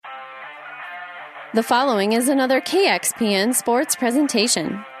The following is another KXPN Sports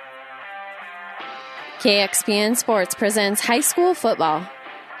presentation. KXPN Sports presents high school football.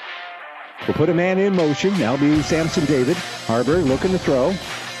 We'll put a man in motion. That'll be Samson David. Harburg looking to throw.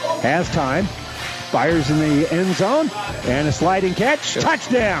 Has time. Fires in the end zone. And a sliding catch.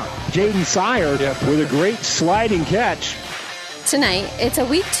 Touchdown! Jaden Sire with a great sliding catch. Tonight, it's a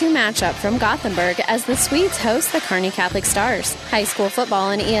Week 2 matchup from Gothenburg as the Swedes host the Kearney Catholic Stars. High school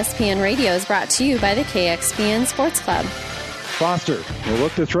football on ESPN Radio is brought to you by the KXPN Sports Club. Foster will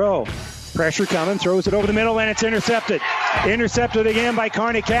look to throw. Pressure coming, throws it over the middle, and it's intercepted. Intercepted again by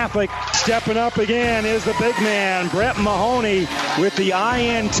Kearney Catholic. Stepping up again is the big man, Brett Mahoney, with the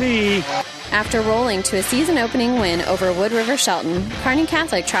INT. After rolling to a season-opening win over Wood River Shelton, Kearney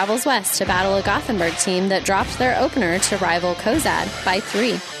Catholic travels west to battle a Gothenburg team that dropped their opener to rival Kozad by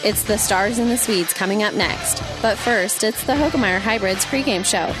 3. It's the Stars and the Swedes coming up next. But first, it's the Hoegemeyer Hybrids pregame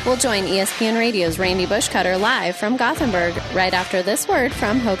show. We'll join ESPN Radio's Randy Bushcutter live from Gothenburg right after this word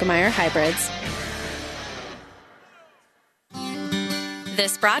from Hoegemeyer Hybrids.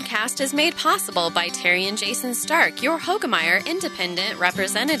 This broadcast is made possible by Terry and Jason Stark, your Hoegemeyer independent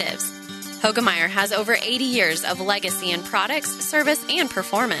representatives. Hoegemeyer has over 80 years of legacy in products, service, and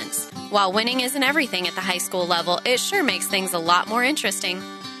performance. While winning isn't everything at the high school level, it sure makes things a lot more interesting.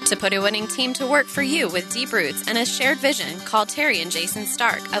 To put a winning team to work for you with deep roots and a shared vision, call Terry and Jason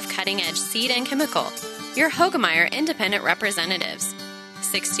Stark of Cutting Edge Seed and Chemical, your Hoegemeyer independent representatives.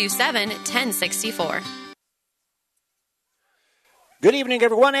 627-1064. Good evening,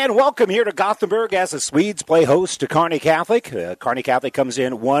 everyone, and welcome here to Gothenburg as the Swedes play host to Kearney Catholic. Kearney Catholic comes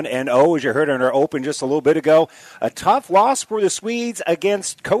in 1-0, as you heard in our open just a little bit ago. A tough loss for the Swedes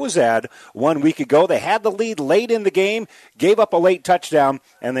against Kozad 1 week ago. They had the lead late in the game, gave up a late touchdown,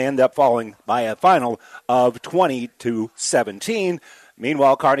 and they end up falling by a final of 20-17.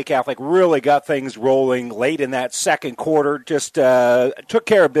 Meanwhile, Kearney Catholic really got things rolling late in that second quarter, just took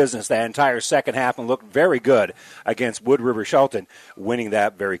care of business that entire second half and looked very good against Wood River Shelton, winning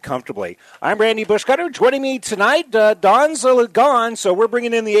that very comfortably. I'm Randy Bushcutter. Joining me tonight, Don's gone, so we're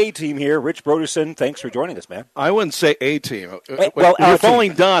bringing in the A-team here. Rich Broderson, thanks for joining us, man. I wouldn't say A-team. Well, you're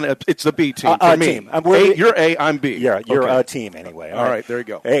falling Don, it's the B-team for me. Team. You're A, I'm B. Yeah, you're okay. a team anyway. All right, there you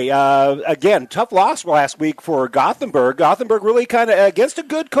go. Hey, again, tough loss last week for Gothenburg. Gothenburg really kind of, against a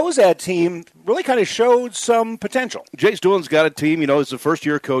good Kozad team, really kind of showed some potential. Jace Doolin's got a team, he's the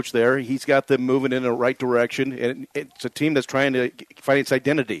first-year coach there. He's got them moving in the right direction, and it's a team that's trying to find its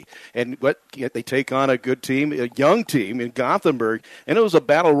identity. And they take on a good team, a young team in Gothenburg, and it was a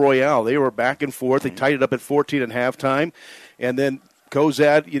battle royale. They were back and forth. They tied it up at 14 at halftime, and then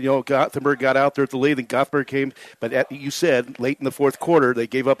Kozad, Gothenburg got out there at the lead, and Gothenburg came. But you said late in the fourth quarter, they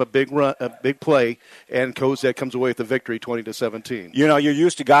gave up a big run, a big play, and Kozad comes away with the victory, 20-17. You're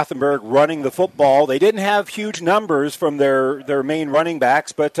used to Gothenburg running the football. They didn't have huge numbers from their main running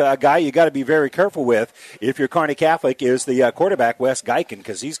backs, but a guy you got to be very careful with if you're Kearney Catholic is the quarterback Wes Geiken,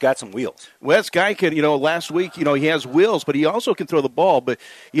 because he's got some wheels. Wes Geiken, last week, he has wheels, but he also can throw the ball. But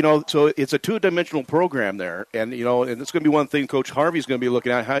so it's a two-dimensional program there, and and it's going to be one thing Coach Harvey's going to be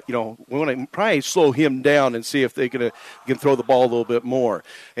looking at. How, we want to probably slow him down and see if they can throw the ball a little bit more.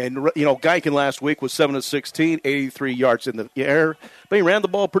 And Geiken last week was 7 of 16, 83 yards in the air, but he ran the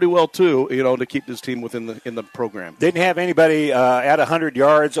ball pretty well too. To keep this team within the program. Didn't have anybody at 100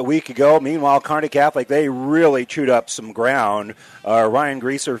 yards a week ago. Meanwhile, Kearney Catholic, they really chewed up some ground. Ryan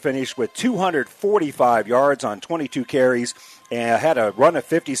Greaser finished with 245 yards on 22 carries and had a run of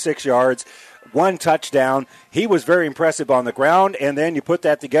 56 yards. 1 touchdown. He was very impressive on the ground, and then you put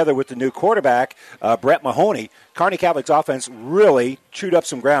that together with the new quarterback, Brett Mahoney. Kearney Catholic's offense really chewed up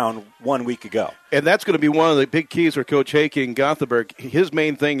some ground 1 week ago. And that's going to be one of the big keys for Coach Hakey in Gothenburg. His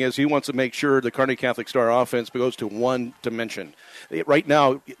main thing is he wants to make sure the Kearney Catholic Star offense goes to one dimension. Right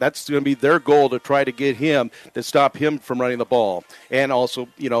now, that's going to be their goal, to try to get him, to stop him from running the ball. And also,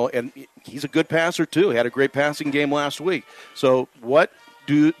 and he's a good passer too. He had a great passing game last week. So what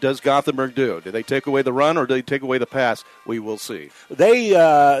does Gothenburg do? Do they take away the run, or do they take away the pass? We will see. They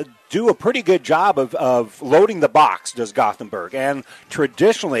do a pretty good job of loading the box, does Gothenburg. And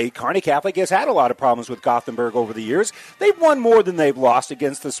traditionally, Kearney Catholic has had a lot of problems with Gothenburg over the years. They've won more than they've lost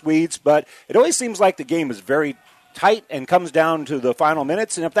against the Swedes, but it always seems like the game is very tight and comes down to the final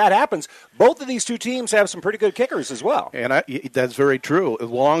minutes. And if that happens, both of these two teams have some pretty good kickers as well. And that's very true.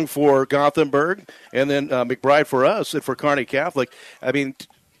 Long for Gothenburg, and then McBride for us, and for Kearney Catholic. I mean,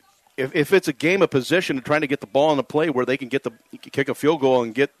 if it's a game of position and trying to get the ball in the play where they can kick a field goal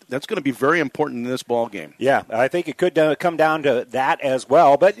and that's going to be very important in this ball game. Yeah, I think it could come down to that as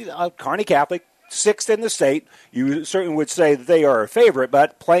well. But Kearney Catholic sixth in the state. You certainly would say that they are a favorite,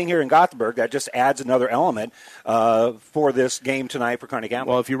 but playing here in Gothenburg, that just adds another element for this game tonight for Kearney Catholic.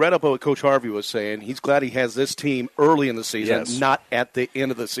 Well, if you read up what Coach Harvey was saying, he's glad he has this team early in the season, not at the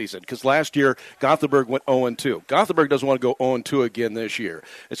end of the season. Because last year, Gothenburg went 0-2. Gothenburg doesn't want to go 0-2 again this year.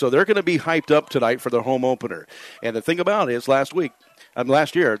 And so they're going to be hyped up tonight for their home opener. And the thing about it is last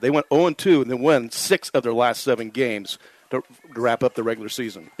year, they went 0-2 and then won 6 of their last 7 games to wrap up the regular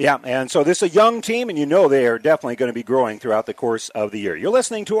season. Yeah, and so this is a young team, and you know they are definitely going to be growing throughout the course of the year. You're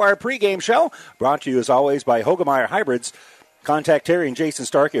listening to our pregame show, brought to you as always by Hoegemeyer Hybrids. Contact Terry and Jason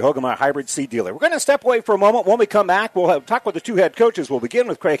Stark, your Hoegemeyer Hybrid seed dealer. We're going to step away for a moment. When we come back, we'll talk with the 2 head coaches. We'll begin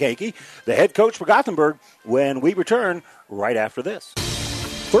with Craig Hankey, the head coach for Gothenburg, when we return right after this.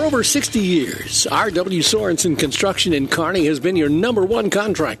 For over 60 years, R.W. Sorensen Construction in Kearney has been your number 1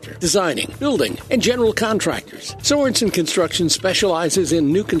 contractor, designing, building, and general contractors. Sorensen Construction specializes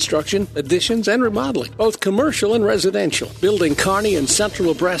in new construction, additions, and remodeling, both commercial and residential. Building Kearney and Central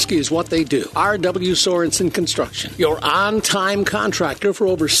Nebraska is what they do. R.W. Sorensen Construction, your on-time contractor for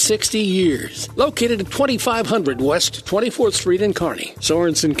over 60 years. Located at 2500 West 24th Street in Kearney,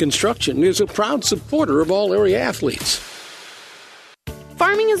 Sorensen Construction is a proud supporter of all area athletes.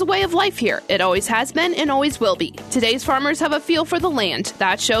 Farming is a way of life here. It always has been and always will be. Today's farmers have a feel for the land.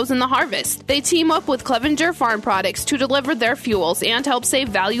 That shows in the harvest. They team up with Clevenger Farm Products to deliver their fuels and help save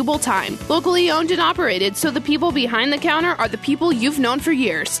valuable time. Locally owned and operated, so the people behind the counter are the people you've known for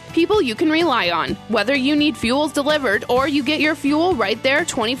years. People you can rely on. Whether you need fuels delivered or you get your fuel right there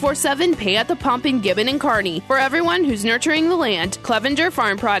 24/7, pay at the pump in Gibbon and Kearney. For everyone who's nurturing the land, Clevenger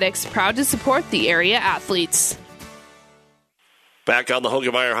Farm Products, proud to support the area athletes. Back on the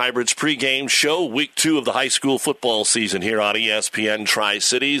Hoegemeyer Hybrids pregame show, week 2 of the high school football season here on ESPN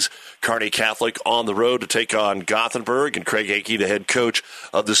Tri-Cities. Kearney Catholic on the road to take on Gothenburg, and Craig Akey, the head coach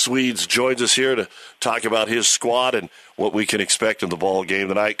of the Swedes, joins us here to talk about his squad and what we can expect in the ball game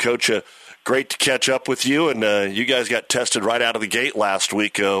tonight. Coach, great to catch up with you, and you guys got tested right out of the gate last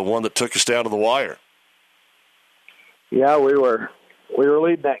week, one that took us down to the wire. Yeah, we were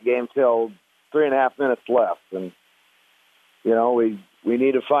leading that game till 3.5 minutes left, and you know, we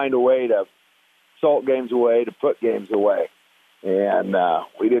need to find a way to salt games away, to put games away. And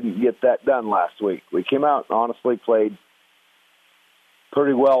we didn't get that done last week. We came out and honestly played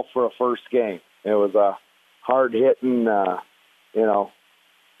pretty well for a first game. It was a hard-hitting,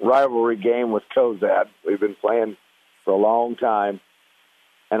 rivalry game with Kozad. We've been playing for a long time.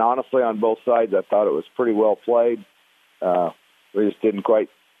 And honestly, on both sides, I thought it was pretty well played. We just didn't quite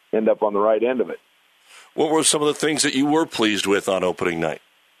end up on the right end of it. What were some of the things that you were pleased with on opening night?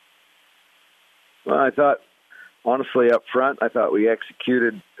 Well, I thought, honestly, up front, I thought we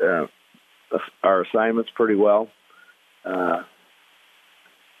executed our assignments pretty well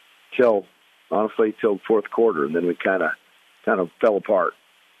till fourth quarter, and then we kind of fell apart.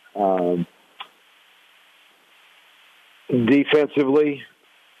 Defensively,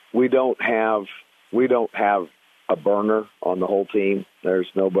 we don't have a burner on the whole team. There's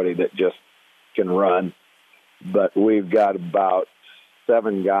nobody that just can run, but we've got about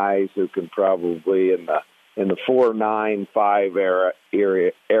 7 guys who can probably in the 4-9-5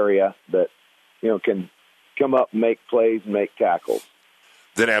 area that can come up and make plays and make tackles.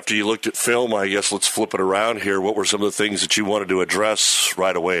 Then after you looked at film, I guess let's flip it around here. What were some of the things that you wanted to address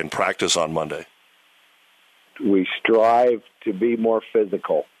right away in practice on Monday? We strive to be more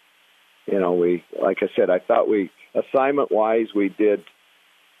physical. Like I said, I thought assignment-wise, we did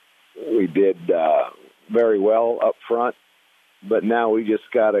very well up front, but now we just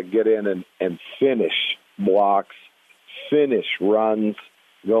got to get in and finish blocks, finish runs,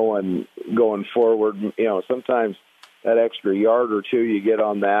 going forward. Sometimes that extra yard or 2 you get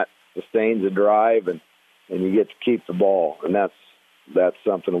on that sustains a drive, and you get to keep the ball, and that's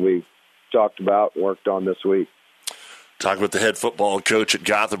something we've talked about and worked on this week. Talking with the head football coach at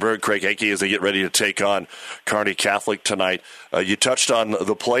Gothenburg, Craig Akey, as they get ready to take on Kearney Catholic tonight. You touched on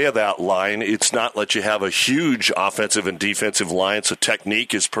the play of that line. It's not that you have a huge offensive and defensive line, so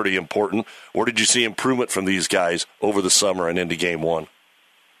technique is pretty important. Where did you see improvement from these guys over the summer and into game 1?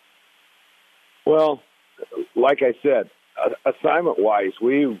 Well, like I said, assignment-wise,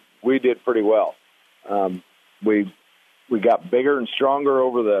 we did pretty well. We got bigger and stronger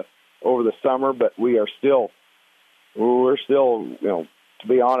over the summer, but we're still, to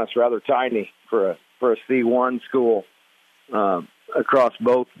be honest, rather tiny for a C1 school across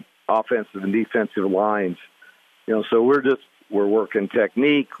both offensive and defensive lines. So we're working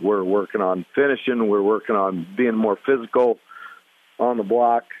technique, we're working on finishing, we're working on being more physical on the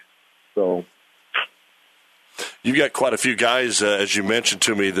block. So You've got quite a few guys, as you mentioned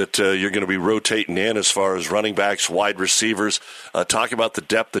to me, that you're going to be rotating in as far as running backs, wide receivers. Talk about the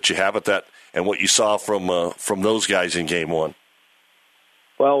depth that you have at that and what you saw from those guys in game one.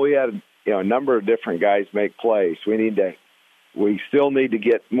 Well, we had a number of different guys make plays. We still need to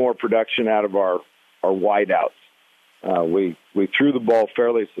get more production out of our wideouts. We threw the ball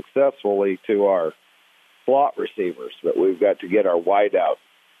fairly successfully to our slot receivers, but we've got to get our wideouts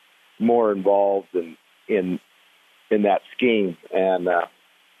more involved in that scheme. And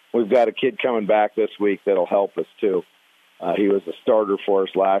we've got a kid coming back this week that'll help us too. He was a starter for us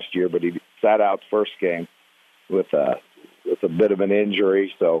last year, but he sat out first game with a bit of an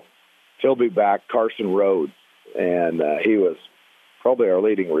injury, so he'll be back. Carson Rhodes, and he was probably our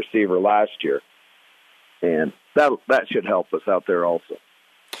leading receiver last year, and that should help us out there also.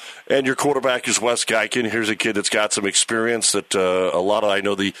 And your quarterback is Wes Geiken. Here's a kid that's got some experience that a lot of, I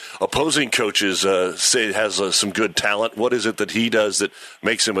know, the opposing coaches say has some good talent. What is it that he does that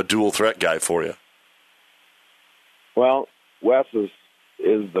makes him a dual threat guy for you? Well, Wes is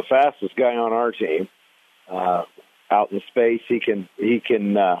the fastest guy on our team. Out in space, he can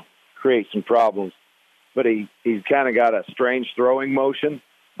create some problems, but he's kind of got a strange throwing motion,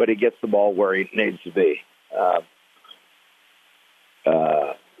 but he gets the ball where he needs to be.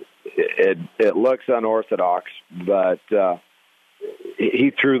 It looks unorthodox, but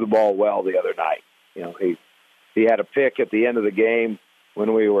he threw the ball well the other night. He had a pick at the end of the game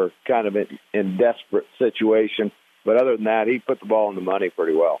when we were kind of in desperate situation, but other than that, he put the ball in the money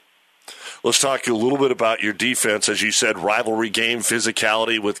pretty well. Let's talk a little bit about your defense. As you said, rivalry game,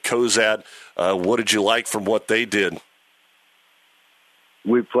 physicality with Kozad. What did you like from what they did?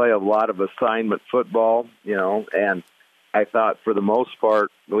 We play a lot of assignment football, and I thought for the most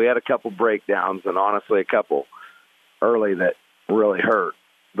part, we had a couple breakdowns and honestly a couple early that really hurt.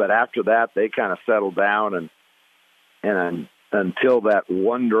 But after that, they kind of settled down, and until that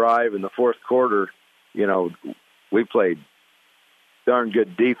one drive in the fourth quarter, we played darn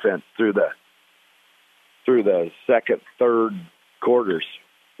good defense through the second, third quarters.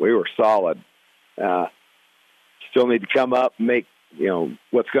 We were solid. Still need to come up and make,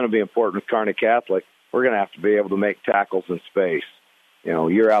 what's going to be important with Kearney Catholic. We're going to have to be able to make tackles in space.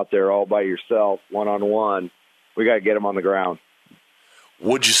 You're out there all by yourself, one-on-one. We got to get them on the ground.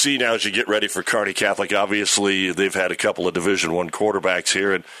 What'd you see now as you get ready for Kearney Catholic? Obviously, they've had a couple of Division I quarterbacks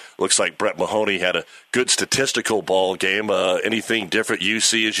here, and looks like Brett Mahoney had a good statistical ball game. Anything different you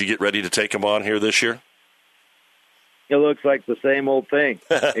see as you get ready to take them on here this year? It looks like the same old thing,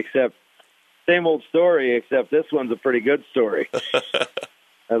 except same old story, except this one's a pretty good story,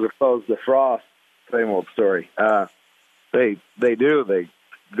 as opposed to Frost. Same old story. They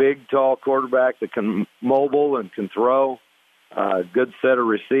big, tall quarterback that can mobile and can throw. Good set of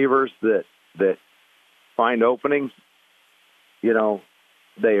receivers that find openings.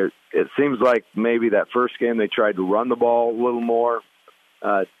 It seems like maybe that first game they tried to run the ball a little more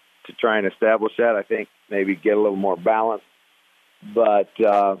to try and establish that. I think maybe get a little more balance. But,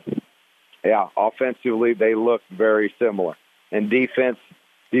 offensively they look very similar. And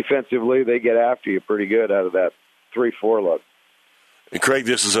defensively they get after you pretty good out of that 3-4 look. And Craig,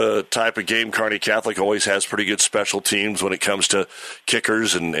 this is a type of game. Kearney Catholic always has pretty good special teams when it comes to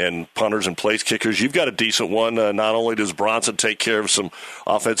kickers and punters and place kickers. You've got a decent one. Not only does Bronson take care of some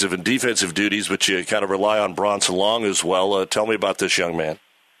offensive and defensive duties, but you kind of rely on Bronson Long as well. Tell me about this young man.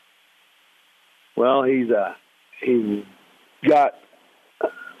 Well, he's got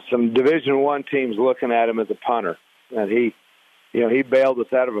some Division I teams looking at him as a punter, and he bailed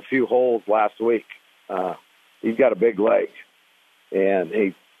us out of a few holes last week. He's got a big leg. And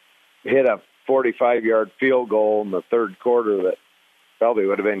he hit a 45-yard field goal in the third quarter that probably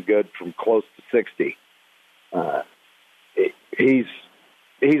would have been good from close to 60. He's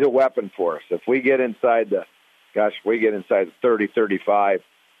a weapon for us. If we get inside the 30, 35,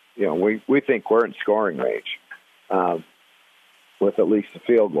 we think we're in scoring range with at least a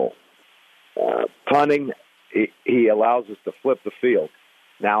field goal. Punting, he allows us to flip the field.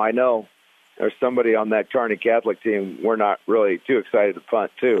 Now, I know there's somebody on that Kearney Catholic team we're not really too excited to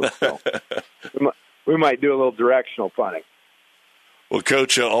punt, too. So we might do a little directional punting. Well,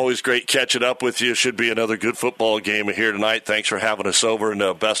 Coach, always great catching up with you. Should be another good football game here tonight. Thanks for having us over,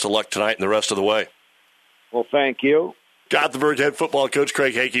 and best of luck tonight and the rest of the way. Well, thank you. Gothenburg head football coach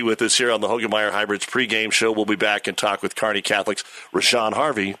Craig Hakey with us here on the Hogemeyer Hybrids pregame show. We'll be back and talk with Kearney Catholic's Rashawn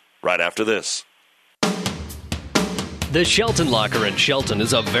Harvey right after this. The Shelton Locker in Shelton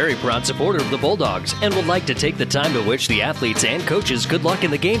is a very proud supporter of the Bulldogs and would like to take the time to wish the athletes and coaches good luck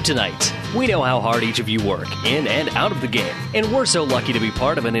in the game tonight. We know how hard each of you work, in and out of the game, and we're so lucky to be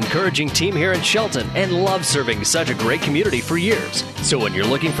part of an encouraging team here in Shelton and love serving such a great community for years. So when you're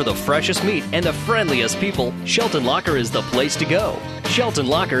looking for the freshest meat and the friendliest people, Shelton Locker is the place to go. Shelton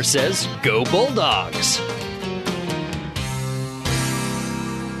Locker says, Go Bulldogs!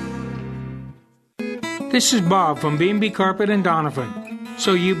 This is Bob from B&B Carpet and Donovan.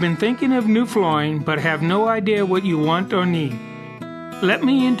 So you've been thinking of new flooring but have no idea what you want or need. Let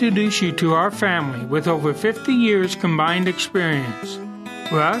me introduce you to our family with over 50 years combined experience.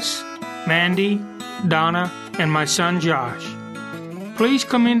 Russ, Mandy, Donna, and my son Josh. Please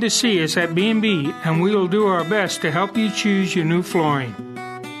come in to see us at B&B and we will do our best to help you choose your new flooring.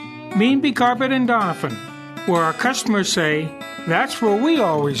 B&B Carpet and Donovan, where our customers say, that's where we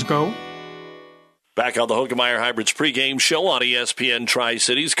always go. Back on the Hogemeyer Hybrids pregame show on ESPN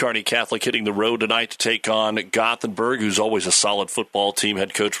Tri-Cities. Kearney Catholic hitting the road tonight to take on Gothenburg, who's always a solid football team.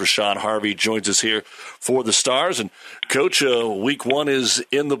 Head coach Rashawn Harvey joins us here for the Stars. And, Coach, week one is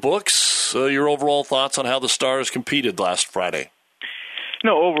in the books. Your overall thoughts on how the Stars competed last Friday?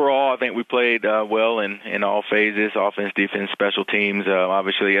 Overall, I think we played well in all phases, offense, defense, special teams.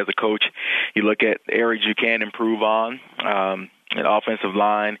 Obviously, as a coach, you look at areas you can improve on. The offensive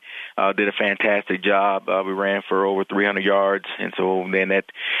line did a fantastic job. We ran for over 300 yards, and so then that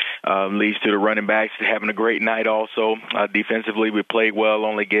leads to the running backs having a great night also. Defensively, we played well,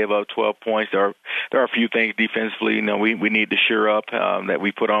 only gave up 12 points. There are a few things defensively we need to shore up that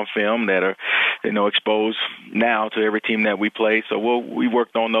we put on film that are exposed now to every team that we play. So we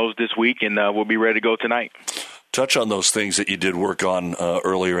worked on those this week, and we'll be ready to go tonight. Touch on those things that you did work on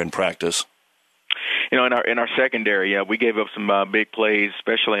earlier in practice. In our secondary, we gave up some big plays,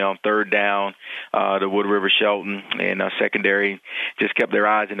 especially on third down. The Wood River Shelton and secondary just kept their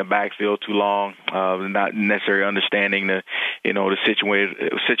eyes in the backfield too long, not necessarily understanding the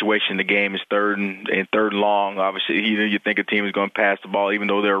situation. The game is third and long. Obviously, you think a team is going to pass the ball, even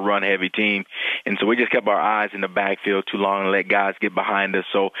though they're a run-heavy team, and so we just kept our eyes in the backfield too long and let guys get behind us.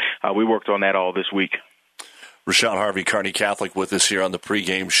 So we worked on that all this week. Rashawn Harvey, Kearney Catholic, with us here on the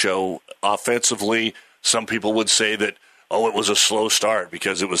pregame show. Offensively, some people would say that, it was a slow start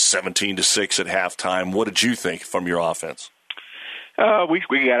because it was 17-6 at halftime. What did you think from your offense?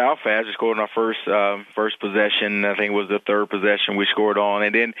 We got out fast. We scored on our first possession. I think it was the third possession we scored on.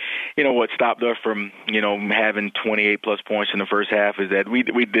 And then, what stopped us from, having 28-plus points in the first half is that we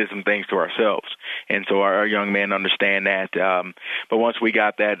did some things to ourselves. And so our young men understand that. But once we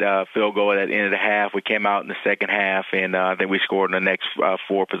got that field goal at the end of the half, we came out in the second half, and I think we scored in the next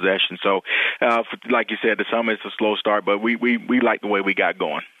four possessions. So, like you said, the summer is a slow start, but we like the way we got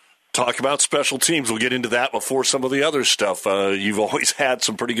going. Talk about special teams. We'll get into that before some of the other stuff. You've always had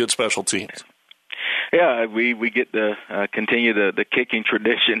some pretty good special teams. Yeah, we get to continue the kicking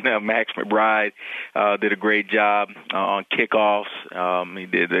tradition. Max McBride did a great job on kickoffs. He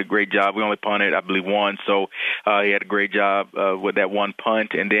did a great job. We only punted, I believe, one, so he had a great job with that one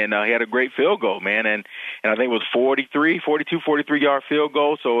punt. And then he had a great field goal, man, and I think it was 43-yard field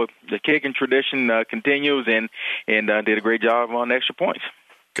goal. So the kicking tradition continues, and did a great job on extra points.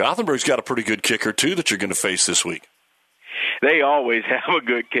 Gothenburg's got a pretty good kicker, too, that you're going to face this week. They always have a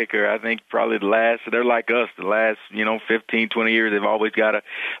good kicker. I think probably they're like us, the last, 15, 20 years, they've always got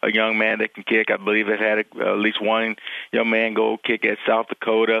a young man that can kick. I believe they've had at least one young man go kick at South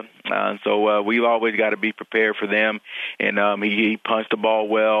Dakota. So we've always got to be prepared for them. And he punched the ball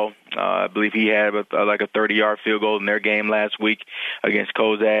well. I believe he had a 30-yard field goal in their game last week against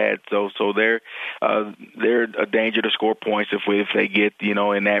Cozad. So they're a danger to score points if they get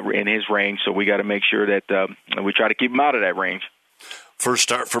in his range. So we got to make sure that we try to keep him out of that range. First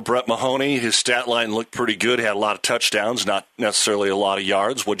start for Brett Mahoney. His stat line looked pretty good. Had a lot of touchdowns, not necessarily a lot of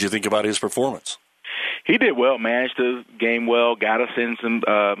yards. What did you think about his performance? He did well, managed the game well, got us in some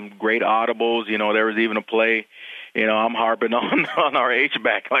great audibles. There was even a play. I'm harping on our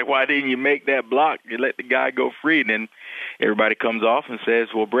H-back. Like, why didn't you make that block? You let the guy go free. And then everybody comes off and says,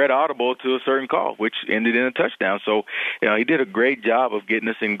 well, Brett audible to a certain call, which ended in a touchdown. So, he did a great job of getting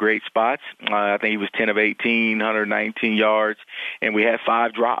us in great spots. I think he was 10 of 18, 119 yards, and we had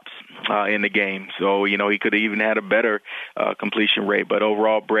 5 drops in the game. So, he could have even had a better completion rate. But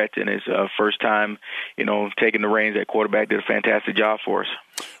overall, Brett, in his first time, taking the reins at quarterback, did a fantastic job for us.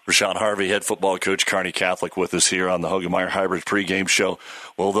 Rashawn Harvey, head football coach, Kearney Catholic, with us here on the Hogemeyer Hybrid pregame show.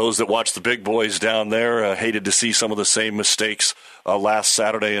 Well, those that watch the big boys down there hated to see some of the same mistakes last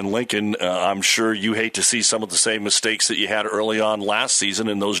Saturday in Lincoln. I'm sure you hate to see some of the same mistakes that you had early on last season,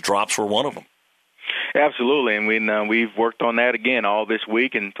 and those drops were one of them. Absolutely, and we've worked on that again all this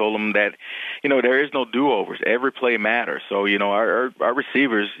week and told them that, there is no do-overs. Every play matters. So, our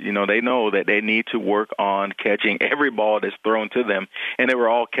receivers, they know that they need to work on catching every ball that's thrown to them, and they were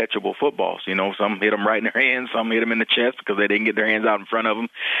all catchable footballs. Some hit them right in their hands, some hit them in the chest because they didn't get their hands out in front of them.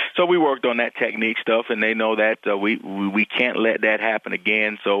 So we worked on that technique stuff, and they know that we can't let that happen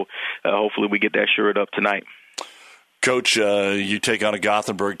again. So hopefully we get that shored up tonight. Coach, you take on a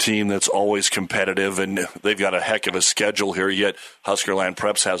Gothenburg team that's always competitive, and they've got a heck of a schedule here, yet Huskerland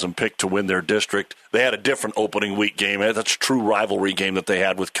Preps has them picked to win their district. They had a different opening week game. That's a true rivalry game that they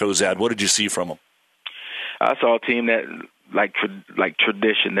had with Cozad. What did you see from them? I saw a team that, like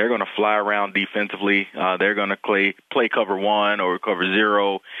tradition, they're going to fly around defensively. They're going to play cover 1 or cover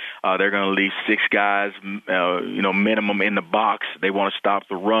 0. They're going to leave 6 guys, minimum in the box. They want to stop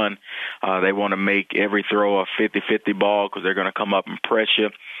the run. They want to make every throw a 50-50 ball because they're going to come up and press you.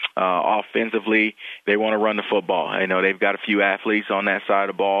 Offensively, they want to run the football. I know they've got a few athletes on that side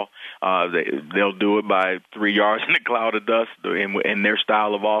of the ball. They'll do it by 3 yards in a cloud of dust in their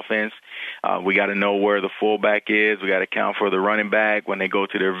style of offense. We got to know where the fullback is. We got to account for the running back when they go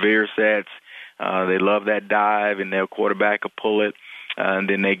to their veer sets. They love that dive, and their quarterback will pull it, and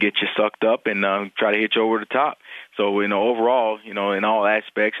then they get you sucked up and try to hit you over the top. So, overall, in all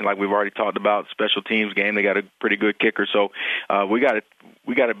aspects, and like we've already talked about, special teams game, they got a pretty good kicker. So we got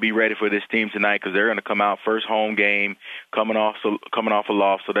to be ready for this team tonight because they're going to come out first home game, coming off a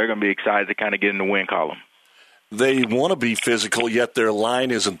loss, so they're going to be excited to kind of get in the win column. They want to be physical, yet their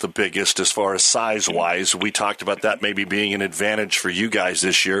line isn't the biggest as far as size-wise. We talked about that maybe being an advantage for you guys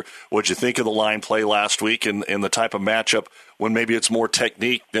this year. What'd you think of the line play last week and the type of matchup when maybe it's more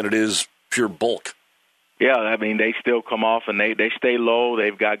technique than it is pure bulk? Yeah, I mean, they still come off and they stay low.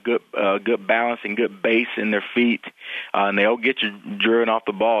 They've got good balance and good base in their feet, and they'll get you drilling off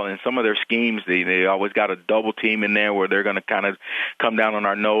the ball. And some of their schemes, they always got a double team in there where they're going to kind of come down on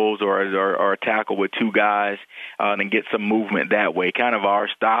our nose or tackle with 2 guys and get some movement that way. Kind of our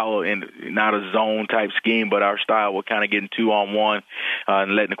style, and not a zone type scheme, but our style will kind of getting 2-on-1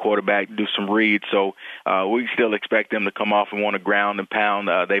 and letting the quarterback do some reads. So we still expect them to come off and want to ground and pound.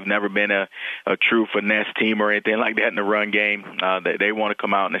 They've never been a true finesse team or anything like that in the run game. They want to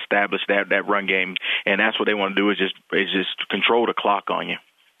come out and establish that run game, and that's what they want to do is just control the clock on you.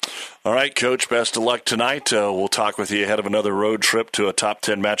 All right, Coach, best of luck tonight. We'll talk with you ahead of another road trip to a top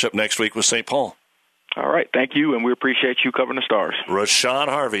 10 matchup next week with St. Paul. All right, thank you, and we appreciate you covering the Stars. Rashawn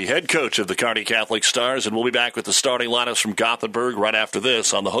Harvey, head coach of the Kearney Catholic Stars, and we'll be back with the starting lineups from Gothenburg right after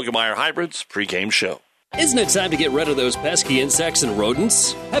this on the Hoegemeyer Hybrids pregame show. Isn't it time to get rid of those pesky insects and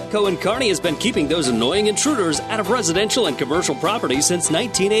rodents? Pepco in Kearney has been keeping those annoying intruders out of residential and commercial property since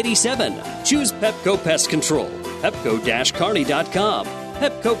 1987. Choose Pepco Pest Control. Pepco-Kearney.com.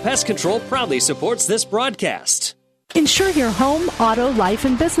 Pepco Pest Control proudly supports this broadcast. Insure your home, auto, life,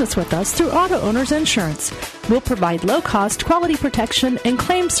 and business with us through Auto Owners Insurance. We'll provide low-cost, quality protection and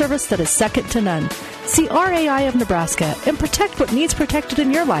claim service that is second to none. See RAI of Nebraska and protect what needs protected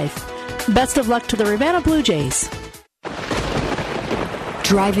in your life. Best of luck to the Ravenna Blue Jays.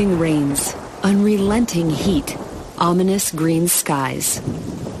 Driving rains, unrelenting heat, ominous green skies.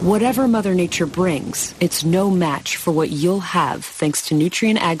 Whatever Mother Nature brings, it's no match for what you'll have thanks to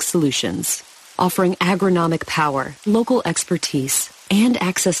Nutrien Ag Solutions, offering agronomic power, local expertise, and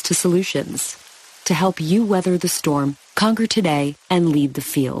access to solutions to help you weather the storm, conquer today, and lead the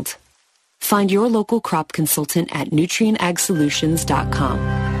field. Find your local crop consultant at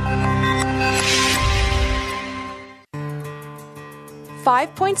nutrienagsolutions.com.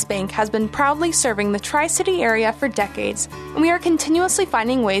 5 Points Bank has been proudly serving the Tri-City area for decades, and we are continuously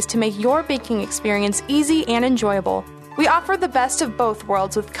finding ways to make your banking experience easy and enjoyable. We offer the best of both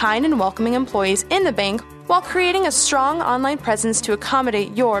worlds with kind and welcoming employees in the bank while creating a strong online presence to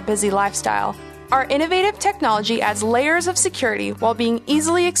accommodate your busy lifestyle. Our innovative technology adds layers of security while being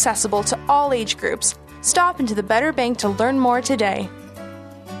easily accessible to all age groups. Stop into the Better Bank to learn more today.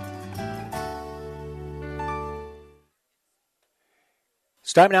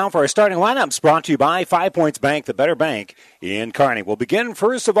 It's time now for our starting lineups brought to you by 5 Points Bank, the better bank in Kearney. We'll begin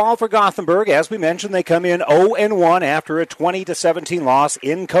first of all for Gothenburg. As we mentioned, they come in 0-1 after a 20-17 loss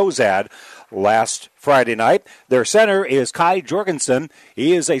in Cozad last Friday night. Their center is Kai Jorgensen.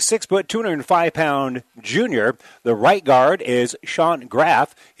 He is a 6', 205-pound junior. The right guard is Sean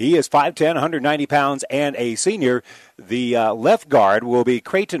Graff. He is 5'10", 190 pounds, and a senior. The left guard will be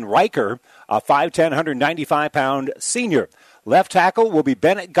Creighton Riker, a 5'10", 195-pound senior. Left tackle will be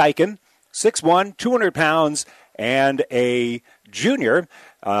Bennett Geiken, 6'1", 200 pounds, and a junior.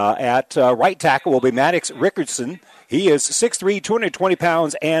 At right tackle will be Maddox Rickardson. He is 6'3", 220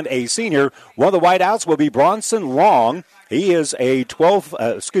 pounds, and a senior. One of the wideouts will be Bronson Long. He is a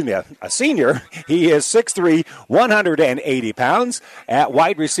senior. He is 6'3", 180 pounds. At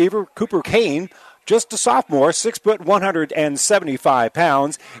wide receiver, Cooper Kane, just a sophomore, 6 foot, 175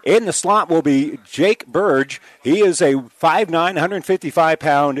 pounds. In the slot will be Jake Burge. He is a 5'9",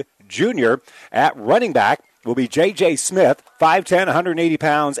 155-pound junior. At running back will be J.J. Smith, 5'10", 180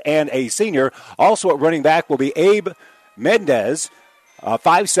 pounds, and a senior. Also at running back will be Abe Mendez,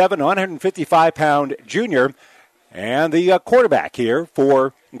 5'7", 155-pound junior. And the quarterback here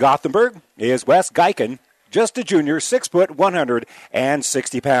for Gothenburg is Wes Geiken, just a junior, 6 foot,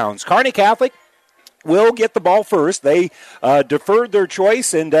 160 pounds. Kearney Catholic will get the ball first. They deferred their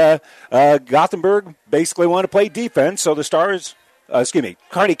choice, and Gothenburg basically want to play defense, so the Stars...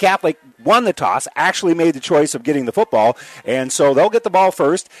 Kearney Catholic won the toss, actually made the choice of getting the football, and so they'll get the ball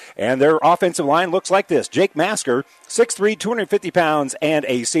first, and their offensive line looks like this. Jake Masker, 6'3", 250 pounds, and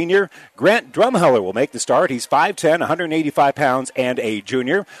a senior. Grant Drumheller will make the start. He's 5'10", 185 pounds, and a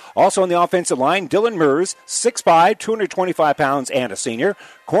junior. Also on the offensive line, Dylan Mers, 6'5", 225 pounds, and a senior.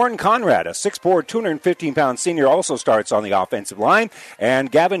 Corin Conrad, a 6'4", 215-pound senior, also starts on the offensive line.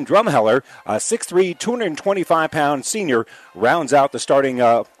 And Gavin Drumheller, a 6'3", 225-pound senior, rounds out the starting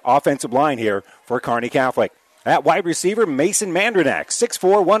offensive line here for Kearney Catholic. At wide receiver, Mason Mandranak,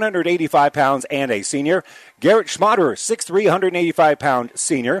 6'4", 185 pounds, and a senior. Garrett Schmaderer, 6'3", 185-pound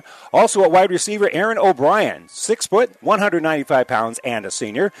senior. Also at wide receiver, Aaron O'Brien, 6 foot, 195 pounds, and a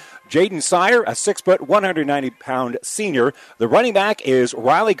senior. Jaden Sire, a 6 foot, 190-pound senior. The running back is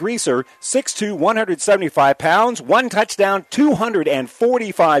Riley Greaser, 6'2", 175 pounds, 1 touchdown,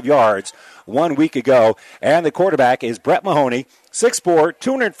 245 yards 1 week ago. And the quarterback is Brett Mahoney, 6'4",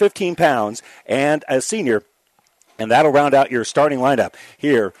 215 pounds, and a senior. And that'll round out your starting lineup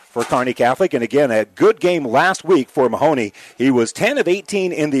here for Kearney Catholic. And again, a good game last week for Mahoney. He was 10 of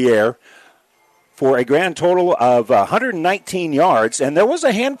 18 in the air for a grand total of 119 yards. And there was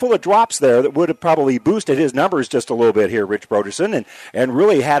a handful of drops there that would have probably boosted his numbers just a little bit here, Rich Broderson, and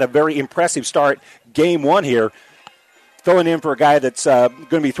really had a very impressive start game one here, filling in for a guy that's going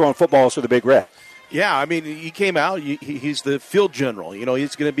to be throwing footballs for the Big Red. Yeah, I mean, he came out. He's the field general.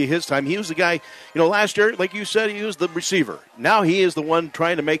 It's going to be his time. He was the guy, last year, like you said, he was the receiver. Now he is the one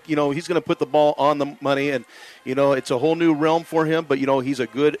trying to make, he's going to put the ball on the money. And, it's a whole new realm for him. But, he's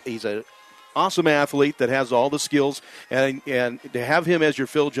a awesome athlete that has all the skills, and to have him as your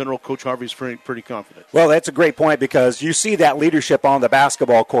field general, Coach Harvey's pretty confident. Well, that's a great point because you see that leadership on the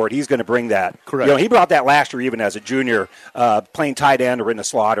basketball court. He's going to bring that. Correct. He brought that last year even as a junior, playing tight end or in the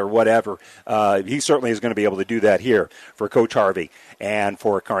slot or whatever. He certainly is going to be able to do that here for Coach Harvey and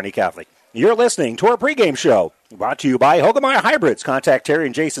for Kearney Catholic. You're listening to our pregame show, brought to you by Hoegemeyer Hybrids. Contact Terry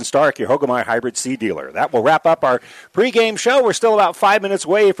and Jason Stark, your Hoegemeyer Hybrid seed dealer. That will wrap up our pregame show. We're still about 5 minutes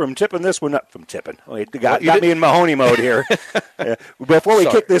away from tipping this one up. From tipping. Got me in Mahoney mode here. Before we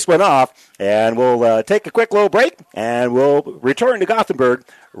kick this one off, and we'll take a quick little break, and we'll return to Gothenburg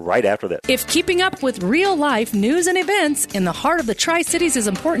right after this. If keeping up with real-life news and events in the heart of the Tri-Cities is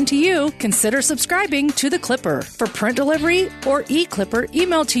important to you, consider subscribing to The Clipper. For print delivery or e-Clipper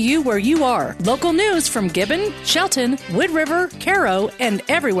emailed to you where you are. Local news from Gibbon, Shelton, Wood River, Caro, and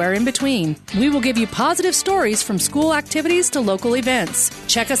everywhere in between. We will give you positive stories from school activities to local events.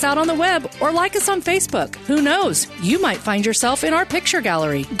 Check us out on the web or like us on Facebook. Who knows? You might find yourself in our picture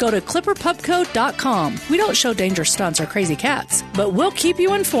gallery. Go to clipperpubco.com. We don't show dangerous stunts or crazy cats, but we'll keep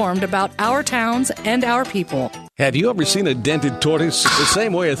you informed about our towns and our people. Have you ever seen a dented tortoise? The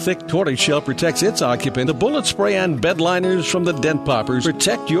same way a thick tortoise shell protects its occupant, the bullet spray on bed liners from the Dent Poppers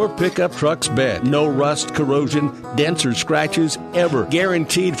protect your pickup truck's bed. No rust, corrosion, dents, or scratches ever.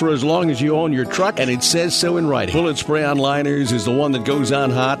 Guaranteed for as long as you own your truck, and it says so in writing. Bullet spray on liners is the one that goes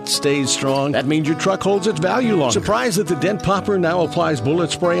on hot, stays strong. That means your truck holds its value longer. Surprised that the Dent Popper now applies bullet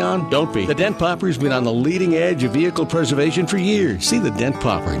spray on? Don't be. The Dent Popper's been on the leading edge of vehicle preservation for years. See the Dent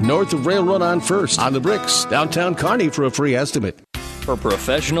Popper north of Railroad on First, on the Bricks, downtown Kearney for a free estimate. For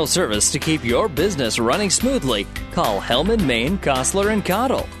professional service to keep your business running smoothly, call Hellman, Maine, Kostler &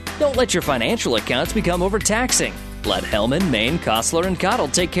 Cottle. Don't let your financial accounts become overtaxing. Let Hellman, Maine, Kostler & Cottle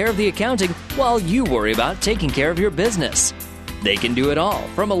take care of the accounting while you worry about taking care of your business. They can do it all,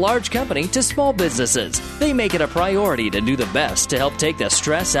 from a large company to small businesses. They make it a priority to do the best to help take the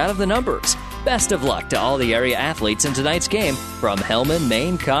stress out of the numbers. Best of luck to all the area athletes in tonight's game from Hellman,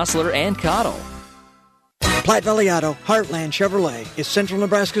 Maine, Kostler & Cottle. Platte Valley Auto, Heartland Chevrolet, is Central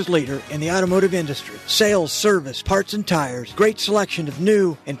Nebraska's leader in the automotive industry. Sales, service, parts, and tires. Great selection of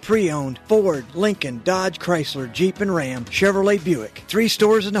new and pre-owned Ford, Lincoln, Dodge, Chrysler, Jeep, and Ram, Chevrolet, Buick. 3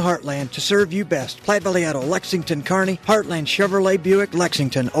 stores in the Heartland to serve you best. Platte Valley Auto, Lexington, Kearney, Heartland Chevrolet, Buick,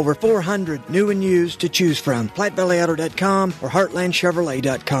 Lexington. Over 400 new and used to choose from. PlatteValleyAuto.com or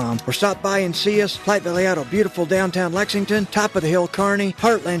HeartlandChevrolet.com. Or stop by and see us. Platte Valley Auto, beautiful downtown Lexington, top of the hill, Kearney,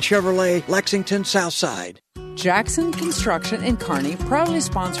 Heartland Chevrolet, Lexington, Southside. Jackson Construction in Kearney proudly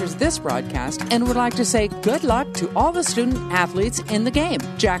sponsors this broadcast and would like to say good luck to all the student athletes in the game.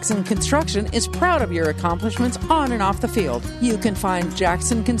 Jackson Construction is proud of your accomplishments on and off the field. You can find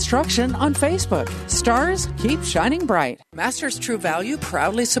Jackson Construction on Facebook. Stars keep shining bright. Masters True Value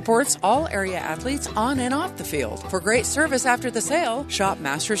proudly supports all area athletes on and off the field. For great service after the sale, shop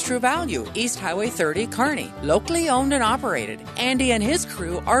Masters True Value, East Highway 30, Kearney. Locally owned and operated. Andy and his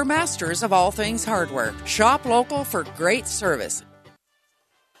crew are masters of all things hardware. Shop local for great service.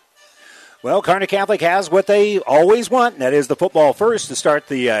 Well, Kearney Catholic has what they always want, and that is the football first to start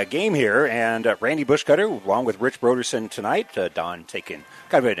the game here. And Randy Bushcutter, along with Rich Broderson tonight, Don taking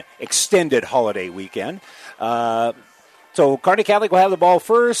kind of an extended holiday weekend. So Kearney Catholic will have the ball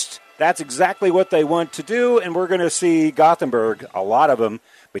first. That's exactly what they want to do, and we're going to see Gothenburg, a lot of them,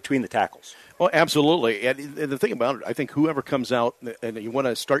 between the tackles. Well, absolutely. And the thing about it, I think whoever comes out and you want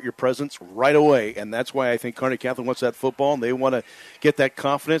to start your presence right away, and that's why I think Kearney Catholic wants that football, and they want to get that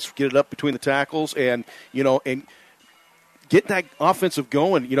confidence, get it up between the tackles, and get that offensive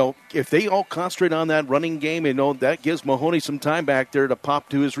going. If they all concentrate on that running game, that gives Mahoney some time back there to pop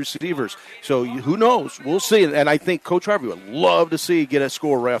to his receivers. So who knows? We'll see. And I think Coach Harvey would love to see get a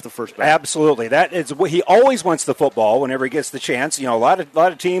score right off the first bat. Absolutely. That is what he always wants the football whenever he gets the chance. A lot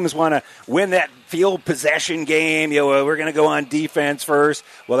of teams want to win that field possession game. We're going to go on defense first.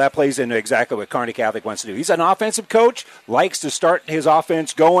 Well, that plays into exactly what Kearney Catholic wants to do. He's an offensive coach, likes to start his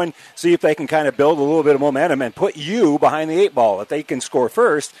offense going, see if they can kind of build a little bit of momentum and put you behind the 8 ball. If they can score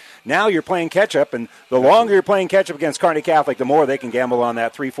first, now you're playing catch-up, and the longer you're playing catch-up against Kearney Catholic, the more they can gamble on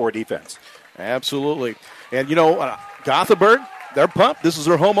that 3-4 defense. Absolutely. And, Gothenburg, they're pumped. This is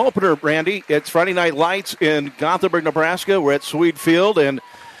their home opener, Randy. It's Friday Night Lights in Gothenburg, Nebraska. We're at Swede Field, and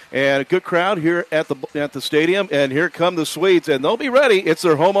a good crowd here at the stadium. And here come the Swedes, and they'll be ready. It's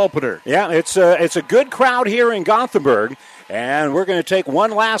their home opener. Yeah, it's a good crowd here in Gothenburg. And we're going to take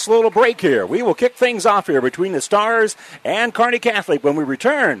one last little break here. We will kick things off here between the Stars and Kearney Catholic when we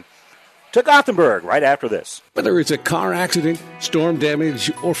return to Gothenburg right after this. Whether it's a car accident, storm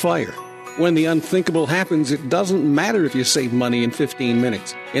damage, or fire, when the unthinkable happens, it doesn't matter if you save money in 15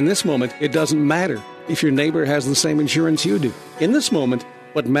 minutes. In this moment, it doesn't matter if your neighbor has the same insurance you do. In this moment,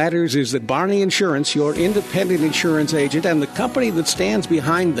 what matters is that Barney Insurance, your independent insurance agent, and the company that stands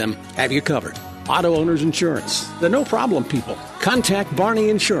behind them have you covered. Auto Owners Insurance, the no-problem people. Contact Barney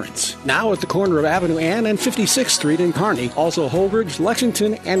Insurance, now at the corner of Avenue Ann and 56th Street in Kearney, also Holdridge,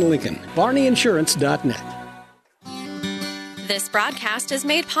 Lexington, and Lincoln. BarneyInsurance.net. This broadcast is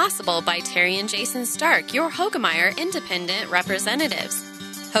made possible by Terry and Jason Stark, your Hogemeyer independent representatives.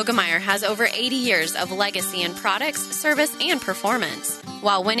 Hogemeyer has over 80 years of legacy in products, service, and performance.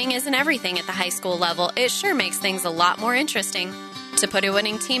 While winning isn't everything at the high school level, it sure makes things a lot more interesting. To put a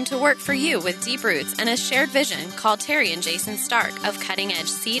winning team to work for you with deep roots and a shared vision, call Terry and Jason Stark of Cutting Edge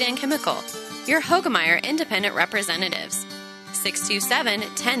Seed and Chemical, your Hogemeyer independent representatives.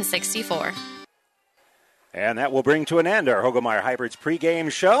 627-1064. And that will bring to an end our Hogemeyer Hybrids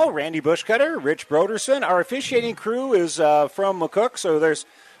pregame show. Randy Bushcutter, Rich Broderson. Our officiating crew is from McCook, so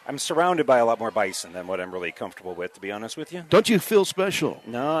I'm surrounded by a lot more bison than what I'm really comfortable with, to be honest with you. Don't you feel special?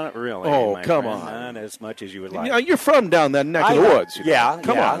 No, not really. Oh, come friend. on. Not as much as you would like. You're from down that neck of the woods. Yeah,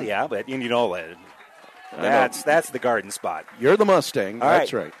 come on. Yeah, but that's the garden spot. You're the Mustang.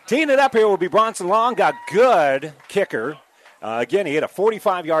 That's right. Teeing it up here will be Bronson Long, a good kicker. Again, he hit a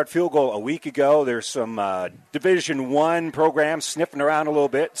 45-yard field goal a week ago. There's some Division I programs sniffing around a little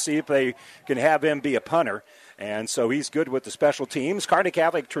bit, see if they can have him be a punter. And so he's good with the special teams. Kearney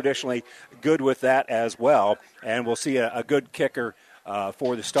Catholic traditionally good with that as well. And we'll see a good kicker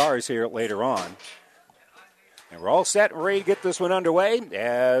for the Stars here later on. And we're all set and ready to get this one underway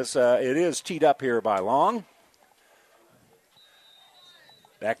as it is teed up here by Long.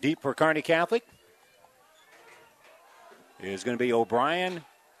 Back deep for Kearney Catholic is going to be O'Brien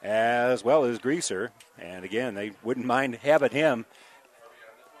as well as Greaser. And again, they wouldn't mind having him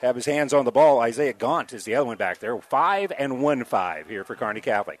have his hands on the ball. Isaiah Gaunt is the other one back there. 5-1-5 here for Kearney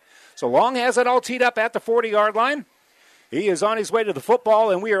Catholic. So Long has it all teed up at the 40-yard line. He is on his way to the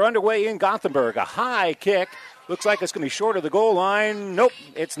football, and we are underway in Gothenburg. A high kick Looks like it's going to be short of the goal line. Nope,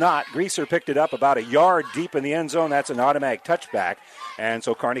 it's not. Greaser picked it up about a yard deep in the end zone. That's an automatic touchback. And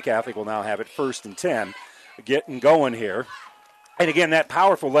so Kearney Catholic will now have it 1st and 10. Getting going here. And again, that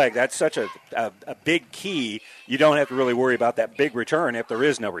powerful leg, that's such a big key. You don't have to really worry about that big return if there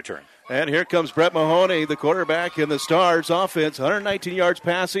is no return. And here comes Brett Mahoney, the quarterback in the Stars offense. 119 yards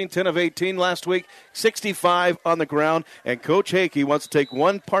passing, 10 of 18 last week, 65 on the ground. And Coach Hakey wants to take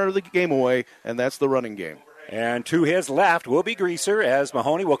one part of the game away, and that's the running game. And to his left will be Greaser, as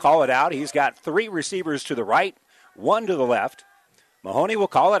Mahoney will call it out. He's got 3 receivers to the right, 1 to the left. Mahoney will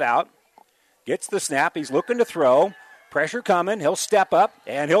call it out. Gets the snap. He's looking to throw. Pressure coming. He'll step up,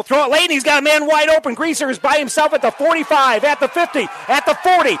 and he'll throw it late, and he's got a man wide open. Greaser is by himself at the 45, at the 50, at the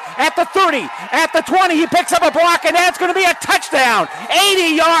 40, at the 30, at the 20. He picks up a block, and that's going to be a touchdown.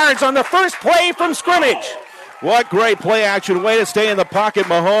 80 yards on the first play from scrimmage. What great play action. Way to stay in the pocket,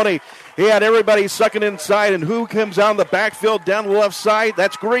 Mahoney. He had everybody sucking inside, and who comes down the backfield down the left side?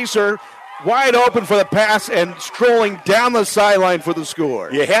 That's Greaser. Wide open for the pass and strolling down the sideline for the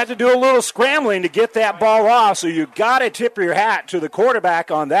score. You had to do a little scrambling to get that ball off, so you got to tip your hat to the quarterback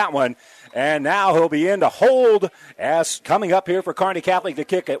on that one. And now he'll be in to hold, as coming up here for Kearney Catholic to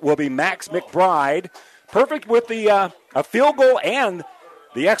kick it will be Max McBride. Perfect with the a field goal and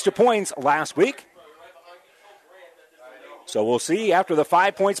the extra points last week. So we'll see after the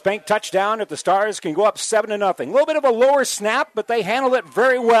 5-point Spank touchdown if the Stars can go up 7-0. A little bit of a lower snap, but they handle it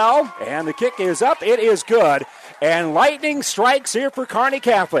very well. And the kick is up. It is good. And lightning strikes here for Kearney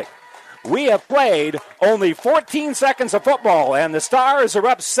Catholic. We have played only 14 seconds of football, and the Stars are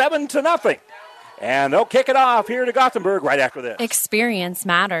up 7-0. And they'll kick it off here to Gothenburg right after this. Experience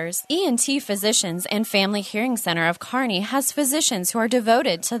matters. ENT Physicians and Family Hearing Center of Kearney has physicians who are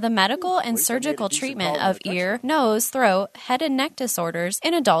devoted to the medical and surgical treatment of ear, nose, throat, head and neck disorders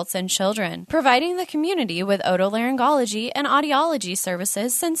in adults and children, providing the community with otolaryngology and audiology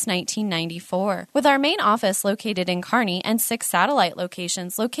services since 1994. With our main office located in Kearney and 6 satellite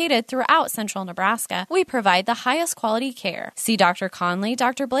locations located throughout central Nebraska, we provide the highest quality care. See Dr. Conley,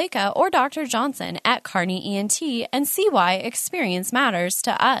 Dr. Blaka, or Dr. Johnson at Kearney ENT and see why experience matters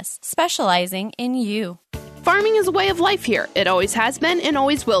to us, specializing in you. Farming is a way of life here. It always has been and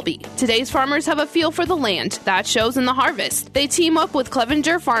always will be. Today's farmers have a feel for the land. That shows in the harvest. They team up with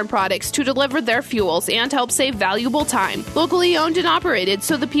Clevenger Farm Products to deliver their fuels and help save valuable time. Locally owned and operated,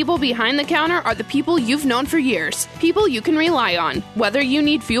 so the people behind the counter are the people you've known for years. People you can rely on. Whether you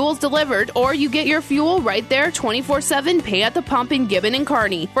need fuels delivered or you get your fuel right there 24/7, pay at the pump in Gibbon and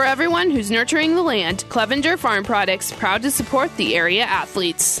Kearney. For everyone who's nurturing the land, Clevenger Farm Products, proud to support the area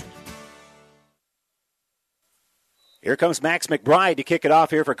athletes. Here comes Max McBride to kick it off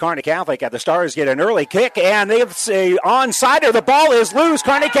here for Kearney Catholic. The Stars get an early kick, and they've say onside, or the ball is loose.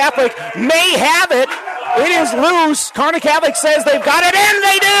 Kearney Catholic may have it. It is loose. Kearney Catholic says they've got it, and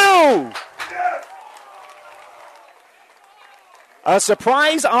they do! A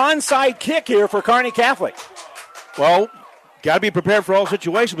surprise onside kick here for Kearney Catholic. Well, got to be prepared for all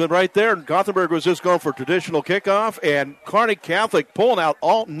situations, but right there, Gothenburg was just going for traditional kickoff, and Kearney Catholic pulling out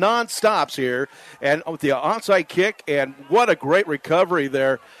all non-stops here, and with the onside kick, and what a great recovery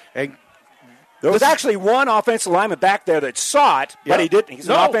there. And there was actually one offensive lineman back there that saw it, but he didn't. He's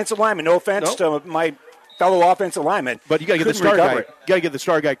an offensive lineman. No offense to my fellow offensive lineman. But you got to give the Star guy. You got to give the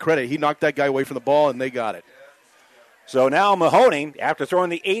Star guy credit. He knocked that guy away from the ball, and they got it. So now Mahoney, after throwing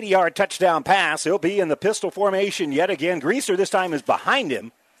the 80-yard touchdown pass, he'll be in the pistol formation yet again. Greaser this time is behind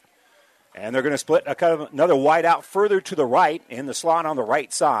him. And they're going to split another wide out further to the right in the slot on the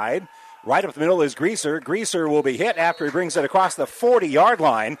right side. Right up the middle is Greaser. Greaser will be hit after he brings it across the 40-yard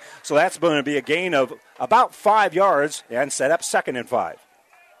line. So that's going to be a gain of about 5 yards and set up 2nd and 5.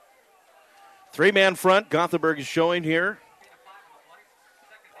 3-man front, Gothenburg is showing here.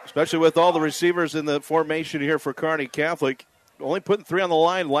 Especially with all the receivers in the formation here for Kearney Catholic. Only putting 3 on the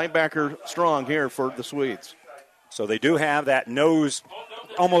line, linebacker strong here for the Swedes. So they do have that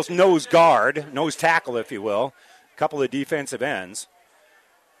almost nose guard, nose tackle, if you will. A couple of defensive ends.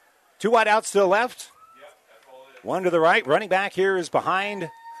 2 wide outs to the left. 1 to the right. Running back here is behind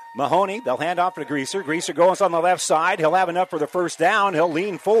Mahoney. They'll hand off to Greaser. Greaser goes on the left side. He'll have enough for the first down. He'll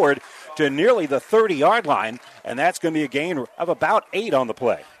lean forward to nearly the 30-yard line, and that's going to be a gain of about 8 on the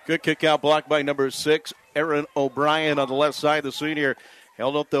play. Good kick out block by number 6, Aaron O'Brien on the left side. The senior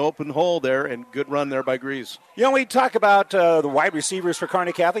held up the open hole there, and good run there by Grease. You know, we talk about the wide receivers for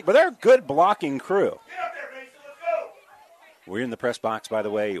Kearney Catholic, but they're a good blocking crew. We're in the press box, by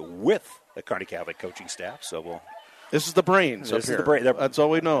the way, with the Kearney Catholic coaching staff, so we'll This is the brains up here. That's all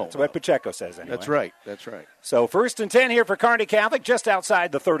we know. That's what Pacheco says anyway. That's right. That's right. So 1st and 10 here for Kearney Catholic, just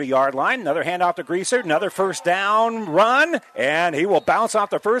outside the 30-yard line. Another handoff to Greaser, another first down run, and he will bounce off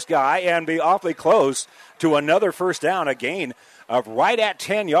the first guy and be awfully close to another first down, a gain of right at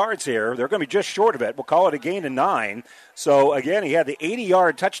 10 yards here. They're going to be just short of it. We'll call it a gain of 9. So, again, he had the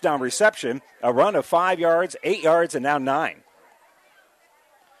 80-yard touchdown reception, a run of 5 yards, 8 yards, and now 9.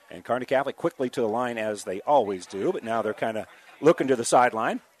 And Kearney Catholic quickly to the line as they always do, but now they're kind of looking to the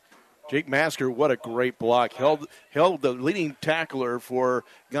sideline. Jake Masker, what a great block. Held the leading tackler for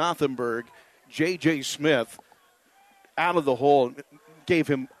Gothenburg, J.J. Smith, out of the hole and gave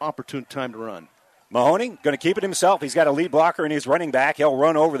him opportune time to run. Mahoney going to keep it himself. He's got a lead blocker in his running back. He'll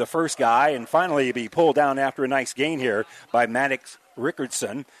run over the first guy and finally be pulled down after a nice gain here by Maddox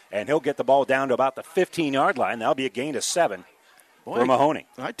Rickardson, and he'll get the ball down to about the 15-yard line. That'll be a gain of 7 for Mahoney.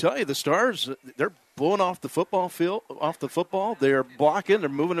 I tell you, the Stars, they're blowing off the football. They're blocking. They're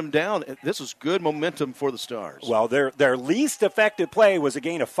moving them down. This is good momentum for the Stars. Well, their least effective play was a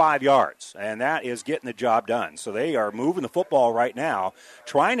gain of 5 yards, and that is getting the job done. So they are moving the football right now,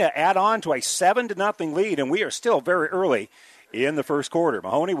 trying to add on to a 7-0 lead, and we are still very early in the first quarter.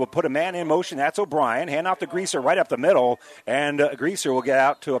 Mahoney will put a man in motion. That's O'Brien. Hand off to Greaser right up the middle, and Greaser will get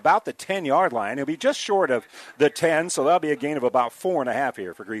out to about the 10-yard line. He'll be just short of the 10, so that'll be a gain of about 4.5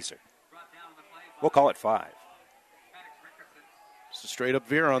 here for Greaser. We'll call it 5. It's a straight-up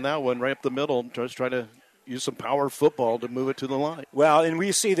veer on that one, right up the middle. Just trying to use some power football to move it to the line. Well, and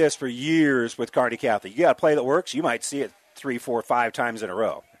we see this for years with Kearney Catholic. You got a play that works, you might see it 3, 4, 5 times in a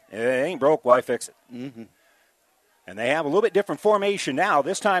row. It ain't broke, why fix it? Mm-hmm. And they have a little bit different formation now.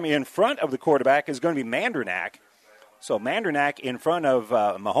 This time in front of the quarterback is going to be Mandernack. So Mandernack in front of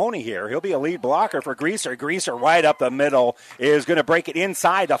Mahoney here. He'll be a lead blocker for Greaser. Greaser right up the middle is going to break it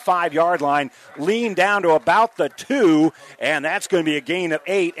inside the 5-yard line, lean down to about the 2, and that's going to be a gain of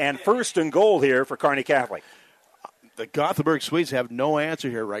 8 and 1st and goal here for Kearney Catholic. The Gothenburg Swedes have no answer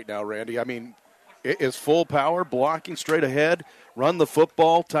here right now, Randy. I mean, it is full power, blocking straight ahead, run the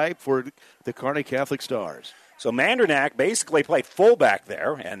football type for the Kearney Catholic Stars. So Mandernack basically played fullback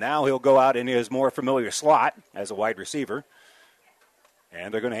there, and now he'll go out in his more familiar slot as a wide receiver.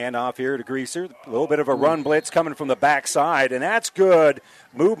 And they're going to hand off here to Greaser. A little bit of a run blitz coming from the backside, and that's good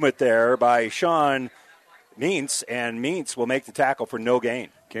movement there by Sean Meents, and Meents will make the tackle for no gain.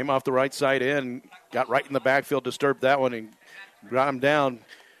 Came off the right side in, got right in the backfield, disturbed that one, and got him down.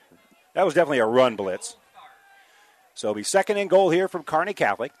 That was definitely a run blitz. So it'll be 2nd and goal here from Kearney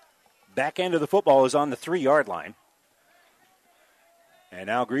Catholic. Back end of the football is on the 3-yard line. And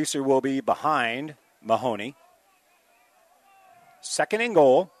now Greaser will be behind Mahoney. 2nd and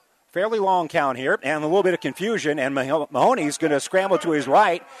goal. Fairly long count here, and a little bit of confusion, and Mahoney's going to scramble to his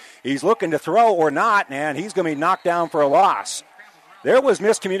right. He's looking to throw or not, and he's going to be knocked down for a loss. There was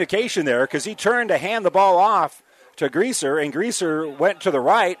miscommunication there because he turned to hand the ball off to Greaser, and Greaser went to the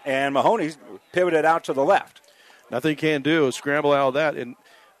right, and Mahoney pivoted out to the left. Nothing he can do is scramble out of that, and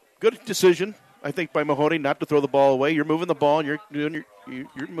good decision, I think, by Mahoney not to throw the ball away. You're moving the ball, and you're doing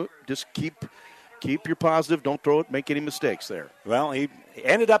just keep your positive. Don't throw it. Make any mistakes there. Well, he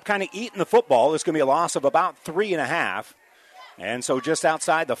ended up kind of eating the football. It's going to be a loss of about 3.5. And so just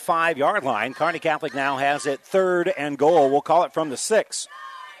outside the 5-yard line, Kearney Catholic now has it 3rd and goal. We'll call it from the 6.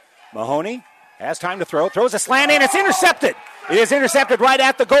 Mahoney has time to throw. Throws a slant in. It's intercepted. It is intercepted right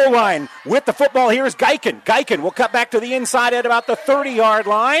at the goal line. With the football here is Geiken. Geiken will cut back to the inside at about the 30-yard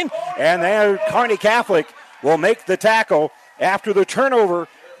line. And then Kearney Catholic will make the tackle after the turnover.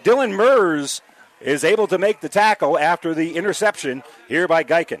 Dylan Mers is able to make the tackle after the interception here by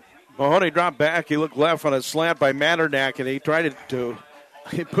Geiken. Mahoney dropped back. He looked left on a slant by Mandernack, and he tried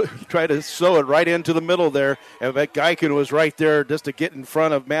to sew it right into the middle there. And Geiken was right there just to get in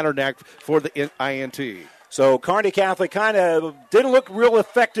front of Mandernack for the INT. So Kearney Catholic kind of didn't look real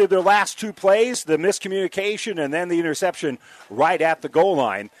effective their last 2 plays, the miscommunication and then the interception right at the goal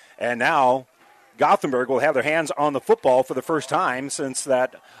line. And now Gothenburg will have their hands on the football for the first time since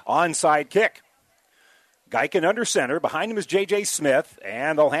that onside kick. Geiken under center. Behind him is J.J. Smith,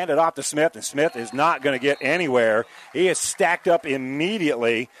 and they'll hand it off to Smith, and Smith is not going to get anywhere. He is stacked up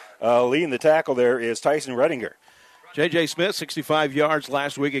immediately. Leading the tackle there is Tyson Redinger. J.J. Smith, 65 yards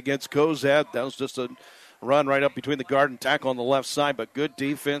last week against Cozad. That was just a run right up between the guard and tackle on the left side, but good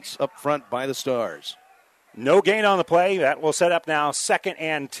defense up front by the Stars. No gain on the play. That will set up now 2nd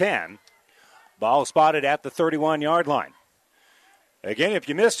and 10. Ball spotted at the 31-yard line. Again, if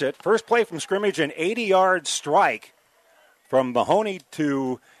you missed it, first play from scrimmage, an 80-yard strike from Mahoney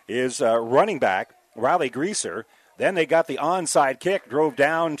to his running back, Riley Greaser. Then they got the onside kick, drove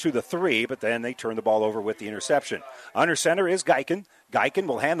down to the 3, but then they turned the ball over with the interception. Under center is Geiken. Geiken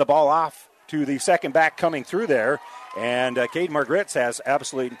will hand the ball off to the second back coming through there. And Cade Margritz has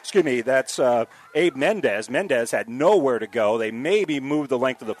that's Abe Mendez. Mendez had nowhere to go. They maybe moved the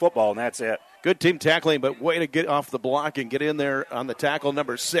length of the football, and that's it. Good team tackling, but way to get off the block and get in there on the tackle.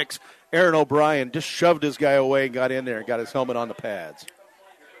 Number 6, Aaron O'Brien, just shoved his guy away and got in there and got his helmet on the pads.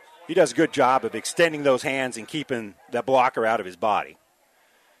 He does a good job of extending those hands and keeping that blocker out of his body.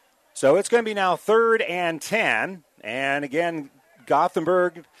 So it's going to be now 3rd and 10. And again,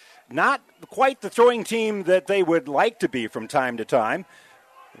 Gothenburg, not quite the throwing team that they would like to be from time to time.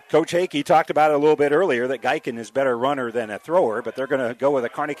 Coach Hakey talked about it a little bit earlier that Geiken is a better runner than a thrower, but they're going to go with a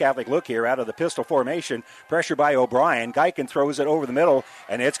Kearney Catholic look here out of the pistol formation. Pressure by O'Brien. Geiken throws it over the middle,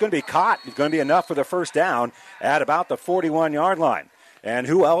 and it's going to be caught. It's going to be enough for the first down at about the 41-yard line. And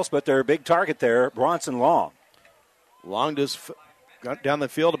who else but their big target there, Bronson Long. Long just got down the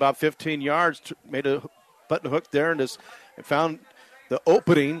field about 15 yards, made a button hook there, and just found the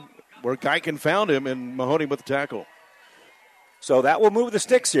opening where Geiken found him, and Mahoney with the tackle. So that will move the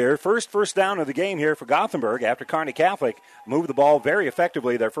sticks here. First down of the game here for Gothenburg after Kearney Catholic moved the ball very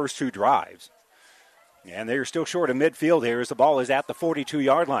effectively their first 2 drives. And they're still short of midfield here as the ball is at the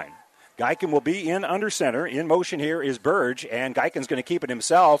 42-yard line. Geiken will be in under center. In motion here is Burge, and Geiken's going to keep it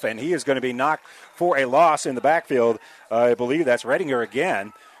himself, and he is going to be knocked for a loss in the backfield. I believe that's Redinger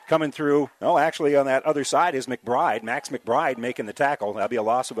again. Coming through, actually on that other side is McBride. Max McBride making the tackle. That'll be a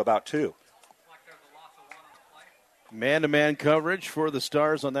loss of about 2. Man-to-man coverage for the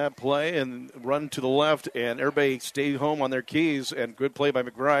Stars on that play and run to the left, and everybody stayed home on their keys, and good play by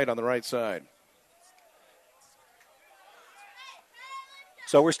McBride on the right side.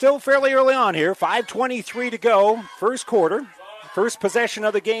 So we're still fairly early on here. 5:23 to go, first quarter. First possession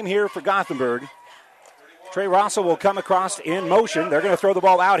of the game here for Gothenburg. Trey Rosso will come across in motion. They're going to throw the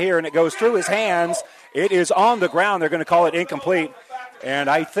ball out here, and it goes through his hands. It is on the ground. They're going to call it incomplete, and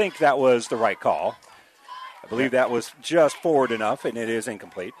I think that was the right call. I believe that was just forward enough, and it is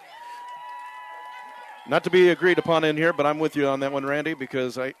incomplete. Not to be agreed upon in here, but I'm with you on that one, Randy,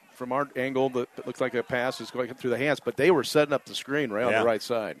 because from our angle, it looks like a pass is going through the hands, but they were setting up the screen right on the right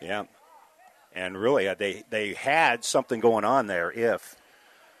side. Yeah, and really, they had something going on there if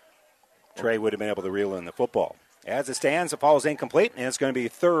Trey would have been able to reel in the football. As it stands, it falls incomplete, and it's going to be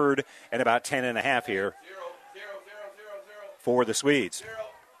 3rd and about 10.5 here for the Swedes.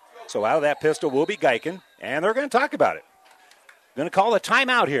 So out of that pistol will be Geiken, and they're going to talk about it. Going to call a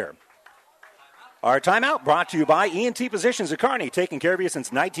timeout here. Our timeout brought to you by E&T Positions of Kearney, taking care of you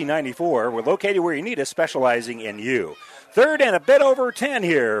since 1994. We're located where you need us, specializing in you. 3rd and a bit over 10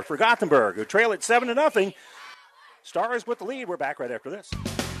 here for Gothenburg, who trail at 7-0. Stars with the lead. We're back right after this.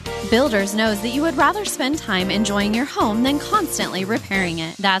 Builders knows that you would rather spend time enjoying your home than constantly repairing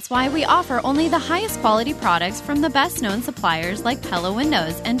it. That's why we offer only the highest quality products from the best-known suppliers like Pella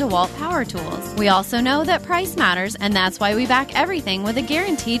Windows and DeWalt Power Tools. We also know that price matters, and that's why we back everything with a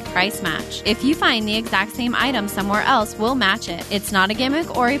guaranteed price match. If you find the exact same item somewhere else, we'll match it. It's not a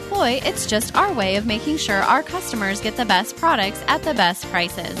gimmick or a ploy, it's just our way of making sure our customers get the best products at the best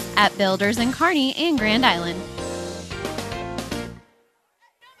prices. At Builders in Kearney and Grand Island.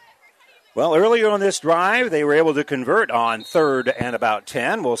 Well, earlier on this drive, they were able to convert on 3rd and about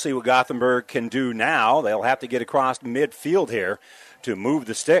 10. We'll see what Gothenburg can do now. They'll have to get across midfield here to move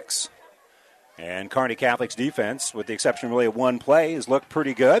the sticks. And Kearney Catholic's defense, with the exception really of one play, has looked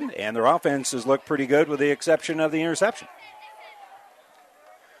pretty good. And their offense has looked pretty good with the exception of the interception.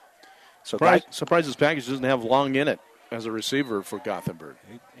 So surprised this package doesn't have Long in it as a receiver for Gothenburg.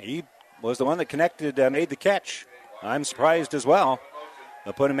 He was the one that connected, made the catch. I'm surprised as well.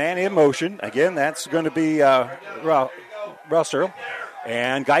 They'll put a man in motion. Again, that's going to be Russer.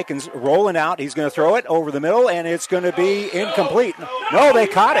 And Geiken's rolling out. He's going to throw it over the middle, and it's going to be incomplete. No, they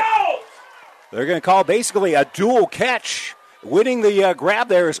caught it. They're going to call basically a dual catch. Winning the grab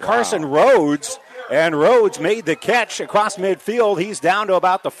there is Carson Rhodes, and Rhodes made the catch across midfield. He's down to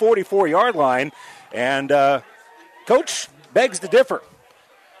about the 44-yard line, and Coach begs to differ.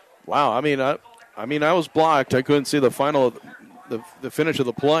 Wow, I mean, I was blocked. I couldn't see the final. The finish of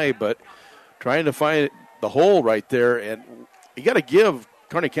the play, but trying to find the hole right there, and you got to give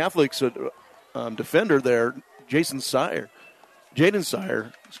Kearney Catholic's defender there, Jaden Sire.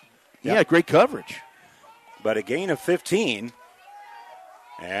 He had great coverage. But a gain of 15,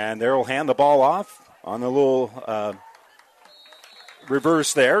 and they'll hand the ball off on the little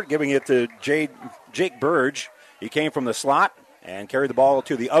reverse there, giving it to Jake Burge. He came from the slot and carried the ball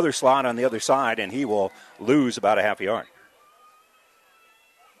to the other slot on the other side, and he will lose about a half yard.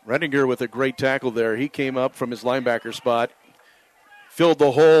 Rendinger with a great tackle there. He came up from his linebacker spot, filled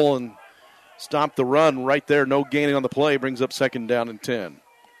the hole, and stopped the run right there. No gaining on the play. Brings up 2nd down and 10.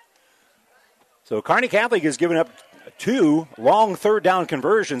 So Kearney Catholic has given up 2 long 3rd down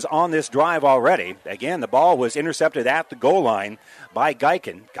conversions on this drive already. Again, the ball was intercepted at the goal line by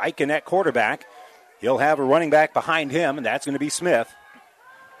Geiken. Geiken at quarterback. He'll have a running back behind him, and that's going to be Smith.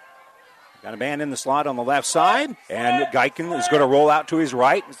 Got a man in the slot on the left side, and Geiken is going to roll out to his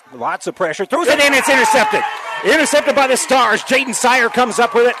right. Lots of pressure. Throws it in. It's intercepted. Intercepted by the Stars. Jaden Sire comes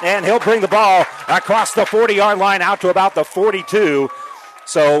up with it, and he'll bring the ball across the 40-yard line out to about the 42.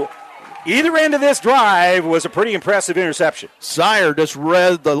 So either end of this drive was a pretty impressive interception. Sire just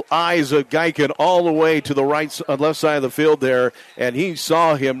read the eyes of Geiken all the way to the left side of the field there, and he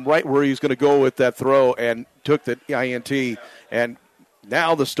saw him right where he was going to go with that throw and took the INT. And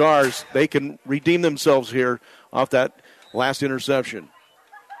now the Stars, they can redeem themselves here off that last interception.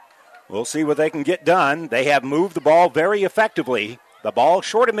 We'll see what they can get done. They have moved the ball very effectively. The ball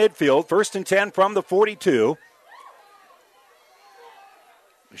short of midfield, 1st and 10 from the 42.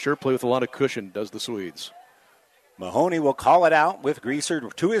 They sure play with a lot of cushion, does the Swedes. Mahoney will call it out with Greaser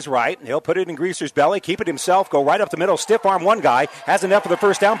to his right. He'll put it in Greaser's belly, keep it himself, go right up the middle, stiff arm one guy, has enough for the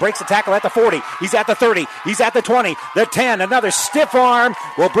 1st down, breaks the tackle at the 40. He's at the 30. He's at the 20, the 10. Another stiff arm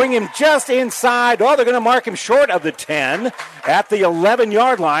will bring him just inside. Oh, they're going to mark him short of the 10 at the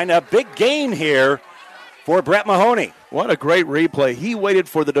 11-yard line. A big gain here for Brett Mahoney. What a great replay. He waited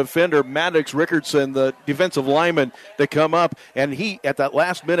for the defender, Maddox Rickardson, the defensive lineman, to come up, and he, at that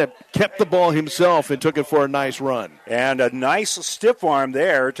last minute, kept the ball himself and took it for a nice run. And a nice stiff arm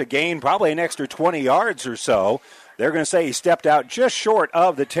there to gain probably an extra 20 yards or so. They're going to say he stepped out just short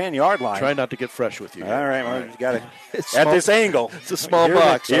of the 10-yard line. Try not to get fresh with you. All right, well, you got to at this angle. It's a small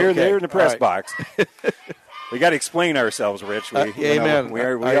box. Here okay. in the press box. We got to explain ourselves, Rich. Amen. We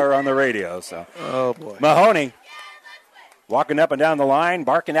are on the radio. So. Oh, boy. Mahoney walking up and down the line,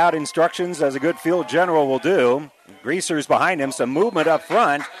 barking out instructions as a good field general will do. Greaser's behind him, some movement up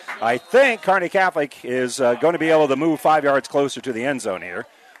front. I think Kearney Catholic is going to be able to move 5 yards closer to the end zone here.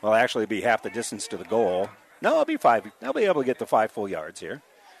 Well, actually be half the distance to the goal. No, it'll be 5. They'll be able to get the 5 full yards here.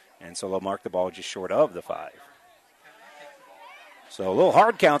 And so they'll mark the ball just short of the 5. So a little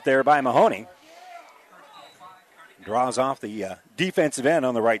hard count there by Mahoney. Draws off the defensive end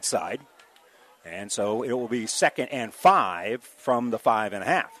on the right side. And so it will be 2nd and 5 from the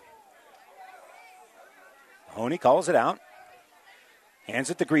 5.5. Mahoney calls it out. Hands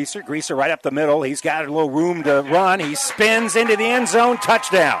it to Greaser. Greaser right up the middle. He's got a little room to run. He spins into the end zone.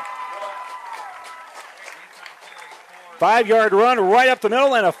 Touchdown. 5-yard run right up the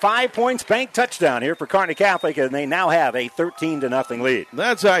middle and a 5 points bank touchdown here for Kearney Catholic, and they now have a 13-0 lead.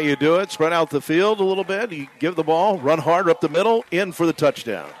 That's how you do it. Spread out the field a little bit. You give the ball, run hard up the middle, in for the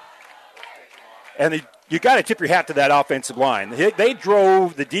touchdown. And you got to tip your hat to that offensive line. They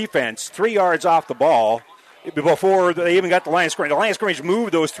drove the defense 3 yards off the ball before they even got the line of scrimmage. The line of scrimmage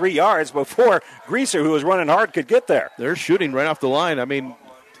moved those 3 yards before Greaser, who was running hard, could get there. They're shooting right off the line. I mean,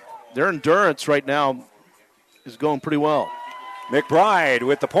 their endurance right now is going pretty well. McBride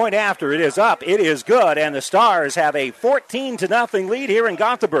with the point after. It is up. It is good. And the Stars have a 14-0 lead here in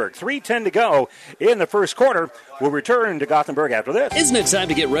Gothenburg. 3:10 to go in the first quarter. We'll return to Gothenburg after this. Isn't it time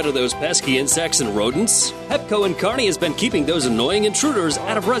to get rid of those pesky insects and rodents? Pepco in Kearney has been keeping those annoying intruders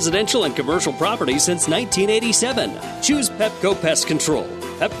out of residential and commercial properties since 1987. Choose Pepco Pest Control.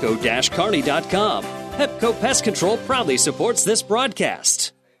 Pepco-Kearney.com. Pepco Pest Control proudly supports this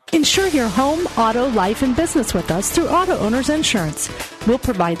broadcast. Insure your home, auto, life, and business with us through Auto Owners Insurance. We'll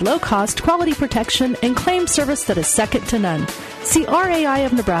provide low-cost, quality protection and claim service that is second to none. See RAI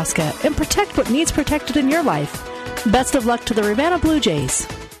of Nebraska and protect what needs protected in your life. Best of luck to the Ravenna Blue Jays.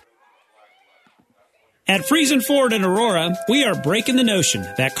 At Friesen Ford in Aurora, we are breaking the notion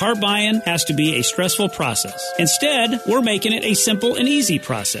that car buying has to be a stressful process. Instead, we're making it a simple and easy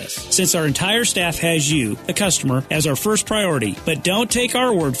process, since our entire staff has you, the customer, as our first priority. But don't take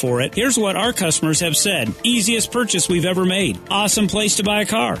our word for it. Here's what our customers have said. Easiest purchase we've ever made. Awesome place to buy a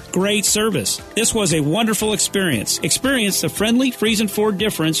car. Great service. This was a wonderful experience. Experience the friendly Friesen Ford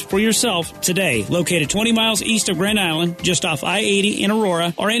difference for yourself today. Located 20 miles east of Grand Island, just off I-80 in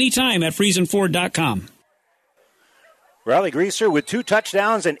Aurora, or anytime at FriesenFord.com. Riley Greaser with 2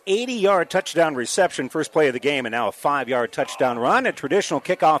 touchdowns, an 80-yard touchdown reception, first play of the game, and now a 5-yard touchdown run. A traditional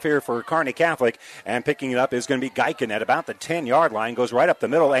kickoff here for Kearney Catholic, and picking it up is going to be Geiken at about the 10-yard line, goes right up the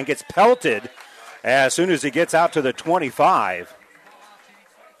middle and gets pelted as soon as he gets out to the 25.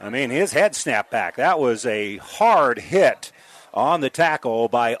 I mean, his head snapped back. That was a hard hit on the tackle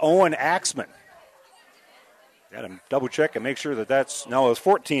by Owen Axman. Got to double check and make sure that it was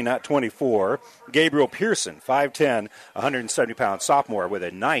 14, not 24. Gabriel Pearson, 5'10", 170-pound sophomore with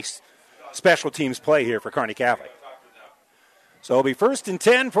a nice special teams play here for Kearney Catholic. So it'll be 1st and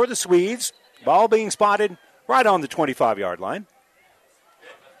 10 for the Swedes. Ball being spotted right on the 25-yard line.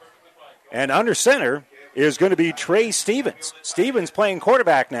 And under center is going to be Trey Stevens. Stevens playing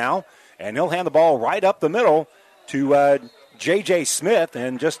quarterback now, and he'll hand the ball right up the middle to J.J. Smith,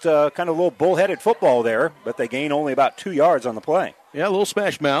 and just kind of a little bullheaded football there, but they gain only about 2 yards on the play. Yeah, a little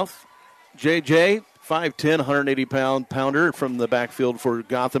smash mouth. J.J., 5'10", 180-pound pounder from the backfield for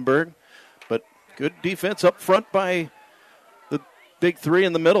Gothenburg. But good defense up front by the big three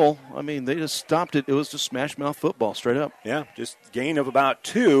in the middle. I mean, they just stopped it. It was just smash mouth football straight up. Yeah, just gain of about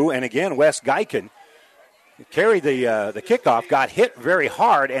 2. And again, Wes Geiken carried the kickoff, got hit very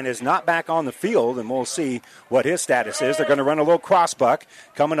hard, and is not back on the field, and we'll see what his status is. They're going to run a little crossbuck.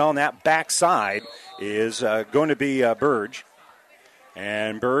 Coming on that backside is going to be Burge.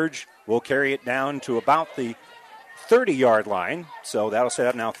 And Burge will carry it down to about the 30-yard line, so that'll set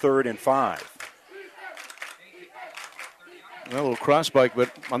up now 3rd and 5. A little crossbike, but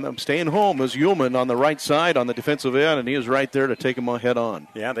on them staying home is Ullman on the right side on the defensive end, and he is right there to take him head on.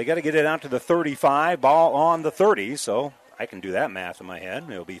 Yeah, they got to get it out to the 35, ball on the 30, so I can do that math in my head.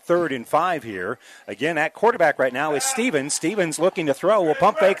 It'll be 3rd and 5 here. Again, at quarterback right now is Stevens. Stevens looking to throw. Will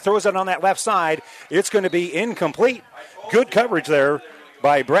pump fake, throws it on that left side. It's going to be incomplete. Good coverage there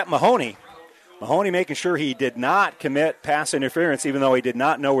by Brett Mahoney. Mahoney making sure he did not commit pass interference, even though he did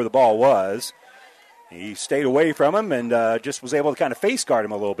not know where the ball was. He stayed away from him and just was able to kind of face guard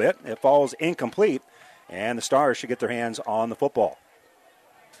him a little bit. It falls incomplete, and the Stars should get their hands on the football.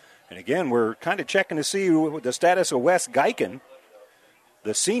 And again, we're kind of checking to see the status of Wes Geiken.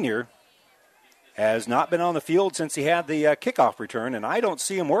 The senior has not been on the field since he had the kickoff return, and I don't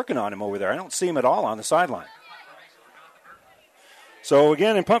see him working on him over there. I don't see him at all on the sideline. So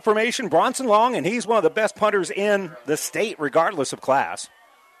again, in punt formation, Bronson Long, and he's one of the best punters in the state regardless of class.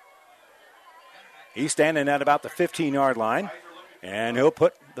 He's standing at about the 15-yard line, and he'll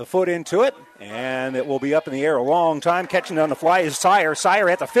put the foot into it, and it will be up in the air a long time. Catching it on the fly is Sire. Sire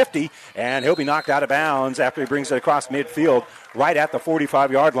at the 50, and he'll be knocked out of bounds after he brings it across midfield right at the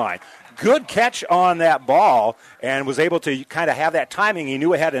 45-yard line. Good catch on that ball, and was able to kind of have that timing. He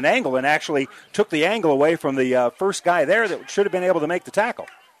knew it had an angle and actually took the angle away from the first guy there that should have been able to make the tackle.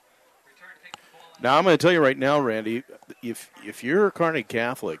 Now, I'm going to tell you right now, Randy, if you're Kearney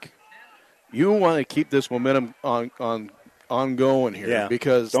Catholic, you want to keep this momentum ongoing here. Yeah.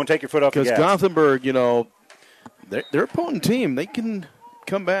 Because don't take your foot off the gas. Because Gothenburg, they're a potent team. They can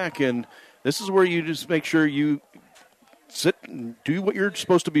come back, and this is where you just make sure you sit and do what you're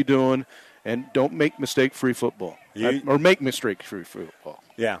supposed to be doing, and don't make mistake-free football. Or make mistake-free football.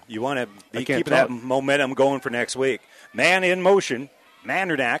 Yeah, you want to be keeping that momentum going for next week. Man in motion.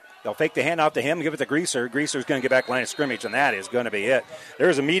 Mandernack, they'll fake the handoff to him, give it to Greaser. Greaser's going to get back line of scrimmage, and that is going to be it.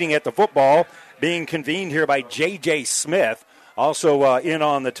 There's a meeting at the football being convened here by J.J. Smith. Also in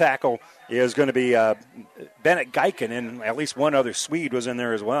on the tackle is going to be Bennett Geiken, and at least one other Swede was in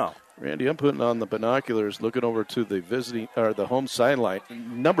there as well. Randy, I'm putting on the binoculars, looking over to the home sideline.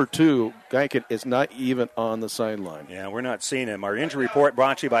 Number 2, Geiken, is not even on the sideline. Yeah, we're not seeing him. Our injury report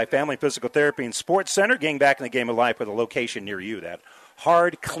brought to you by Family Physical Therapy and Sports Center. Getting back in the game of life with a location near you. That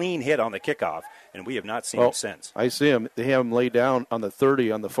hard, clean hit on the kickoff, and we have not seen him since. I see him. They have him laid down on the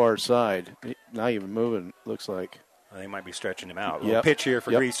 30 on the far side. Not even moving, looks like. They might be stretching him out. Yep. Pitch here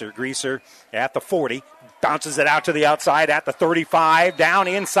for Greaser. Greaser at the 40. Bounces it out to the outside at the 35. Down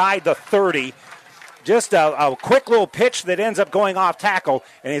inside the 30. Just a quick little pitch that ends up going off tackle,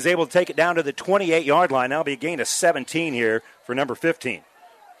 and he's able to take it down to the 28-yard line. That'll be a gain of 17 here for number 15.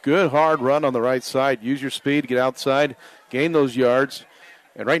 Good hard run on the right side. Use your speed, get outside, gain those yards.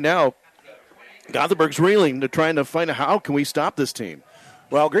 And right now, Gothenburg's reeling. They're trying to find out how can we stop this team.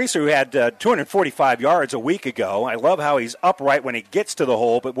 Well, Greaser, who had 245 yards a week ago, I love how he's upright when he gets to the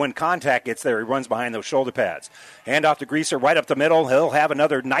hole, but when contact gets there, he runs behind those shoulder pads. Hand off to Greaser right up the middle. He'll have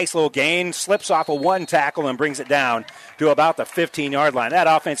another nice little gain, slips off of one tackle and brings it down to about the 15-yard line. That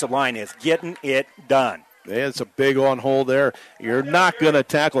offensive line is getting it done. It's a big on hole there. You're not going to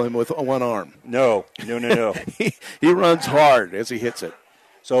tackle him with one arm. No. He runs hard as he hits it.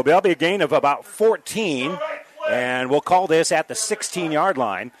 So that'll be a gain of about 14. And we'll call this at the 16-yard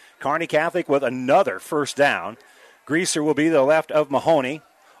line. Kearney Catholic with another first down. Greaser will be the left of Mahoney.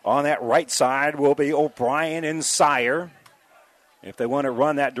 On that right side will be O'Brien and Sire. If they want to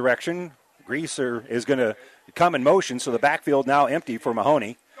run that direction, Greaser is going to come in motion, so the backfield now empty for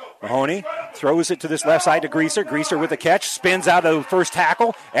Mahoney. Mahoney throws it to this left side to Greaser. Greaser with the catch, spins out of the first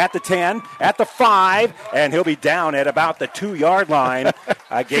tackle at the 10, at the 5, and he'll be down at about the 2-yard line,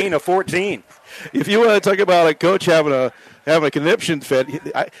 a gain of 14. If you want to talk about a coach having a conniption fit,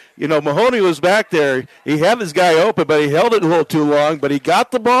 Mahoney was back there. He had this guy open, but he held it a little too long, but he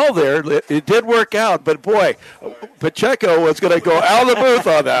got the ball there. It did work out, but boy, Pacheco was going to go out of the booth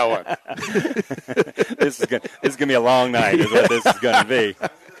on that one. This is going to be a long night is what this is going to be.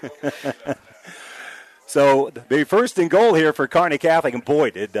 So the first and goal here for Kearney Catholic, and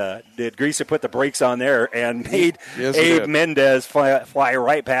boy, did Greaser put the brakes on there and made Abe Mendez fly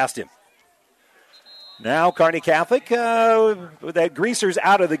right past him. Now Kearney Catholic, that Greaser's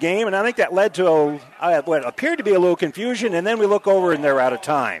out of the game, and I think that led to what appeared to be a little confusion, and then we look over and they're out of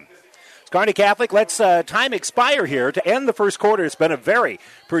time. Kearney Catholic lets time expire here to end the first quarter. It's been a very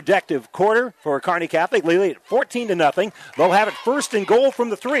productive quarter for Kearney Catholic, leading 14-0. They'll have it first and goal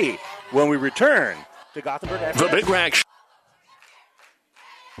from the 3 when we return to Gothenburg. The Big Rack.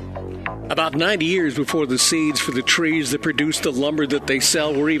 About 90 years before the seeds for the trees that produce the lumber that they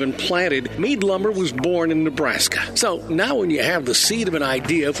sell were even planted, Mead Lumber was born in Nebraska. So now when you have the seed of an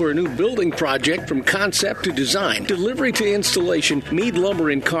idea for a new building project from concept to design, delivery to installation, Mead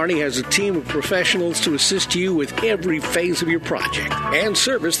Lumber in Kearney has a team of professionals to assist you with every phase of your project and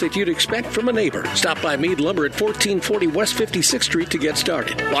service that you'd expect from a neighbor. Stop by Mead Lumber at 1440 West 56th Street to get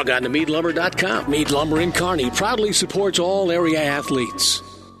started. Log on to meadlumber.com. Mead Lumber in Kearney proudly supports all area athletes.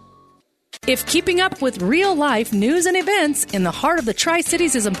 If keeping up with real-life news and events in the heart of the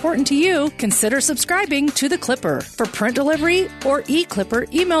Tri-Cities is important to you, consider subscribing to The Clipper. For print delivery or e-Clipper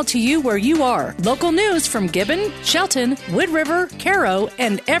emailed to you where you are. Local news from Gibbon, Shelton, Wood River, Caro,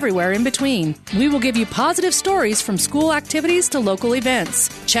 and everywhere in between. We will give you positive stories from school activities to local events.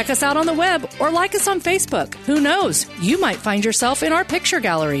 Check us out on the web or like us on Facebook. Who knows? You might find yourself in our picture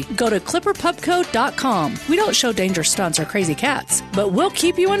gallery. Go to clipperpubco.com. We don't show dangerous stunts or crazy cats, but we'll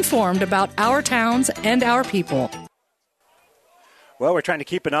keep you informed about our towns and our people. Well, we're trying to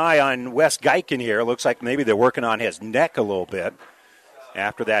keep an eye on Wes Geiken here. It looks like maybe they're working on his neck a little bit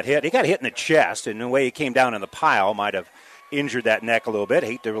after that hit. He got hit in the chest, and the way he came down in the pile might have injured that neck a little bit. I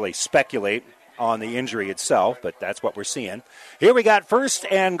hate to really speculate on the injury itself, but that's what we're seeing. Here we got first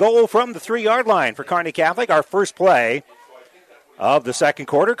and goal from the 3-yard line for Kearney Catholic. Our first play of the second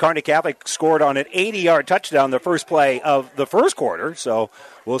quarter. Kearney Catholic scored on an 80-yard touchdown the first play of the first quarter, so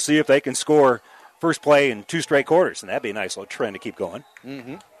we'll see if they can score first play in 2 straight quarters, and that'd be a nice little trend to keep going.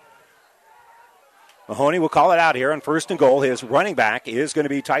 Mm-hmm. Mahoney will call it out here on first and goal. His running back is going to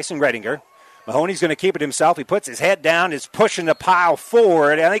be Tyson Redinger. Mahoney's going to keep it himself. He puts his head down, is pushing the pile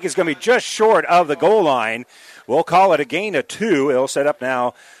forward. I think he's going to be just short of the goal line. We'll call it a gain of 2. It'll set up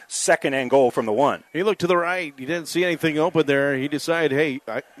now second and goal from the 1. He looked to the right. He didn't see anything open there. He decided, hey,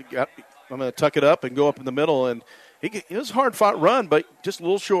 I'm going to tuck it up and go up in the middle. And it was a hard-fought run, but just a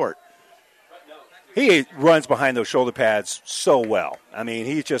little short. He runs behind those shoulder pads so well. I mean,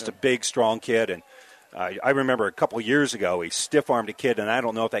 he's just a big, strong kid. And I remember a couple years ago, he stiff-armed a kid, and I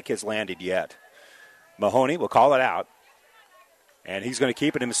don't know if that kid's landed yet. Mahoney will call it out. And he's going to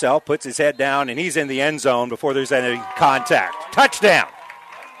keep it himself, puts his head down, and he's in the end zone before there's any contact. Touchdown.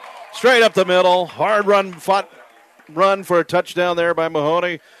 Straight up the middle. Hard run for a touchdown there by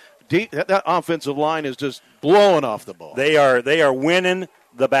Mahoney. That offensive line is just blowing off the ball. They are winning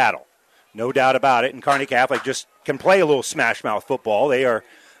the battle. No doubt about it. And Kearney Catholic just can play a little smash-mouth football.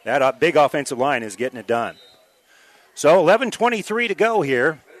 That big offensive line is getting it done. So 11:23 to go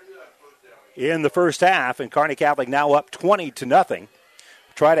here in the first half, and Kearney Catholic now up 20-0.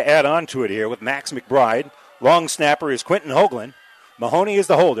 Try to add on to it here with Max McBride. Long snapper is Quentin Hoagland. Mahoney is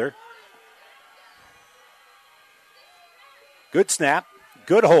the holder. Good snap,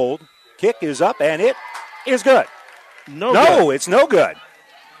 good hold. Kick is up, and it is good. No, it's no good.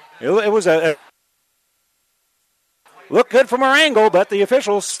 It was a look good from our angle, but the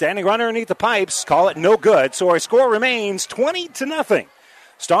officials standing right underneath the pipes call it no good. So our score remains 20-0.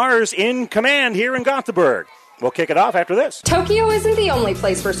 Stars in command here in Gothenburg. We'll kick it off after this. Tokyo isn't the only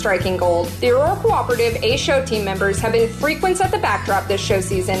place for striking gold. The Aurora Cooperative A-Show team members have been frequents at the backdrop this show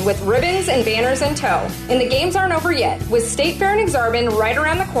season with ribbons and banners in tow. And the games aren't over yet. With State Fair and Exarban right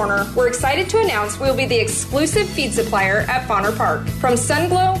around the corner, we're excited to announce we'll be the exclusive feed supplier at Bonner Park. From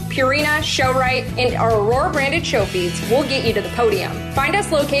Sunglow, Purina, Showrite, and our Aurora-branded show feeds, we'll get you to the podium. Find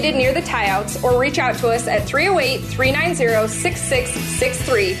us located near the tie-outs or reach out to us at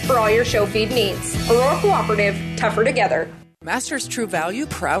 308-390-6663 for all your show feed needs. Aurora Cooperative, tougher together. Masters True Value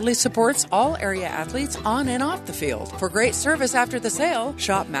proudly supports all area athletes on and off the field. For great service after the sale,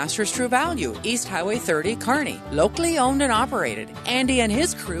 shop Masters True Value, East Highway 30, Kearney. Locally owned and operated. Andy and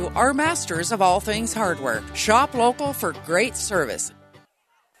his crew are masters of all things hardware. Shop local for great service.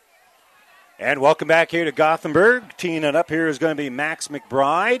 And welcome back here to Gothenburg. Teeing it up here is going to be Max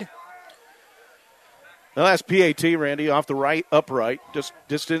McBride. Well, that's PAT, Randy, off the right, upright. Just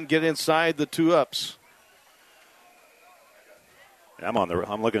didn't get inside the two ups. I'm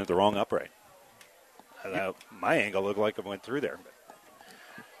looking at the wrong upright. My angle looked like it went through there.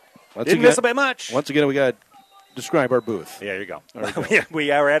 Didn't miss it by much. Once again, we got to describe our booth. Yeah, there you go. We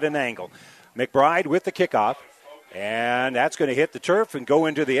are at an angle. McBride with the kickoff, and that's going to hit the turf and go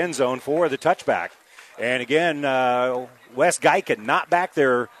into the end zone for the touchback. And again, Wes Geiken not back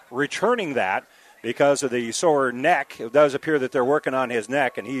there returning that because of the sore neck. It does appear that they're working on his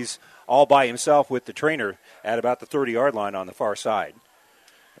neck, and he's all by himself with the trainer at about the 30-yard line on the far side.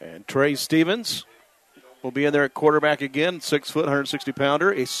 And Trey Stevens will be in there at quarterback again, 6 foot,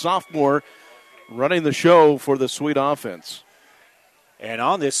 160-pounder, a sophomore running the show for the Sweet offense. And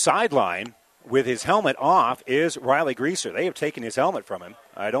on this sideline, with his helmet off, is Riley Greaser. They have taken his helmet from him.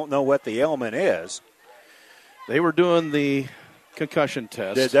 I don't know what the ailment is. They were doing the concussion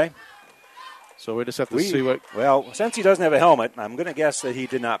test. Did they? So we just have to see what... Well, since he doesn't have a helmet, I'm going to guess that he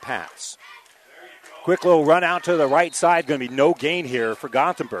did not pass. Quick little run out to the right side. Going to be no gain here for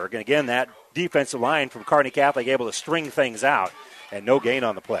Gothenburg. And again, that defensive line from Kearney Catholic able to string things out. And no gain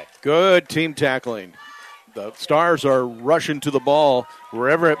on the play. Good team tackling. The Stars are rushing to the ball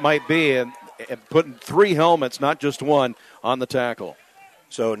wherever it might be and putting 3 helmets, not just one, on the tackle.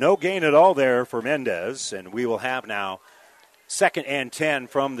 So no gain at all there for Mendez. And we will have now 2nd and 10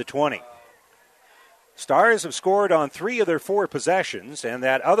 from the 20. Stars have scored on 3 of their 4 possessions, and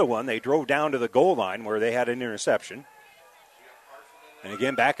that other one, they drove down to the goal line where they had an interception. And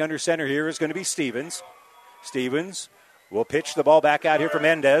again, back under center here is going to be Stevens. Stevens will pitch the ball back out here for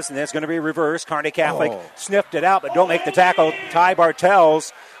Mendez, and that's going to be reversed. Kearney Catholic sniffed it out, but don't make the tackle. Ty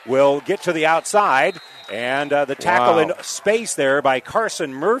Bartels will get to the outside, and the tackle in space there by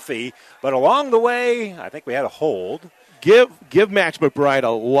Carson Murphy. But along the way, I think we had a hold. Give Max McBride a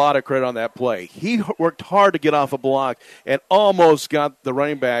lot of credit on that play. He worked hard to get off a block and almost got the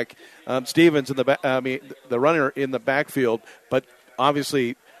running back Stevens in the runner in the backfield. But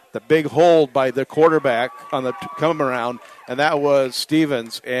obviously, the big hold by the quarterback on the come around, and that was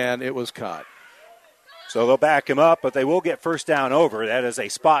Stevens, and it was caught. So they'll back him up, but they will get first down over. That is a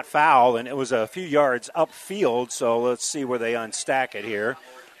spot foul, and it was a few yards upfield. So let's see where they unstack it here.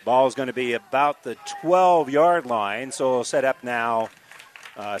 Ball is going to be about the 12-yard line, so we'll set up now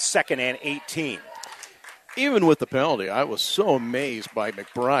 2nd and 18. Even with the penalty, I was so amazed by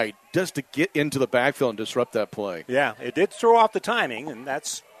McBride just to get into the backfield and disrupt that play. Yeah, it did throw off the timing, and that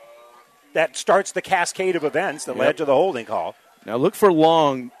starts the cascade of events that led to the holding call. Now look for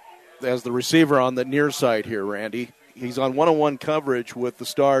Long as the receiver on the near side here, Randy. He's on one-on-one coverage with the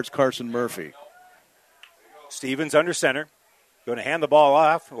Stars' Carson Murphy. Stevens under center. Going to hand the ball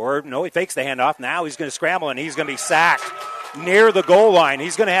off, or no, he fakes the handoff. Now he's going to scramble, and he's going to be sacked near the goal line.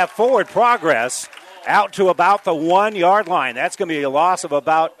 He's going to have forward progress out to about the 1-yard line. That's going to be a loss of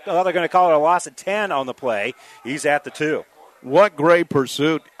about, they're going to call it a loss of 10 on the play. He's at the 2. What great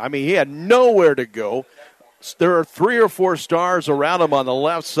pursuit. I mean, he had nowhere to go. There are 3 or 4 Stars around him on the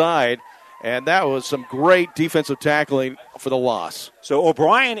left side, and that was some great defensive tackling for the loss. So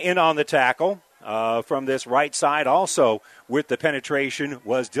O'Brien in on the tackle. From this right side also with the penetration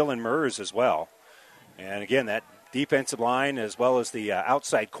was Dylan Mers as well. And again, that defensive line as well as the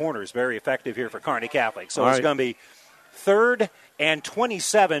outside corner is very effective here for Kearney Catholic. So it's going to be 3rd and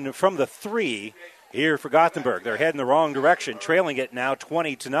 27 from the 3 here for Gothenburg. They're heading the wrong direction, trailing it now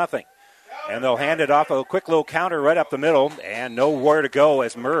 20-0. And they'll hand it off, a quick little counter right up the middle, and nowhere to go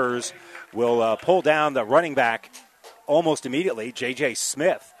as Mers will pull down the running back almost immediately, J.J.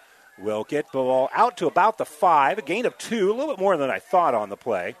 Smith. Will get the ball out to about the 5, a gain of 2, a little bit more than I thought on the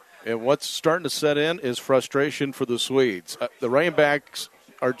play. And what's starting to set in is frustration for the Swedes. The running backs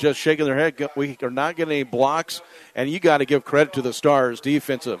are just shaking their head. We are not getting any blocks, and you got to give credit to the Stars'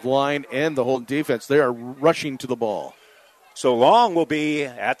 defensive line and the whole defense. They are rushing to the ball. So Long will be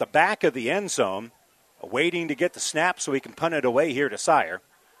at the back of the end zone, waiting to get the snap so he can punt it away here to Sire.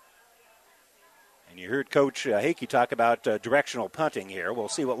 And you heard Coach Hakey talk about directional punting here. We'll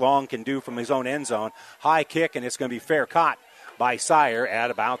see what Long can do from his own end zone. High kick, and it's going to be fair caught by Sire at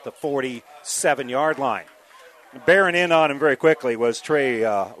about the 47-yard line. Bearing in on him very quickly was Trey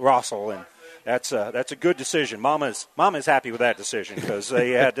Rossell, and that's a good decision. Mama's happy with that decision because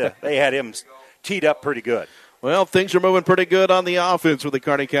they had him teed up pretty good. Well, things are moving pretty good on the offense with the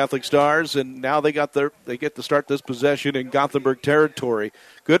Kearney Catholic Stars, and now they get to start this possession in Gothenburg territory.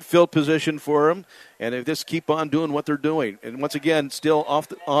 Good field position for them, and they just keep on doing what they're doing. And once again, still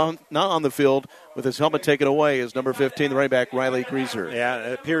not on the field with his helmet taken away is number 15, the running back Riley Grieser. Yeah,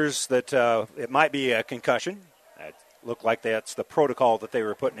 it appears that it might be a concussion. It looked like that's the protocol that they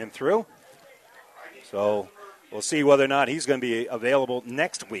were putting him through. So we'll see whether or not he's going to be available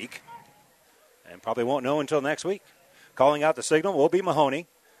next week. And probably won't know until next week. Calling out the signal will be Mahoney.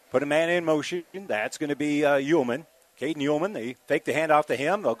 Put a man in motion. That's going to be Uhlman. Caden Uhlman. They fake the handoff to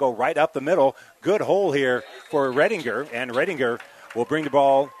him. They'll go right up the middle. Good hole here for Redinger. And Redinger will bring the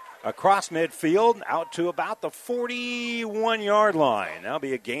ball across midfield out to about the 41-yard line. That'll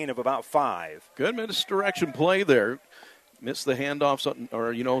be a gain of about 5. Good misdirection play there. Missed the handoff,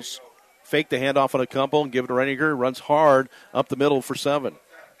 or, fake the handoff on a couple and give it to Redinger. Runs hard up the middle for 7.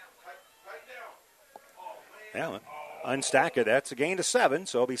 Yeah, unstack it. That's a gain to 7,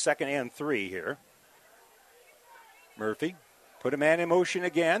 so it'll be 2nd and 3 here. Murphy put a man in motion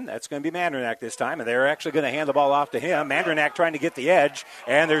again. That's going to be Mandranak this time, and they're actually going to hand the ball off to him. Mandranak trying to get the edge,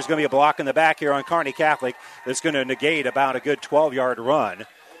 and there's going to be a block in the back here on Kearney Catholic that's going to negate about a good 12-yard run.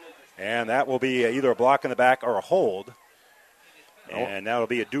 And that will be either a block in the back or a hold. And that'll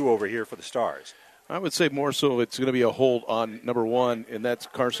be a do-over here for the Stars. I would say more so it's going to be a hold on number 1, and that's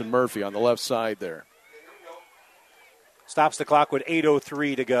Carson Murphy on the left side there. Stops the clock with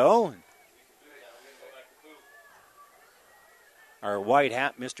 8:03 to go. Our white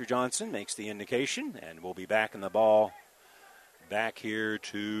hat, Mr. Johnson, makes the indication, and we'll be back in the ball back here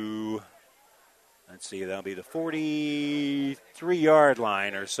to, let's see, that'll be the 43-yard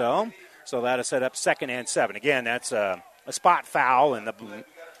line or so. So that'll set up 2nd and 7. Again, that's a spot foul, and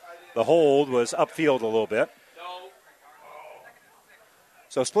the hold was upfield a little bit.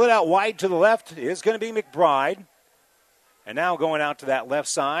 So split out wide to the left is going to be McBride. And now going out to that left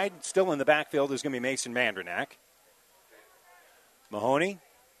side, still in the backfield, is going to be Mason Mandranak. Mahoney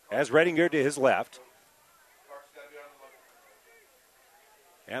has Redinger to his left.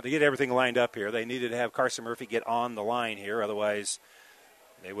 Yeah, to get everything lined up here, they needed to have Carson Murphy get on the line here. Otherwise,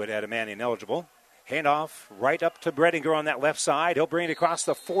 they would have had a man ineligible. Handoff right up to Redinger on that left side. He'll bring it across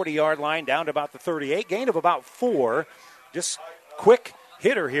the 40-yard line down to about the 38. Gain of about 4. Just quick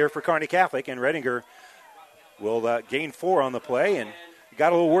hitter here for Kearney Catholic, and Redinger will gain 4 on the play, and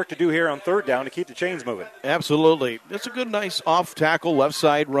got a little work to do here on 3rd down to keep the chains moving. Absolutely. It's a good, nice off-tackle, left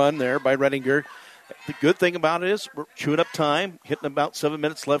side run there by Redinger. The good thing about it is we're chewing up time, hitting about 7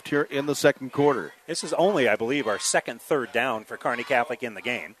 minutes left here in the second quarter. This is only, I believe, our 2nd 3rd down for Kearney Catholic in the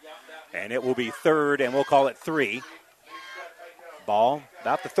game. And it will be 3rd, and we'll call it 3. Ball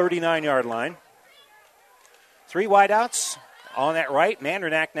about the 39-yard line. 3 wideouts on that right.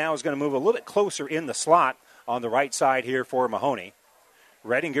 Mandranak now is going to move a little bit closer in the slot on the right side here for Mahoney.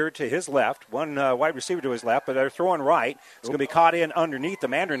 Redinger to his left, one wide receiver to his left, but they're throwing right. It's going to be caught in underneath the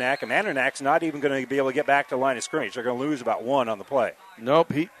Mandranak, and Mandranak's not even going to be able to get back to the line of scrimmage. They're going to lose about 1 on the play.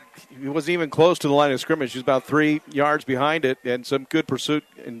 Nope, he wasn't even close to the line of scrimmage. He's about 3 yards behind it, and some good pursuit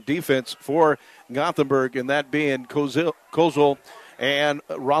and defense for Gothenburg, and that being Kozel and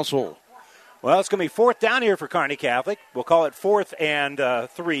Russell. Well, it's going to be 4th down here for Kearney Catholic. We'll call it 4th and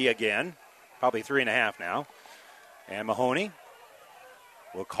 3 again, probably 3.5 now. And Mahoney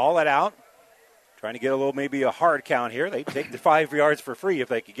will call it out, trying to get a little, maybe a hard count here. They take the 5 yards for free if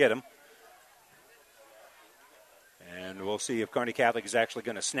they could get them. And we'll see if Kearney Catholic is actually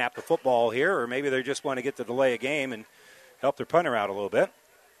going to snap the football here, or maybe they just want to get the delay of game and help their punter out a little bit.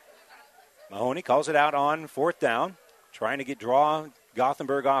 Mahoney calls it out on 4th down, trying to draw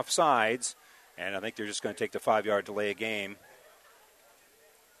Gothenburg off sides, and I think they're just going to take the 5-yard delay of game.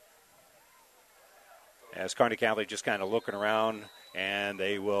 As Kearney Catholic just kind of looking around, and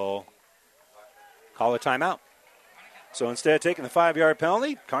they will call a timeout. So instead of taking the 5-yard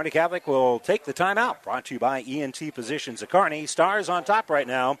penalty, Kearney Catholic will take the timeout. Brought to you by ENT Positions of Kearney. Stars on top right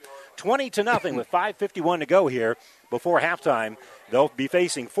now, 20-0 with 5:51 to go here before halftime. They'll be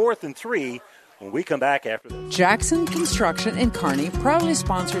facing 4th and 3 when we come back after this. Jackson Construction in Kearney proudly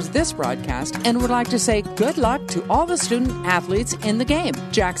sponsors this broadcast and would like to say good luck to all the student athletes in the game.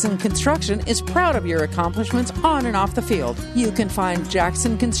 Jackson Construction is proud of your accomplishments on and off the field. You can find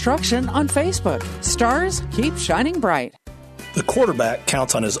Jackson Construction on Facebook. Stars keep shining bright. The quarterback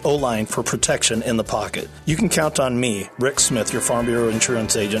counts on his O-line for protection in the pocket. You can count on me, Rick Smith, your Farm Bureau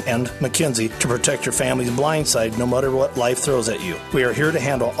insurance agent, and McKinsey to protect your family's blind side no matter what life throws at you. We are here to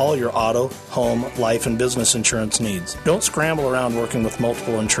handle all your auto, home, life, and business insurance needs. Don't scramble around working with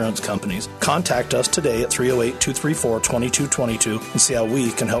multiple insurance companies. Contact us today at 308-234-2222 and see how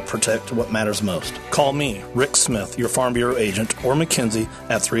we can help protect what matters most. Call me, Rick Smith, your Farm Bureau agent, or McKinsey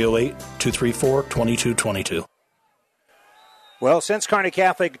at 308-234-2222. Well, since Kearney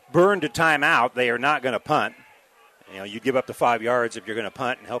Catholic burned a timeout, they are not going to punt. You give up the 5 yards if you're going to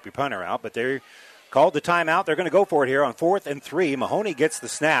punt and help your punter out, but they called the timeout. They're going to go for it here on 4th and 3. Mahoney gets the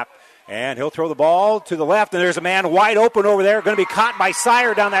snap, and he'll throw the ball to the left, and there's a man wide open over there, going to be caught by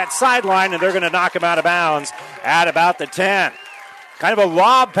Sire down that sideline, and they're going to knock him out of bounds at about the 10. Kind of a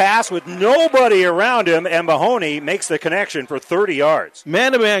lob pass with nobody around him, and Mahoney makes the connection for 30 yards.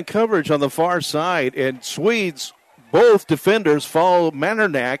 Man-to-man coverage on the far side, and Swedes, both defenders, follow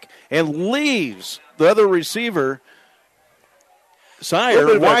Mandernack and leaves the other receiver,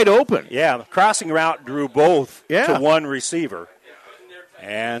 Sire, wide open. Yeah, the crossing route drew both to one receiver.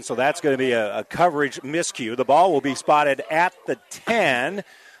 And so that's going to be a coverage miscue. The ball will be spotted at the 10.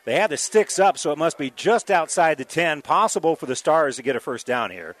 They have the sticks up, so it must be just outside the 10. Possible for the Stars to get a first down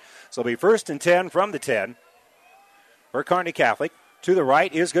here. So it'll be 1st and 10 from the 10 for Kearney Catholic. To the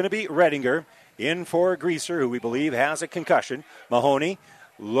right is going to be Redinger. In for Greaser, who we believe has a concussion. Mahoney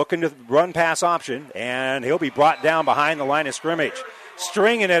looking to run pass option, and he'll be brought down behind the line of scrimmage.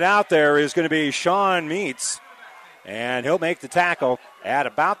 Stringing it out there is going to be Sean Meets, and he'll make the tackle at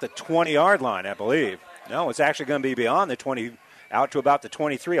about the 20-yard line, I believe. No, it's actually going to be beyond the 20, out to about the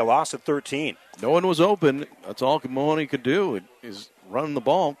 23, a loss of 13. No one was open. That's all Mahoney could do is run the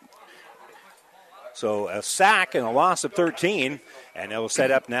ball. So a sack and a loss of 13, and it'll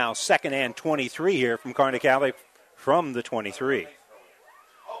set up now 2nd and 23 here from Kearney Catholic from the 23.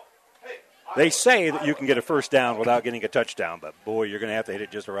 They say that you can get a first down without getting a touchdown, but boy, you're going to have to hit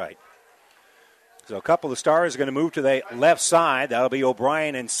it just right. So a couple of Stars are going to move to the left side. That'll be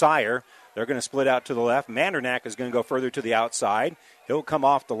O'Brien and Sire. They're going to split out to the left. Mandernack is going to go further to the outside. He'll come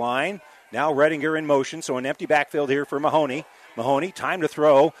off the line. Now Redinger in motion, so an empty backfield here for Mahoney. Mahoney, time to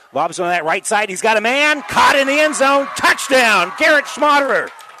throw. Lobs on that right side. He's got a man. Caught in the end zone. Touchdown, Garrett Schmaderer.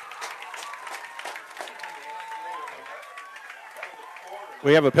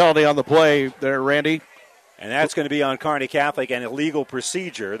 We have a penalty on the play there, Randy. And that's going to be on Kearney Catholic, an illegal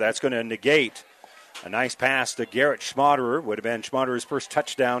procedure. That's going to negate a nice pass to Garrett Schmaderer. Would have been Schmaderer's first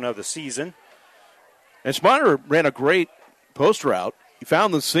touchdown of the season. And Schmaderer ran a great post route. He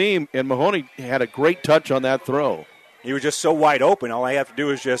found the seam, and Mahoney had a great touch on that throw. He was just so wide open. All I have to do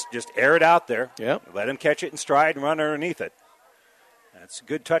is just air it out there. Yep. Let him catch it in stride and run underneath it. That's a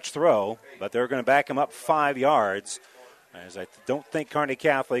good touch throw, but they're going to back him up 5 yards. As I don't think Kearney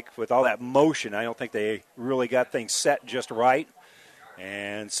Catholic, with all that motion, I don't think they really got things set just right.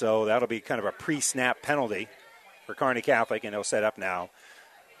 And so that'll be kind of a pre-snap penalty for Kearney Catholic, and they'll set up now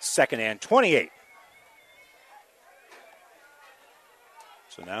 2nd and 28.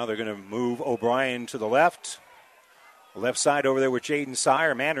 So now they're going to move O'Brien to the left. Left side over there with Jaden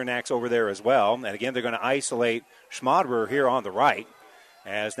Sire. Mandernack's over there as well. And again, they're going to isolate Schmaderer here on the right,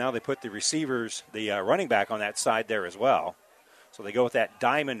 as now they put the receivers, the running back on that side there as well. So they go with that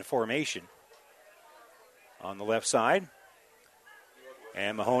diamond formation on the left side.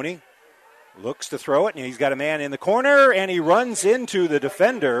 And Mahoney looks to throw it, and he's got a man in the corner, and he runs into the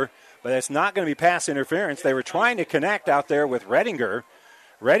defender, but it's not going to be pass interference. They were trying to connect out there with Redinger.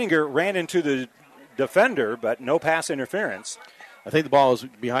 Redinger ran into the defender, but no pass interference. I think the ball was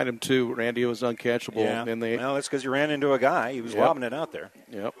behind him, too. Randy, was uncatchable. Yeah. Well, it's because you ran into a guy. He was lobbing it out there.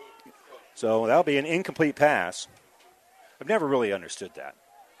 Yep. So that'll be an incomplete pass. I've never really understood that.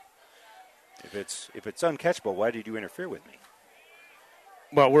 If it's uncatchable, why did you interfere with me?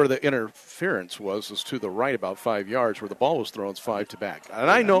 Well, where the interference was to the right about 5 yards. Where the ball was thrown, it's 5 to back. And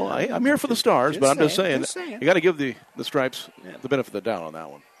I know I'm here for the Stars, but I'm just saying you got to give the Stripes the benefit of the doubt on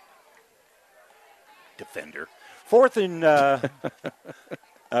that one. Defender. 3rd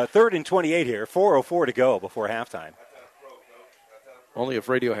and 28 here. 4:04 to go before halftime. Only if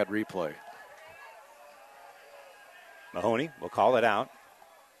radio had replay. Mahoney will call it out.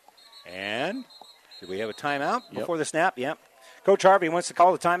 And did we have a timeout before the snap? Yep. Coach Harvey wants to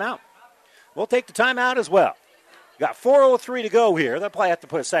call the timeout. We'll take the timeout as well. Got 4:03 to go here. They'll probably have to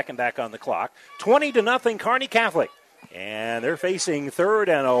put a second back on the clock. 20-0 Kearney Catholic. And they're facing third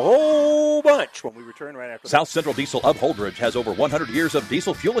and a whole bunch when we return right after South Central Diesel of Holdridge has over 100 years of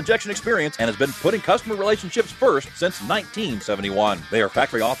diesel fuel injection experience and has been putting customer relationships first since 1971. They are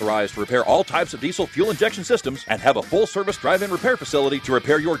factory authorized to repair all types of diesel fuel injection systems and have a full-service drive-in repair facility to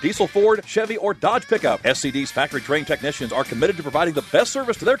repair your diesel Ford, Chevy, or Dodge pickup. SCD's factory-trained technicians are committed to providing the best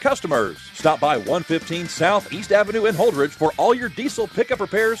service to their customers. Stop by 115 South East Avenue in Holdridge for all your diesel pickup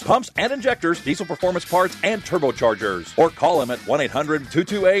repairs, pumps and injectors, diesel performance parts, and turbochargers. Or call them at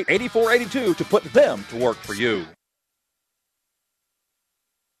 1-800-228-8482 to put them to work for you.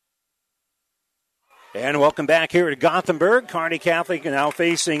 And welcome back here to Gothenburg. Kearney Catholic now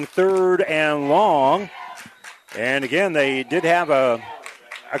facing third and long. And again, they did have a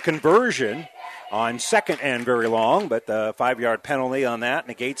conversion on second and very long, but the 5-yard penalty on that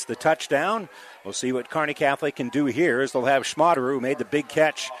negates the touchdown. We'll see what Kearney Catholic can do here as they'll have Schmaderer, who made the big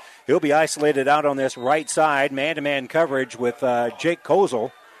catch. He'll be isolated out on this right side, man-to-man coverage with Jake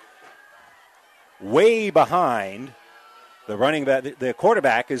Kozel way behind the running back. The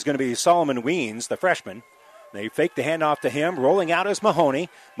quarterback is going to be Solomon Weens, the freshman. They fake the handoff to him. Rolling out is Mahoney.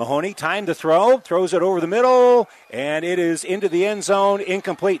 Mahoney, time to throw. Throws it over the middle, and it is into the end zone,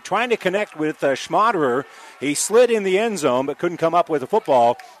 incomplete. Trying to connect with Schmaderer. He slid in the end zone, but couldn't come up with the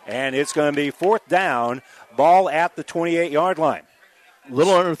football, and it's going to be fourth down, ball at the 28-yard line.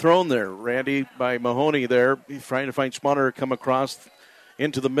 Little underthrown there, Randy, by Mahoney there. He's trying to find Schmaderer come across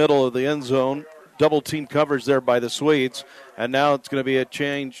into the middle of the end zone. Double team coverage there by the Swedes. And now it's going to be a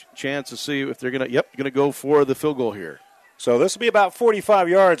chance to see if they're going to go for the field goal here. So this will be about 45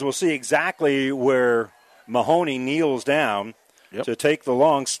 yards. We'll see exactly where Mahoney kneels down to take the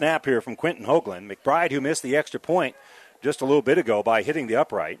long snap here from Quentin Hoagland. McBride, who missed the extra point just a little bit ago by hitting the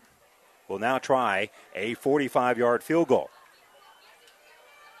upright, will now try a 45-yard field goal.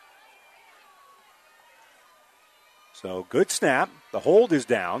 So good snap. The hold is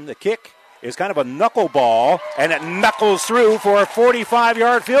down. The kick is kind of a knuckleball, and it knuckles through for a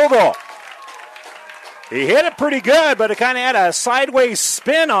 45-yard field goal. He hit it pretty good, but it kind of had a sideways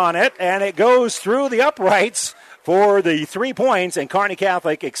spin on it, and it goes through the uprights for the 3 points, and Kearney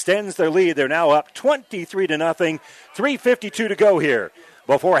Catholic extends their lead. They're now up 23-0, 3:52 to go here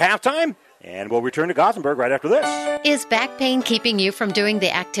before halftime. And we'll return to Gothenburg right after this. Is back pain keeping you from doing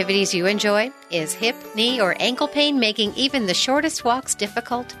the activities you enjoy? Is hip, knee, or ankle pain making even the shortest walks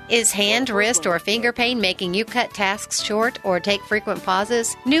difficult? Is hand, wrist, or finger pain making you cut tasks short or take frequent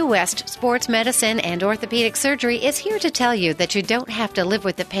pauses? New West Sports Medicine and Orthopedic Surgery is here to tell you that you don't have to live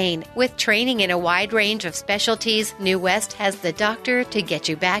with the pain. With training in a wide range of specialties, New West has the doctor to get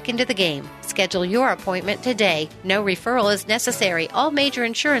you back into the game. Schedule your appointment today. No referral is necessary. All major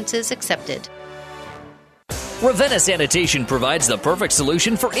insurances accepted. Ravenna Sanitation provides the perfect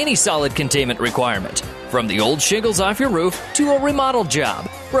solution for any solid containment requirement. From the old shingles off your roof to a remodel job,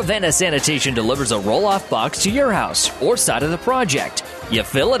 Ravenna Sanitation delivers a roll-off box to your house or side of the project. You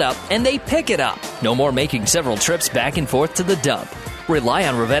fill it up and they pick it up. No more making several trips back and forth to the dump. Rely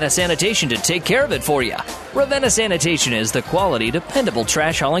on Ravenna Sanitation to take care of it for you. Ravenna Sanitation is the quality, dependable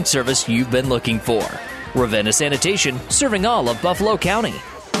trash hauling service you've been looking for. Ravenna Sanitation, serving all of Buffalo County.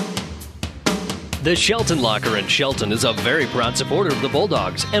 The Shelton Locker in Shelton is a very proud supporter of the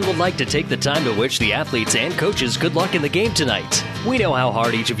Bulldogs and would like to take the time to wish the athletes and coaches good luck in the game tonight. We know how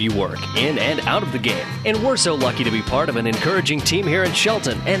hard each of you work, in and out of the game, and we're so lucky to be part of an encouraging team here in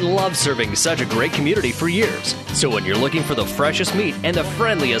Shelton and love serving such a great community for years. So when you're looking for the freshest meat and the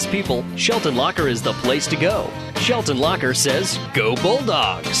friendliest people, Shelton Locker is the place to go. Shelton Locker says, go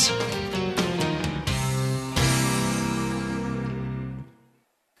Bulldogs!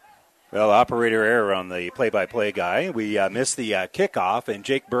 Well, operator error on the play-by-play guy. We missed the kickoff, and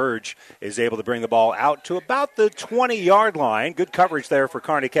Jake Burge is able to bring the ball out to about the 20-yard line. Good coverage there for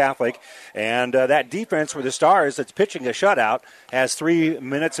Kearney Catholic. And that defense for the Stars that's pitching a shutout has 3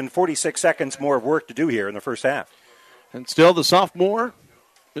 minutes and 46 seconds more of work to do here in the first half. And still the sophomore,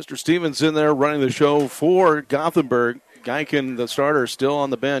 Mr. Stevens in there running the show for Gothenburg. Geiken, the starter, still on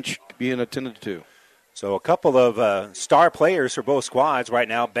the bench being attended to. So a couple of star players for both squads right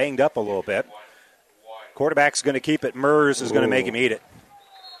now banged up a little bit. Quarterback's going to keep it. Mers is going to make him eat it.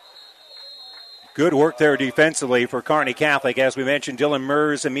 Good work there defensively for Kearney Catholic. As we mentioned, Dylan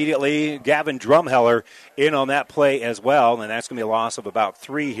Mers immediately. Gavin Drumheller in on that play as well. And that's going to be a loss of about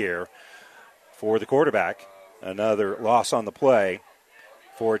 3 here for the quarterback. Another loss on the play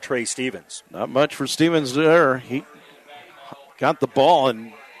for Trey Stevens. Not much for Stevens there. He got the ball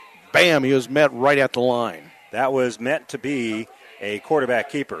and bam, he was met right at the line. That was meant to be a quarterback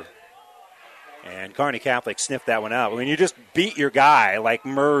keeper. And Kearney Catholic sniffed that one out. When you just beat your guy like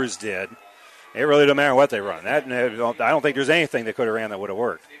Mers did, It really doesn't matter what they run. I don't think there's anything they could have ran that would have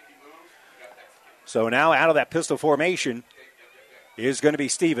worked. So now out of that pistol formation is going to be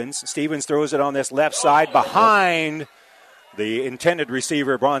Stevens. Stevens throws it on this left side behind the intended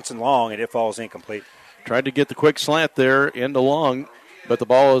receiver, Bronson Long, and it falls incomplete. Tried to get the quick slant there into Long, but the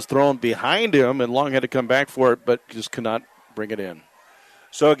ball was thrown behind him, and Long had to come back for it, but just could not bring it in.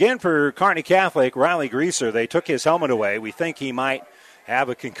 So again for Kearney Catholic, Riley Greaser, they took his helmet away. We think he might have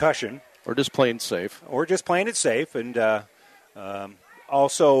a concussion. Or just playing safe. And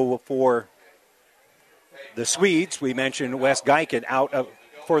also for the Swedes, we mentioned Wes Geiken out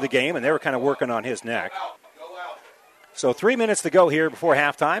for the game, and they were kind of working on his neck. So 3 minutes to go here before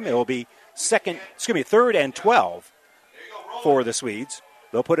halftime. It will be third and 12 for the Swedes.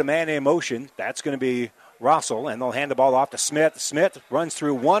 They'll put a man in motion. That's going to be Russell, and they'll hand the ball off to Smith. Smith runs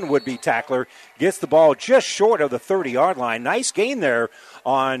through one would-be tackler, gets the ball just short of the 30-yard line. Nice gain there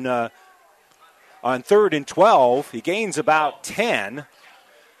on 3rd and 12. He gains about 10.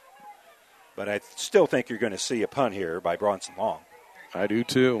 But I still think you're going to see a punt here by Bronson Long. I do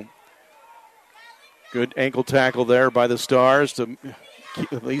too. Good ankle tackle there by the Stars to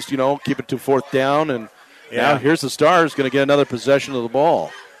at least, keep it to 4th down. And now here's the Stars going to get another possession of the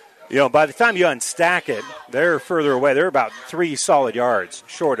ball. By the time you unstack it, they're further away. They're about 3 solid yards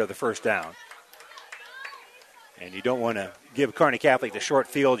short of the first down. And you don't want to give Kearney Catholic the short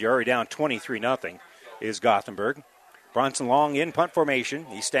field. You're already down 23-0 is Gothenburg. Bronson Long in punt formation.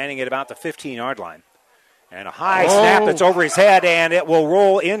 He's standing at about the 15-yard line. And a high snap that's over his head, and it will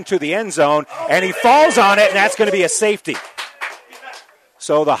roll into the end zone. And he falls on it, and that's going to be a safety.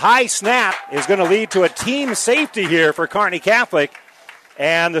 So the high snap is going to lead to a team safety here for Kearney Catholic.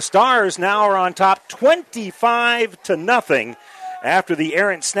 And the Stars now are on top 25-0 after the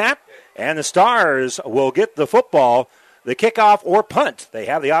errant snap. And the Stars will get the football, the kickoff or punt. They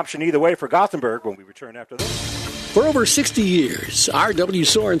have the option either way for Gothenburg when we return after this. For over 60 years, R.W.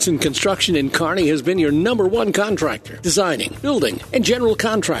 Sorensen Construction in Kearney has been your #1 contractor, designing, building, and general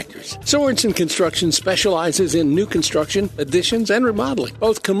contractors. Sorensen Construction specializes in new construction, additions, and remodeling,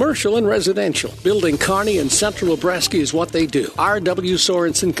 both commercial and residential. Building Kearney and Central Nebraska is what they do. R.W.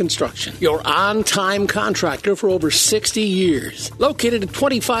 Sorensen Construction, your on-time contractor for over 60 years. Located at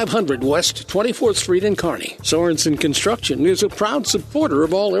 2500 West 24th Street in Kearney, Sorensen Construction is a proud supporter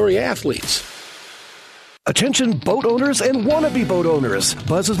of all area athletes. Attention boat owners and wannabe boat owners.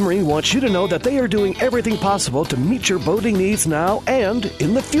 Buzz's Marine wants you to know that they are doing everything possible to meet your boating needs now and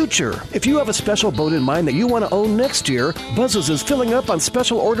in the future. If you have a special boat in mind that you want to own next year, Buzz's is filling up on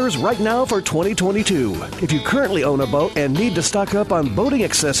special orders right now for 2022. If you currently own a boat and need to stock up on boating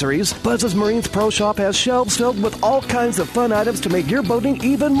accessories, Buzz's Marine's Pro Shop has shelves filled with all kinds of fun items to make your boating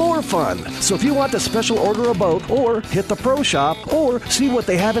even more fun. So if you want to special order a boat or hit the Pro Shop or see what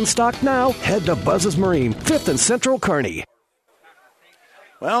they have in stock now, head to Buzz's Marine, 5th and Central Kearney.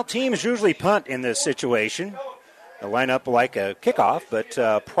 Well, teams usually punt in this situation. They'll line up like a kickoff,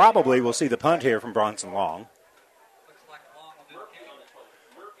 but probably we'll see the punt here from Bronson Long.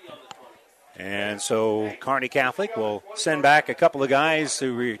 And so Kearney Catholic will send back a couple of guys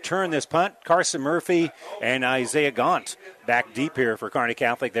to return this punt. Carson Murphy and Isaiah Gaunt back deep here for Kearney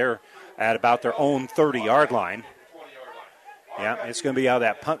Catholic. They're at about their own 30-yard line. Yeah, it's going to be out of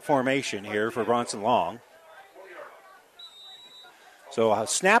that punt formation here for Bronson Long. So a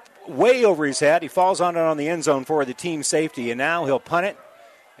snap way over his head. He falls on it on the end zone for the team safety, and now he'll punt it.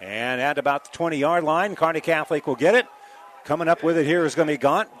 And at about the 20-yard line, Kearney Catholic will get it. Coming up with it here is going to be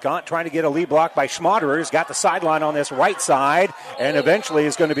Gaunt. Gaunt trying to get a lead block by Schmaderer. He's got the sideline on this right side, and eventually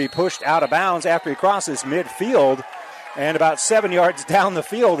is going to be pushed out of bounds after he crosses midfield. And about 7 yards down the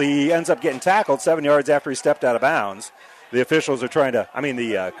field, he ends up getting tackled 7 yards after he stepped out of bounds. The officials are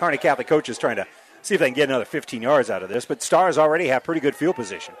the Kearney Catholic coach is trying to see if they can get another 15 yards out of this. But Stars already have pretty good field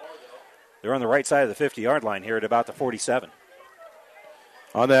position. They're on the right side of the 50-yard line here at about the 47.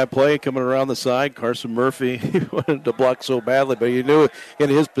 On that play, coming around the side, Carson Murphy wanted to block so badly, but he knew in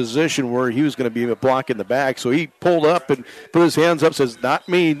his position where he was going to be blocking the back. So he pulled up and put his hands up, says, not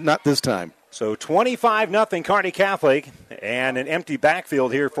me, not this time. So 25-0 Kearney Catholic, and an empty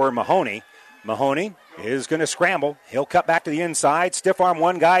backfield here for Mahoney. Mahoney is going to scramble. He'll cut back to the inside, stiff arm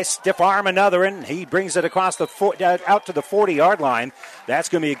one guy, stiff arm another, and he brings it across the out to the 40-yard line. That's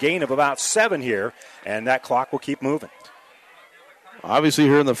going to be a gain of about 7 here, and that clock will keep moving. Obviously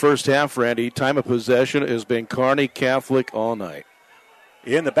here in the first half, Randy, time of possession has been Kearney Catholic all night.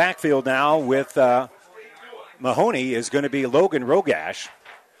 In the backfield now with Mahoney is going to be Logan Rogash,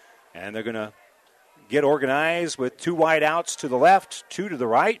 and they're going to get organized with 2 wide outs to the left, 2 to the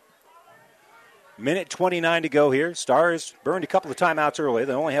right. Minute 29 to go here. Stars burned a couple of timeouts early.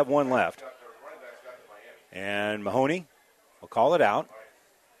 They only have 1 left. And Mahoney will call it out.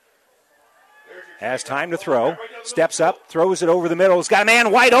 Has time to throw. Steps up, throws it over the middle. He's got a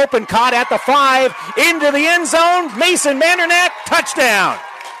man wide open, caught at the 5, into the end zone. Mason Mandernack, touchdown.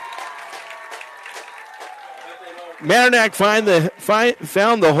 Mandernack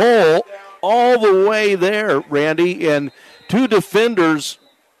found the hole all the way there, Randy, and 2 defenders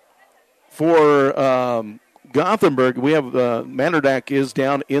for Gothenburg. We have Mandernack is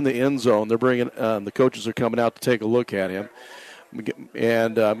down in the end zone. They're bringing the coaches are coming out to take a look at him,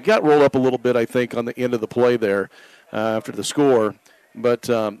 and got rolled up a little bit, I think, on the end of the play there after the score. But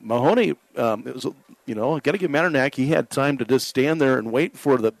Mahoney, got to give Mandernack. He had time to just stand there and wait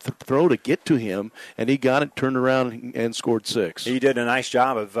for the throw to get to him, and he got it, turned around, and scored 6. He did a nice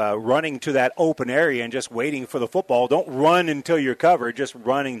job of running to that open area and just waiting for the football. Don't run until you're covered. Just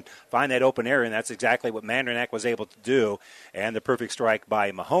running, find that open area, and that's exactly what Mandernack was able to do. And the perfect strike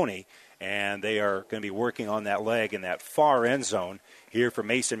by Mahoney. And they are going to be working on that leg in that far end zone here for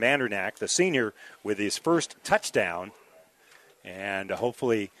Mason Mandernack, the senior, with his first touchdown. And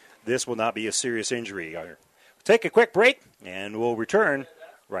hopefully this will not be a serious injury. We'll take a quick break, and we'll return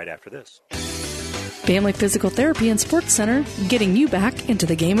right after this. Family Physical Therapy and Sports Center, getting you back into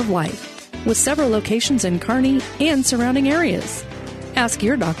the game of life, with several locations in Kearney and surrounding areas. Ask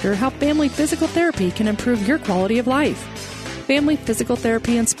your doctor how Family Physical Therapy can improve your quality of life. Family Physical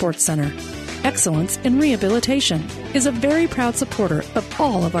Therapy and Sports Center, excellence in rehabilitation, is a very proud supporter of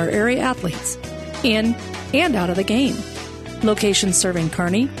all of our area athletes, in and out of the game. Locations serving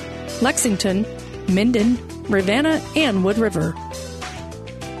Kearney, Lexington, Minden, Ravenna, and Wood River.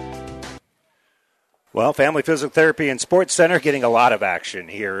 Well, Family Physical Therapy and Sports Center getting a lot of action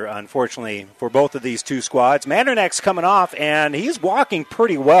here, unfortunately, for both of these 2 squads. Mandernack's coming off, and he's walking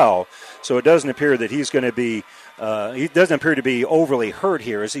pretty well, so it doesn't appear that he's going to be he doesn't appear to be overly hurt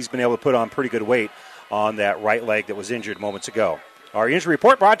here, as he's been able to put on pretty good weight on that right leg that was injured moments ago. Our injury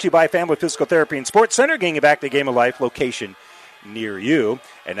report brought to you by Family Physical Therapy and Sports Center, getting you back to Game of Life location near you.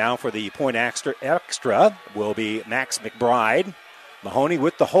 And now for the point extra will be Max McBride. Mahoney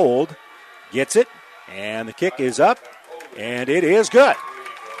with the hold, gets it, and the kick is up, and it is good.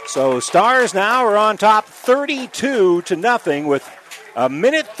 So Stars now are on top 32-0 with a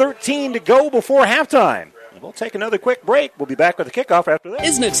minute 13 to go before halftime. We'll take another quick break. We'll be back with the kickoff after this.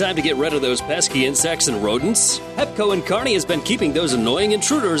 Isn't it time to get rid of those pesky insects and rodents? Pepco in Kearney has been keeping those annoying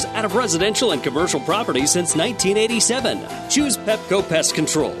intruders out of residential and commercial property since 1987. Choose Pepco Pest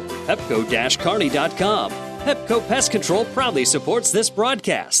Control. Pepco-Kearney.com. Pepco Pest Control proudly supports this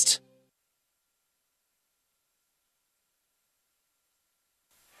broadcast.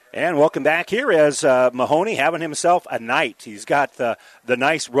 And welcome back here as Mahoney having himself a night. He's got the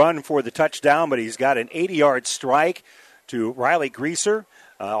nice run for the touchdown, but he's got an 80-yard strike to Riley Greaser.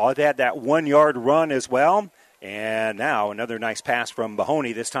 Had that 1-yard run as well. And now another nice pass from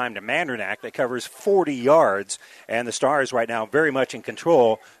Mahoney, this time to Mandernack, that covers 40 yards. And the Stars right now very much in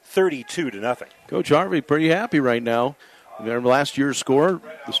control, 32-0. Coach Harvey pretty happy right now. Their last year's score,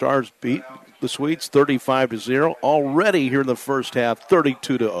 the Stars beat the Swedes 35-0. Already here in the first half,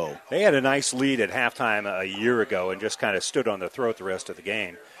 32-0. They had a nice lead at halftime a year ago and just kind of stood on their throat the rest of the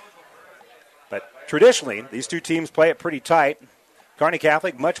game. But traditionally, these 2 teams play it pretty tight. Kearney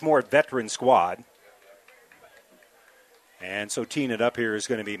Catholic, much more veteran squad. And so teeing it up here is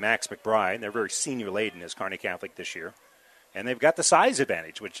going to be Max McBride. They're very senior-laden as Kearney Catholic this year. And they've got the size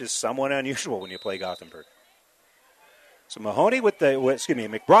advantage, which is somewhat unusual when you play Gothenburg. So Mahoney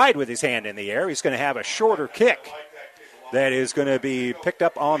McBride with his hand in the air. He's going to have a shorter kick that is going to be picked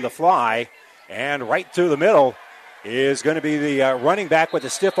up on the fly. And right through the middle is going to be the running back with the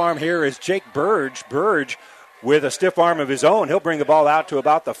stiff arm here is Jake Burge. Burge with a stiff arm of his own. He'll bring the ball out to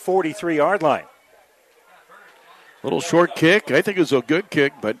about the 43-yard line. Little short kick. I think it was a good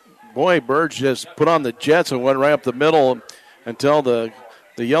kick, but boy, Burge just put on the Jets and went right up the middle until the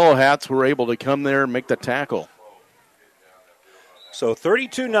Yellow Hats were able to come there and make the tackle. So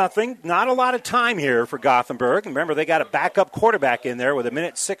 32-0. Not a lot of time here for Gothenburg. Remember, they got a backup quarterback in there with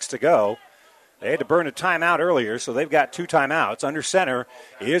 1:06 to go. They had to burn a timeout earlier, so they've got 2 timeouts. Under center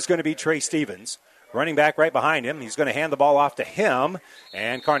is going to be Trey Stevens. Running back right behind him. He's going to hand the ball off to him,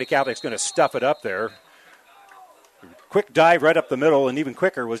 and Kearney Catholic's going to stuff it up there. Quick dive right up the middle, and even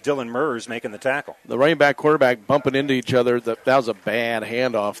quicker was Dylan Mers making the tackle. The running back, quarterback bumping into each other. That was a bad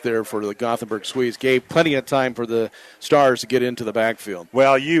handoff there for the Gothenburg Swedes. Gave plenty of time for the Stars to get into the backfield.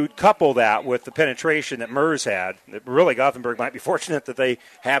 Well, you couple that with the penetration that Mers had. Really, Gothenburg might be fortunate that they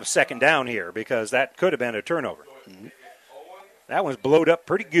have second down here because that could have been a turnover. Mm-hmm. That one's blowed up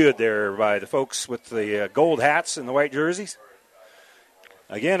pretty good there by the folks with the gold hats and the white jerseys.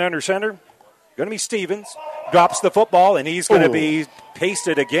 Again, under center Going to be Stevens. Drops the football, and he's going to be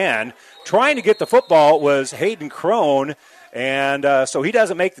pasted again. Trying to get the football was Hayden Crone, and so he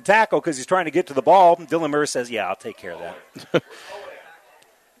doesn't make the tackle because he's trying to get to the ball. Dylan Murr says, yeah, I'll take care of that.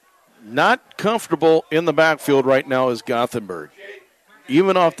 Not comfortable in the backfield right now is Gothenburg.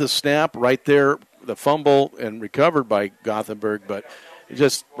 Even off the snap right there, the fumble and recovered by Gothenburg, but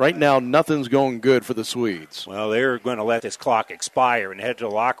just right now nothing's going good for the Swedes. Well, they're going to let this clock expire and head to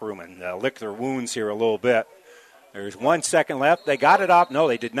the locker room and lick their wounds here a little bit. There's 1 second left. They got it off. No,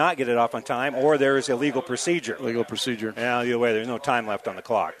 they did not get it off on time, or there's a legal procedure. Legal procedure. Yeah, either way, there's no time left on the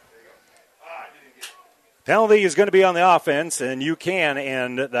clock. Penalty is going to be on the offense, and you can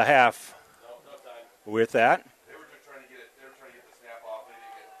end the half with that.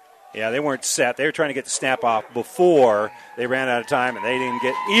 Yeah, they weren't set. They were trying to get the snap off before they ran out of time, and they didn't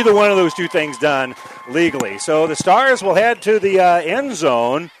get either one of those two things done legally. So the Stars will head to the end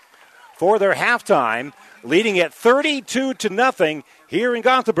zone for their halftime, leading at 32-0 here in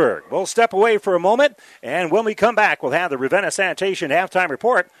Gothenburg. We'll step away for a moment, and when we come back, we'll have the Ravenna Sanitation halftime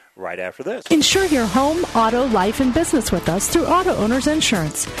report right after this. Insure your home, auto, life, and business with us through Auto Owners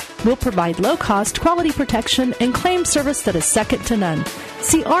Insurance. We'll provide low-cost, quality protection and claim service that is second to none.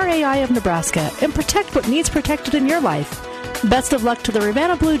 See RAI of Nebraska and protect what needs protected in your life. Best of luck to the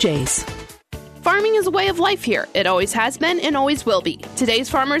Ravenna Blue Jays. Farming is a way of life here. It always has been and always will be.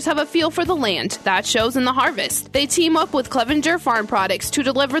 Today's farmers have a feel for the land. That shows in the harvest. They team up with Clevenger Farm Products to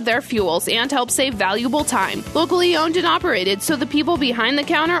deliver their fuels and help save valuable time. Locally owned and operated, so the people behind the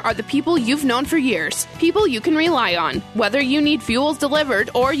counter are the people you've known for years. People you can rely on. Whether you need fuels delivered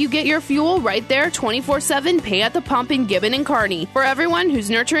or you get your fuel right there 24/7, pay at the pump in Gibbon and Kearney. For everyone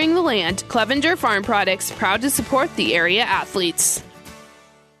who's nurturing the land, Clevenger Farm Products, proud to support the area athletes.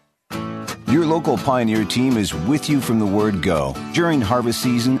 Your local Pioneer team is with you from the word go during harvest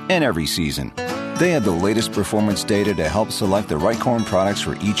season and every season. They have the latest performance data to help select the right corn products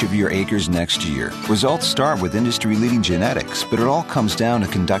for each of your acres next year. Results start with industry-leading genetics, but it all comes down to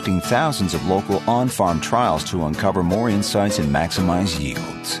conducting thousands of local on-farm trials to uncover more insights and maximize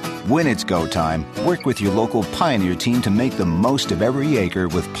yields. When it's go time, work with your local Pioneer team to make the most of every acre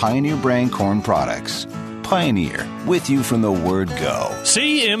with Pioneer brand corn products. Pioneer, with you from the word go.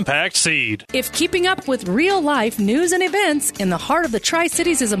 See Impact Seed. If keeping up with real-life news and events in the heart of the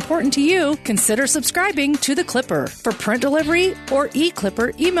Tri-Cities is important to you, consider subscribing to The Clipper. For print delivery or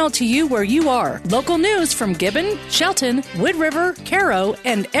e-Clipper emailed to you where you are. Local news from Gibbon, Shelton, Wood River, Caro,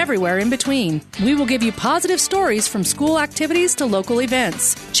 and everywhere in between. We will give you positive stories from school activities to local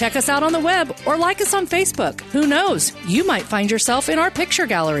events. Check us out on the web or like us on Facebook. Who knows? You might find yourself in our picture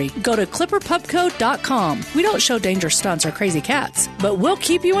gallery. Go to clipperpubco.com. We don't show dangerous stunts or crazy cats, but we'll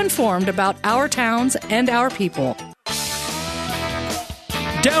keep you informed about our towns and our people.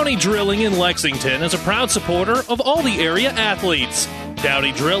 Downey Drilling in Lexington is a proud supporter of all the area athletes.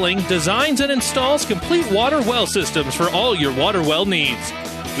 Downey Drilling designs and installs complete water well systems for all your water well needs.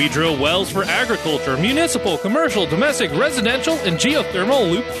 We drill wells for agriculture, municipal, commercial, domestic, residential, and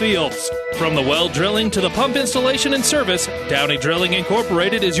geothermal loop fields. From the well drilling to the pump installation and service, Downey Drilling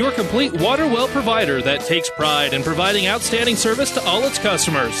Incorporated is your complete water well provider that takes pride in providing outstanding service to all its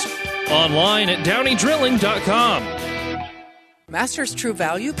customers. Online at downeydrilling.com. Masters True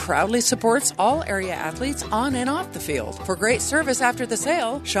Value proudly supports all area athletes on and off the field. For great service after the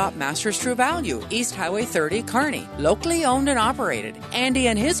sale, shop Masters True Value, East Highway 30, Kearney. Locally owned and operated. Andy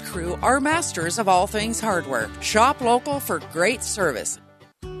and his crew are masters of all things hardware. Shop local for great service.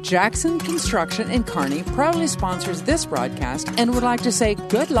 Jackson Construction in Kearney proudly sponsors this broadcast and would like to say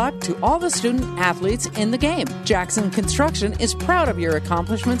good luck to all the student athletes in the game. Jackson Construction is proud of your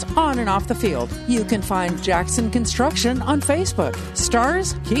accomplishments on and off the field. You can find Jackson Construction on Facebook.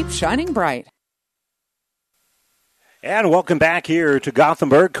 Stars keep shining bright. And welcome back here to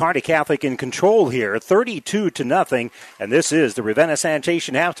Gothenburg. Kearney Catholic in control here, 32-0. And this is the Ravenna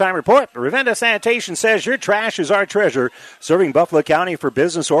Sanitation Halftime Report. Ravenna Sanitation says your trash is our treasure, serving Buffalo County for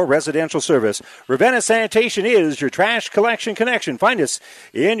business or residential service. Ravenna Sanitation is your trash collection connection. Find us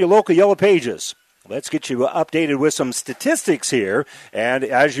in your local Yellow Pages. Let's get you updated with some statistics here. And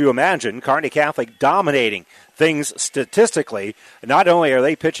as you imagine, Kearney Catholic dominating things statistically. Not only are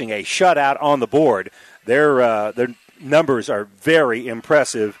they pitching a shutout on the board, their numbers are very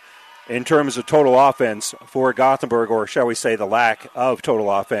impressive in terms of total offense for Gothenburg, or shall we say the lack of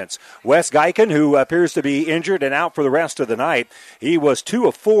total offense. Wes Geiken, who appears to be injured and out for the rest of the night, he was 2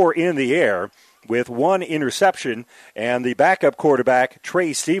 of 4 in the air with 1 interception, and the backup quarterback,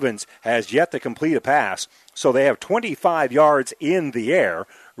 Trey Stevens, has yet to complete a pass. So they have 25 yards in the air.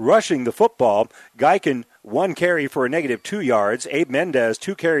 Rushing the football, Geiken 1 carry for a -2 yards. Abe Mendez,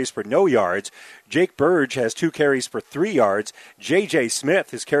 2 carries for no yards. Jake Burge has 2 carries for 3 yards. J.J.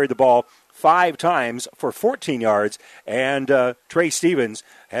 Smith has carried the ball 5 times for 14 yards. And Trey Stevens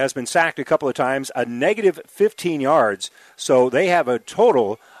has been sacked a couple of times, a -15 yards. So they have a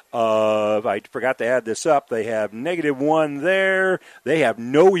total of, I forgot to add this up, they have -1 there. They have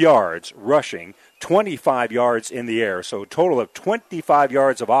no yards rushing, 25 yards in the air. So a total of 25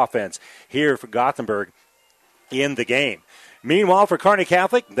 yards of offense here for Gothenburg in the game. Meanwhile, for Kearney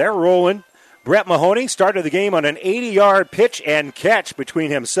Catholic, they're rolling. Brett Mahoney started the game on an 80-yard pitch and catch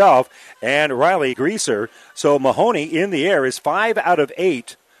between himself and Riley Greaser. So Mahoney in the air is 5 out of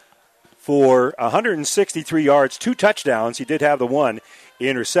 8 for 163 yards, 2 touchdowns. He did have the 1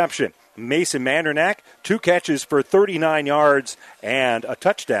 interception. Mason Mandernack, 2 catches for 39 yards and a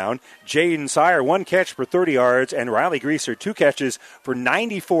touchdown. Jaden Sire, 1 catch for 30 yards, and Riley Greaser, 2 catches for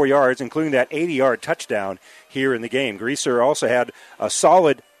 94 yards, including that 80-yard touchdown here in the game. Greaser also had a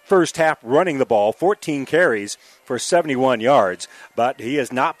solid first half running the ball, 14 carries for 71 yards, but he has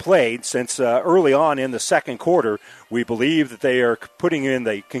not played since early on in the second quarter. We believe that they are putting in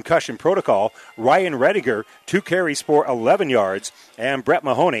the concussion protocol. Ryan Rediger, 2 carries for 11 yards, and Brett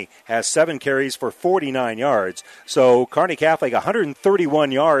Mahoney has 7 carries for 49 yards. So Kearney Catholic,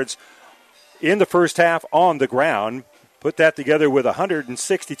 131 yards in the first half on the ground. Put that together with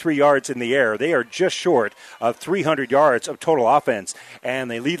 163 yards in the air. They are just short of 300 yards of total offense, and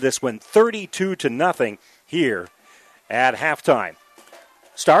they lead this one 32-0 here at halftime.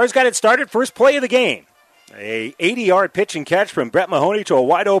 Stars got it started first play of the game. A 80-yard pitch and catch from Brett Mahoney to a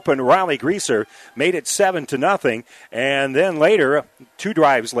wide-open Riley Greaser made it 7-0. And then later, 2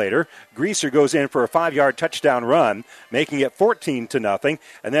 drives later, Greaser goes in for a 5-yard touchdown run, making it 14-0.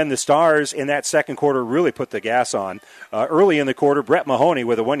 And then the Stars in that second quarter really put the gas on. Early in the quarter, Brett Mahoney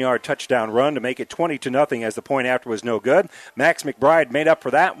with a 1-yard touchdown run to make it 20-0 as the point after was no good. Max McBride made up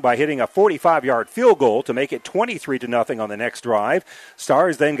for that by hitting a 45-yard field goal to make it 23-0 on the next drive.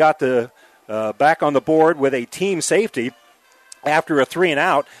 Stars then got the back on the board with a team safety. After a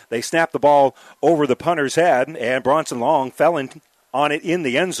 3-and-out, they snapped the ball over the punter's head, and Bronson Long fell on it in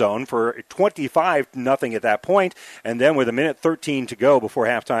the end zone for 25-0 at that point. And then with 1:13 to go before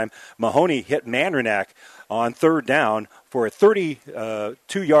halftime, Mahoney hit Mandernack on 3rd down for a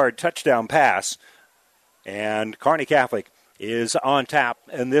 32-yard touchdown pass. And Kearney Catholic is on top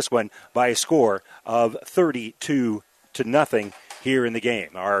in this one by a score of 32-0. Here in the game.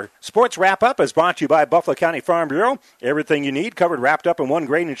 Our sports wrap-up is brought to you by Buffalo County Farm Bureau. Everything you need covered, wrapped up in one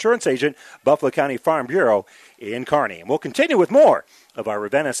great insurance agent, Buffalo County Farm Bureau in Kearney. And we'll continue with more of our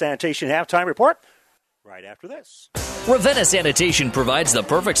Ravenna Sanitation Halftime Report right after this. Ravenna Sanitation provides the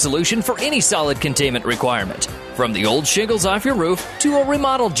perfect solution for any solid containment requirement. From the old shingles off your roof to a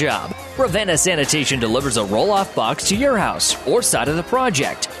remodel job, Ravenna Sanitation delivers a roll-off box to your house or side of the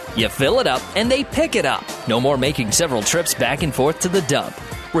project. You fill it up and they pick it up. No more making several trips back and forth to the dump.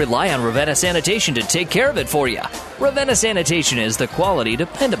 Rely on Ravenna Sanitation to take care of it for you. Ravenna Sanitation is the quality,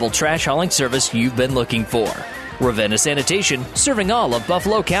 dependable trash hauling service you've been looking for. Ravenna Sanitation, serving all of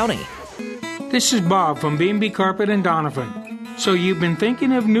Buffalo County. This is Bob from B&B Carpet and Donovan. So you've been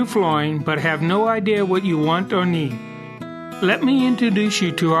thinking of new flooring but have no idea what you want or need. Let me introduce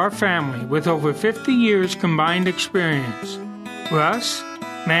you to our family with over 50 years combined experience. Russ,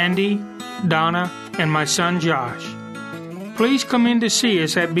 Mandy, Donna, and my son Josh. Please come in to see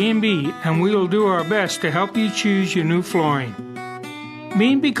us at B&B and we will do our best to help you choose your new flooring.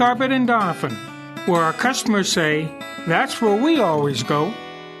 B&B Carpet and Donovan, where our customers say, that's where we always go.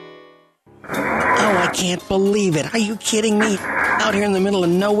 Oh, I can't believe it. Are you kidding me? Out here in the middle of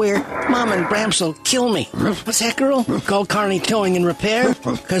nowhere, Mom and Bramps will kill me. What's that, girl? Call Kearney Towing and Repair?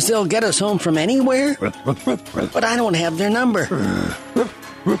 Because they'll get us home from anywhere? But I don't have their number.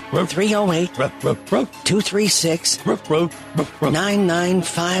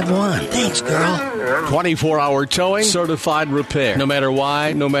 308-236-9951. Thanks, girl. 24-hour towing, certified repair. No matter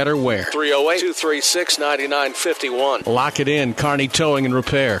why, no matter where. 308-236-9951. Lock it in, Kearney Towing and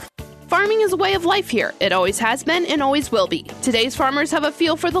Repair. Farming is a way of life here. It always has been and always will be. Today's farmers have a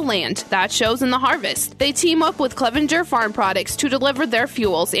feel for the land. That shows in the harvest. They team up with Clevenger Farm Products to deliver their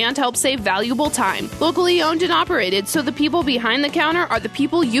fuels and help save valuable time. Locally owned and operated, so the people behind the counter are the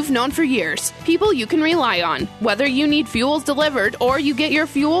people you've known for years. People you can rely on. Whether you need fuels delivered or you get your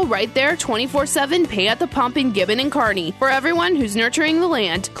fuel right there 24/7, pay at the pump in Gibbon and Kearney. For everyone who's nurturing the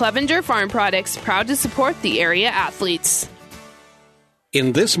land, Clevenger Farm Products, proud to support the area athletes.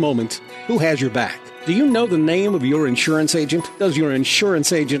 In this moment, who has your back? Do you know the name of your insurance agent? Does your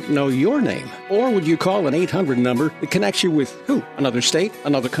insurance agent know your name? Or would you call an 800 number that connects you with who? Another state?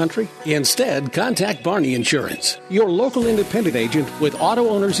 Another country? Instead, contact Barney Insurance, your local independent agent with auto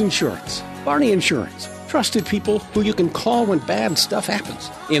owner's insurance. Barney Insurance. Trusted people who you can call when bad stuff happens.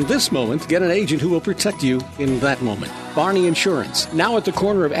 In this moment, get an agent who will protect you in that moment. Barney Insurance, now at the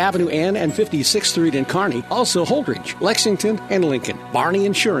corner of Avenue N and 56th Street in Kearney, also Holdridge, Lexington, and Lincoln.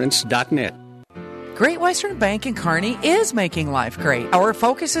 BarneyInsurance.net. Great Western Bank in Kearney is making life great. Our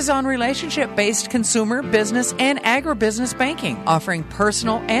focus is on relationship-based consumer, business, and agribusiness banking, offering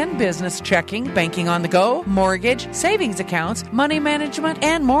personal and business checking, banking on the go, mortgage, savings accounts, money management,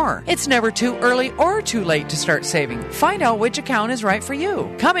 and more. It's never too early or too late to start saving. Find out which account is right for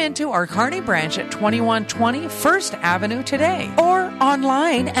you. Come into our Kearney branch at 2120 First Avenue today or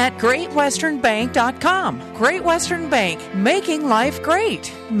online at GreatWesternBank.com. Great Western Bank, making life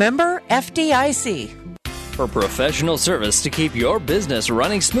great. Member FDIC. For professional service to keep your business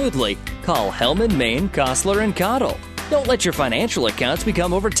running smoothly, call Hellman, Maine, Kostler & Cottle. Don't let your financial accounts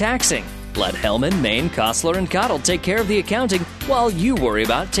become overtaxing. Let Hellman, Maine, Kostler & Cottle take care of the accounting while you worry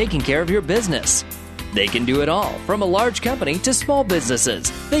about taking care of your business. They can do it all, from a large company to small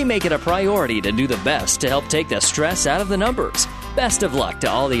businesses. They make it a priority to do the best to help take the stress out of the numbers. Best of luck to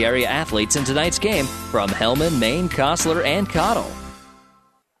all the area athletes in tonight's game from Hellman, Maine, Kostler & Cottle.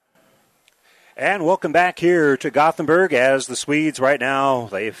 And welcome back here to Gothenburg as the Swedes right now,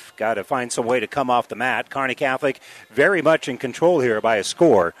 they've got to find some way to come off the mat. Kearney Catholic very much in control here by a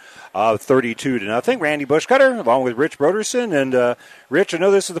score of 32-0. Randy Bushcutter along with Rich Broderson. And Rich, I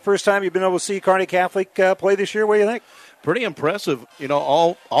know this is the first time you've been able to see Kearney Catholic play this year. What do you think? Pretty impressive. You know,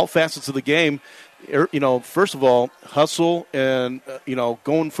 all facets of the game. You know, first of all, hustle and,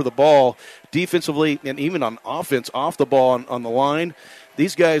 going for the ball defensively and even on offense, off the ball on the line.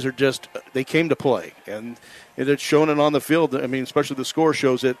 These guys are just, they came to play, and it's shown it on the field. I mean, especially the score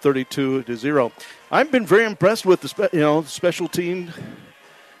shows it 32-0. I've been very impressed with the special team,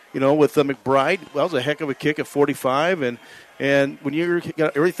 with McBride. That was a heck of a kick at 45, and when you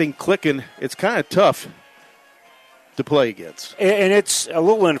got everything clicking, it's kind of tough to play against. And it's a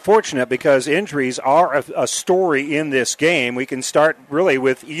little unfortunate because injuries are a story in this game. We can start really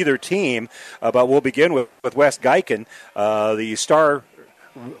with either team, but we'll begin with Wes Geiken, the star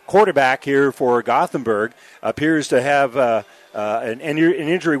quarterback here for Gothenburg, appears to have an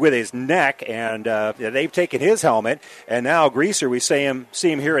injury with his neck, and they've taken his helmet. And now Greaser, we see him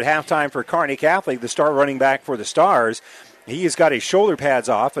here at halftime for Kearney Catholic, the star running back for the Stars. He has got his shoulder pads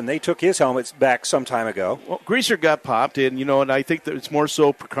off, and they took his helmets back some time ago. Well, Greaser got popped, and and I think that it's more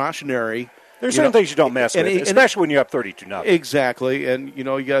so precautionary. There's certain things you don't mess with, especially when you're up 32-0. Exactly, and you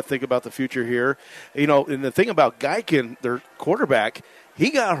got to think about the future here. And the thing about Geiken, their quarterback, he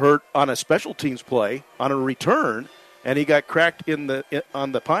got hurt on a special teams play on a return, and he got cracked on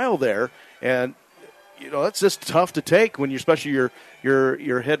the pile there. And that's just tough to take when especially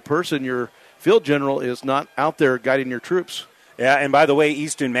your head person, your field general, is not out there guiding your troops. Yeah, and by the way,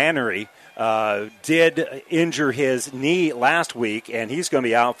 Easton Mannery did injure his knee last week, and he's going to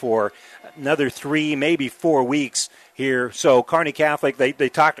be out for another 3, maybe 4 weeks here. So Kearney Catholic, they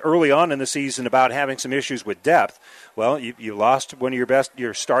talked early on in the season about having some issues with depth. Well, you lost one of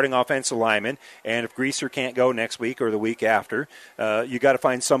your starting offensive linemen, and if Greaser can't go next week or the week after, you got to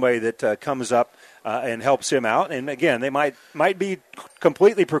find somebody that comes up and helps him out. And again, they might be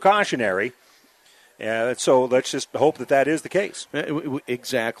completely precautionary. So let's just hope that is the case.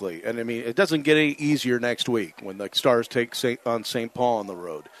 Exactly. And, I mean, it doesn't get any easier next week when the Stars take on St. Paul on the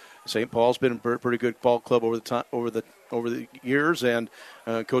road. St. Paul's been a pretty good ball club over the years, and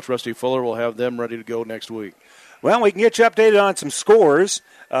Coach Rusty Fuller will have them ready to go next week. Well, we can get you updated on some scores.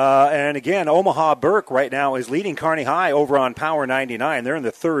 And again, Omaha Burke right now is leading Kearney High over on Power 99. They're in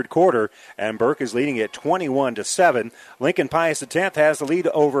the third quarter, and Burke is leading at 21-7. Lincoln Pius X has the lead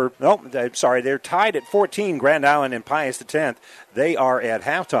over. They're tied at 14. Grand Island and Pius X. They are at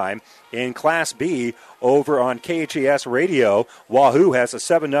halftime. In Class B, over on KCHS Radio, Wahoo has a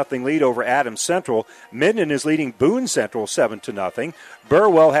 7-0 lead over Adams Central. Minden is leading Boone Central 7-0.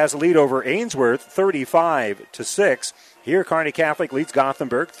 Burwell has a lead over Ainsworth 35-6. Here, Kearney Catholic leads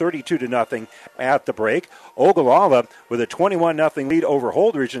Gothenburg 32-0 at the break. Ogallala with a 21-0 lead over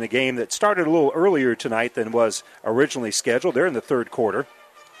Holdridge in a game that started a little earlier tonight than was originally scheduled. They're in the third quarter.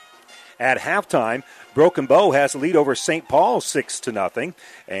 At halftime, Broken Bow has a lead over St. Paul 6-0,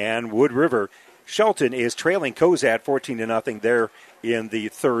 and Wood River Shelton is trailing Cozad 14-0 there in the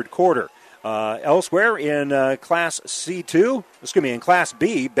third quarter. Elsewhere in Class in Class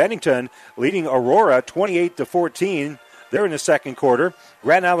B, Bennington leading Aurora 28-14. They're in the second quarter.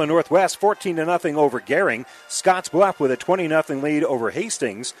 Grand Island Northwest 14-0 over Gering. Scotts Bluff with a 20-0 lead over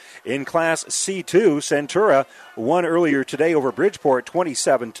Hastings. In Class C2, Centura won earlier today over Bridgeport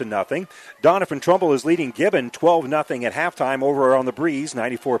 27-0. Donovan Trumbull is leading Gibbon 12-0 at halftime over on the Breeze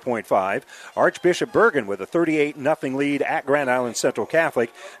 94.5. Archbishop Bergen with a 38-0 lead at Grand Island Central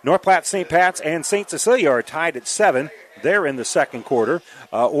Catholic. North Platte, St. Pat's, and St. Cecilia are tied at 7. They're in the second quarter.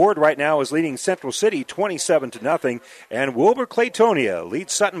 Ord right now is leading Central City 27-0, and Wilbur Claytonia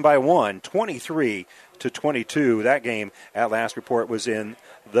leads Sutton by 1, 23-22. That game at last report was in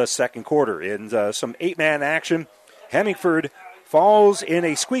the second quarter. In some 8-man action, Hemingford falls in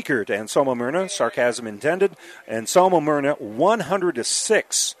a squeaker to Anselmo Myrna, sarcasm intended. Anselmo Myrna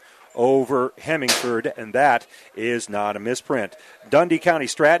 100-6 over Hemingford, and that is not a misprint. Dundee County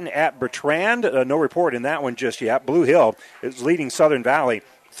Stratton at Bertrand. No report in that one just yet. Blue Hill is leading Southern Valley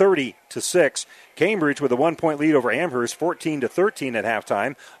 30-6. Cambridge with a 1-point lead over Amherst, 14-13 at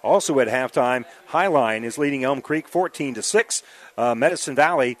halftime. Also at halftime, Highline is leading Elm Creek 14-6. Medicine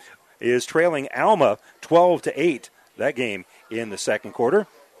Valley is trailing Alma 12-8. That game in the second quarter.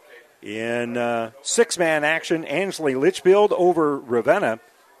 In 6-man action, Ansley Litchfield over Ravenna.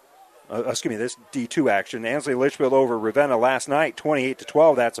 This D2 action. Ansley Litchfield over Ravenna last night,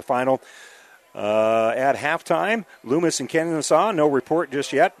 28-12. That's a final. At halftime, Loomis and Kennesaw, no report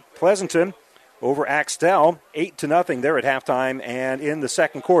just yet. Pleasanton over Axtell, 8-0. They're at halftime. And in the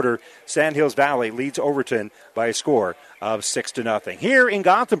second quarter, Sandhills Valley leads Overton by a score of 6-0. Here in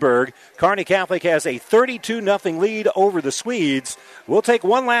Gothenburg, Kearney Catholic has a 32-0 lead over the Swedes. We'll take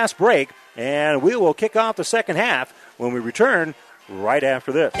one last break, and we will kick off the second half when we return right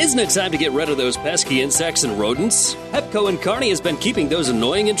after this. Isn't it time to get rid of those pesky insects and rodents? Pepco in Kearney has been keeping those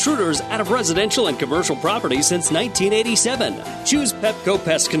annoying intruders out of residential and commercial property since 1987. Choose Pepco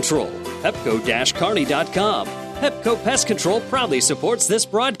Pest Control. Pepco-Kearney.com. Pepco Pest Control proudly supports this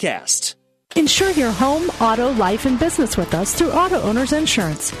broadcast. Insure your home, auto, life, and business with us through Auto Owners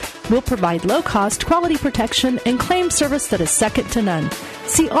Insurance. We'll provide low-cost, quality protection and claim service that is second to none.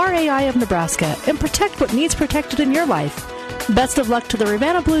 See RAI of Nebraska and protect what needs protected in your life. Best of luck to the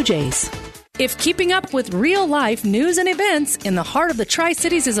Ravenna Blue Jays. If keeping up with real-life news and events in the heart of the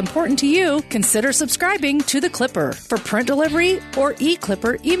Tri-Cities is important to you, consider subscribing to The Clipper. For print delivery or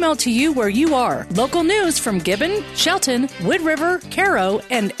e-Clipper emailed to you where you are. Local news from Gibbon, Shelton, Wood River, Caro,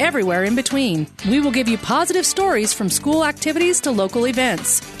 and everywhere in between. We will give you positive stories from school activities to local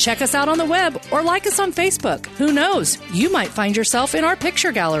events. Check us out on the web or like us on Facebook. Who knows? You might find yourself in our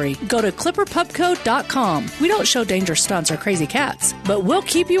picture gallery. Go to clipperpubco.com. We don't show dangerous stunts or crazy cats, but we'll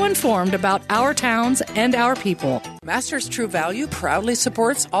keep you informed about our towns and our people. Masters True Value proudly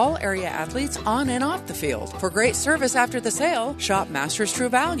supports all area athletes on and off the field. For great service after the sale, shop Masters True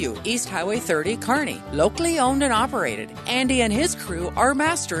Value, East Highway 30, Kearney. Locally owned and operated. Andy and his crew are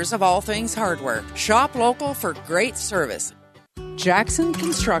masters of all things hardware. Shop local for great service. Jackson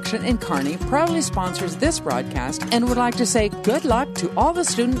Construction in Kearney proudly sponsors this broadcast and would like to say good luck to all the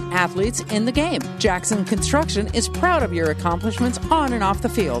student athletes in the game. Jackson Construction is proud of your accomplishments on and off the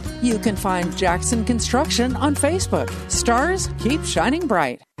field. You can find Jackson Construction on Facebook. Stars keep shining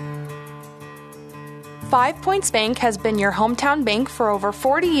bright. 5 Points Bank has been your hometown bank for over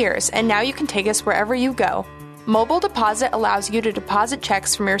 40 years, and now you can take us wherever you go. Mobile Deposit allows you to deposit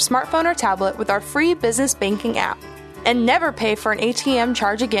checks from your smartphone or tablet with our free business banking app. And never pay for an ATM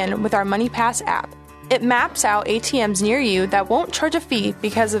charge again with our MoneyPass app. It maps out ATMs near you that won't charge a fee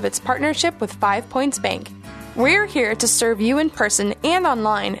because of its partnership with 5 Points Bank. We're here to serve you in person and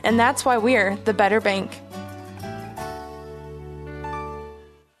online, and that's why we're the better bank.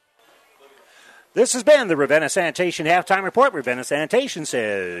 This has been the Ravenna Sanitation Halftime Report. Ravenna Sanitation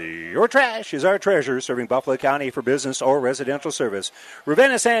says your trash is our treasure, serving Buffalo County for business or residential service.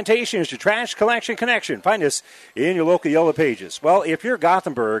 Ravenna Sanitation is your trash collection connection. Find us in your local Yellow Pages. Well, if you're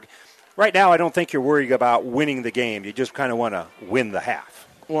Gothenburg, right now I don't think you're worried about winning the game. You just kind of want to win the half.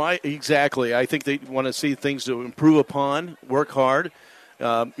 Well, exactly. I think they want to see things to improve upon, work hard.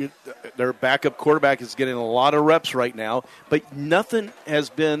 Their backup quarterback is getting a lot of reps right now, but nothing has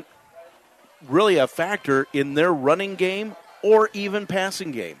been really a factor in their running game or even passing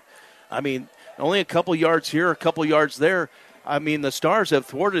game. I mean, only a couple yards here, a couple yards there. I mean, the Stars have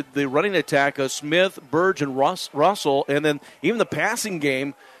thwarted the running attack of Smith, Burge, and Russell, and then even the passing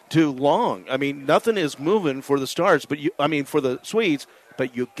game to Long. I mean, nothing is moving for the Stars, for the Swedes,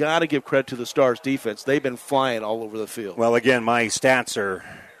 but you got to give credit to the Stars defense. They've been flying all over the field. Well, again, my stats are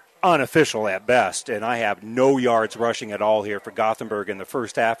unofficial at best, and I have no yards rushing at all here for Gothenburg in the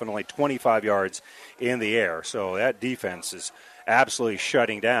first half and only 25 yards in the air. So that defense is absolutely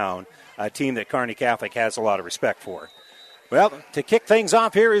shutting down a team that Kearney Catholic has a lot of respect for. Well, to kick things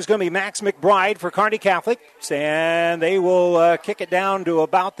off here is going to be Max McBride for Kearney Catholic, and they will kick it down to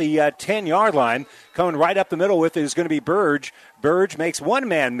about the 10-yard line. Coming right up the middle with it is going to be Burge. Burge makes one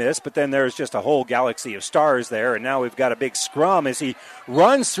man miss, but then there's just a whole galaxy of stars there, and now we've got a big scrum as he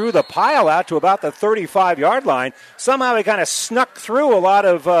runs through the pile out to about the 35-yard line. Somehow he kind of snuck through a lot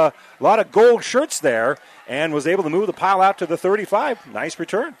of gold shirts there, and was able to move the pile out to the 35. Nice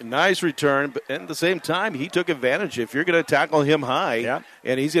return. Nice return, but at the same time, he took advantage. If you're going to tackle him high,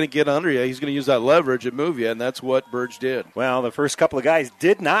 and he's going to get under you, he's going to use that leverage and move you, and that's what Burge did. Well, the first couple of guys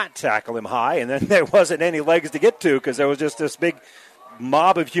did not tackle him high, and then there wasn't any legs to get to because there was just this big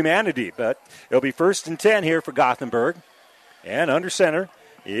mob of humanity. But it'll be 1st and 10 here for Gothenburg, and under center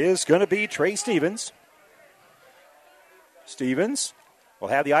is going to be Trey Stevens. Stevens will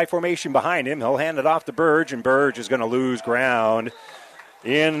have the I formation behind him. He'll hand it off to Burge, and Burge is going to lose ground.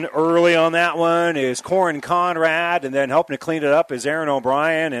 In early on that one is Corin Conrad, and then helping to clean it up is Aaron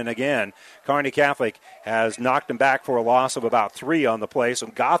O'Brien. And again, Kearney Catholic has knocked him back for a loss of about 3 on the play. So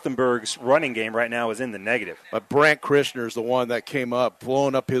Gothenburg's running game right now is in the negative. But Brant Krishner is the one that came up,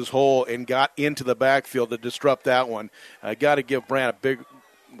 blowing up his hole, and got into the backfield to disrupt that one. I got to give Brant a big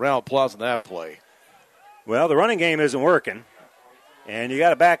round of applause on that play. Well, the running game isn't working. And you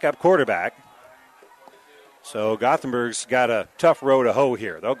got a backup quarterback. So Gothenburg's got a tough row to hoe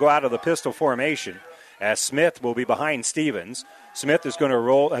here. They'll go out of the pistol formation as Smith will be behind Stevens. Smith is going to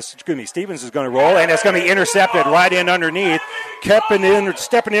roll. Stevens is going to roll, and it's going to be intercepted right in underneath.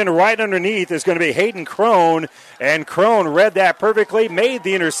 Stepping in right underneath is going to be Hayden Crone, and Crone read that perfectly, made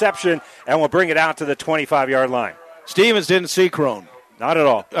the interception, and will bring it out to the 25-yard line. Stevens didn't see Crone. Not at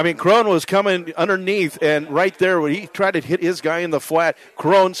all. I mean, Crone was coming underneath, and right there when he tried to hit his guy in the flat,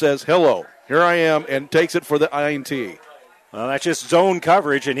 Crone says, hello, here I am, and takes it for the INT. Well, that's just zone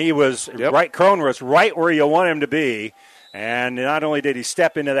coverage, and he was right. Crone was right where you want him to be. And not only did he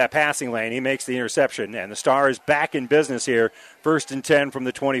step into that passing lane, he makes the interception. And the Stars back in business here, 1st and 10 from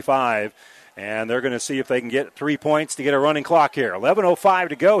the 25. And they're going to see if they can get 3 points to get a running clock here. 11:05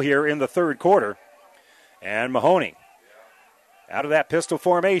 to go here in the third quarter. And Mahoney out of that pistol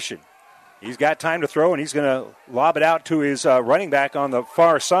formation. He's got time to throw, and he's going to lob it out to his running back on the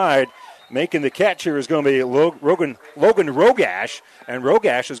far side. Making the catch here is going to be Logan Rogash, and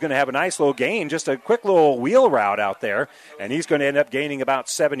Rogash is going to have a nice little gain, just a quick little wheel route out there, and he's going to end up gaining about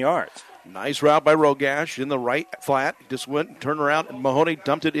 7 yards. Nice route by Rogash in the right flat. Just went, turned around, and Mahoney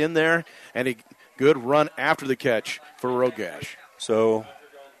dumped it in there, and a good run after the catch for Rogash. So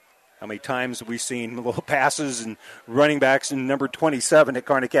how many times have we seen little passes and running backs in number 27 at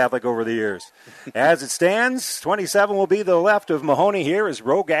Kearney Catholic over the years? As it stands, 27 will be the left of Mahoney here as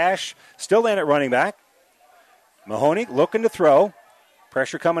Rogash still in at running back. Mahoney looking to throw.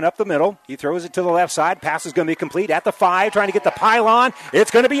 Pressure coming up the middle. He throws it to the left side. Pass is going to be complete at the 5, trying to get the pylon. It's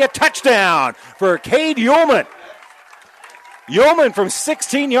going to be a touchdown for Cade Ullman. Ullman from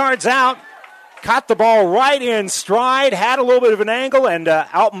 16 yards out. Caught the ball right in stride, had a little bit of an angle, and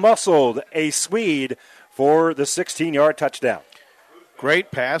out-muscled a Swede for the 16-yard touchdown. Great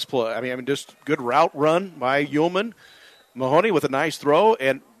pass play. I mean, just good route run by Ullman. Mahoney with a nice throw,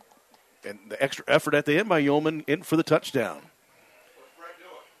 and the extra effort at the end by Ullman in for the touchdown.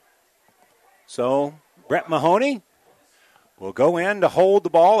 So Brett Mahoney will go in to hold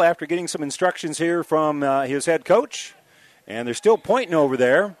the ball after getting some instructions here from his head coach. And they're still pointing over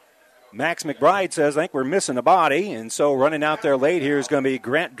there. Max McBride says, I think we're missing a body. And so running out there late here is going to be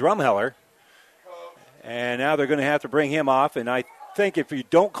Grant Drumheller. And now they're going to have to bring him off. And I think if you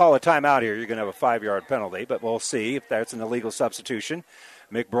don't call a timeout here, you're going to have a 5-yard penalty. But we'll see if that's an illegal substitution.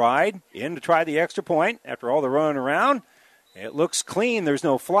 McBride in to try the extra point after all the running around. It looks clean. There's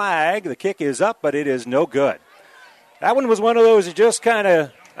no flag. The kick is up, but it is no good. That one was one of those that just kind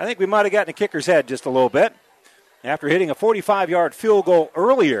of, I think we might have gotten the kicker's head just a little bit. After hitting a 45-yard field goal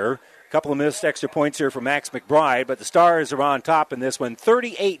earlier, a couple of missed extra points here for Max McBride, but the Stars are on top in this one,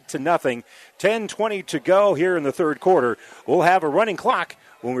 38-0. 10:20 to go here in the third quarter. We'll have a running clock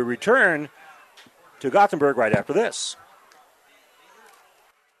when we return to Gothenburg right after this.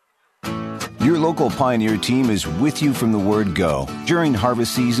 Your local Pioneer team is with you from the word go during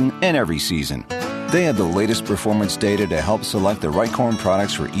harvest season and every season. They have the latest performance data to help select the right corn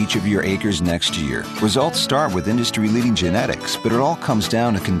products for each of your acres next year. Results start with industry-leading genetics, but it all comes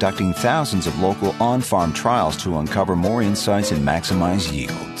down to conducting thousands of local on-farm trials to uncover more insights and maximize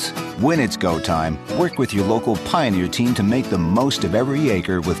yields. When it's go time, work with your local Pioneer team to make the most of every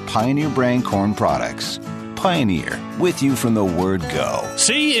acre with Pioneer brand corn products. Pioneer, with you from the word go.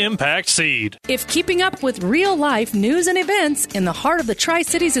 See Impact Seed. If keeping up with real-life news and events in the heart of the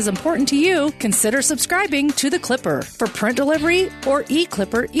Tri-Cities is important to you, consider subscribing to The Clipper. For print delivery or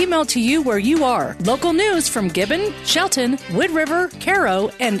e-Clipper emailed to you where you are. Local news from Gibbon, Shelton, Wood River,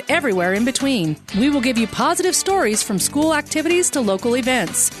 Caro, and everywhere in between. We will give you positive stories from school activities to local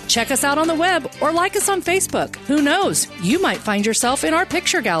events. Check us out on the web or like us on Facebook. Who knows? You might find yourself in our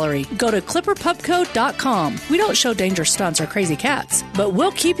picture gallery. Go to clipperpubco.com. We don't show dangerous stunts or crazy cats, but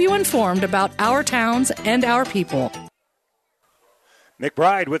we'll keep you informed about our towns and our people.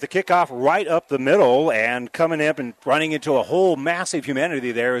 McBride with the kickoff right up the middle, and coming up and running into a whole massive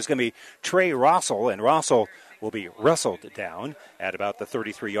humanity there is going to be Trey Russell, and Russell will be wrestled down at about the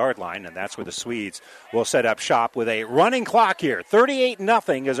 33-yard line, and that's where the Swedes will set up shop with a running clock here.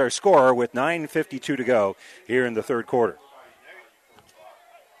 38-0 is our score with 9:52 to go here in the third quarter.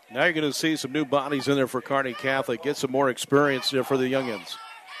 Now you're going to see some new bodies in there for Kearney Catholic. Get some more experience there for the youngins.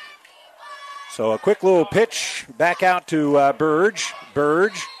 So a quick little pitch back out to Burge.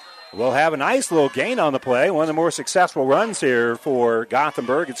 Burge will have a nice little gain on the play. One of the more successful runs here for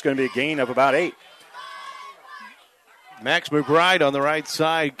Gothenburg. It's going to be a gain of about 8. Max McBride on the right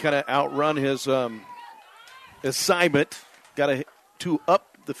side kind of outrun his assignment. Got to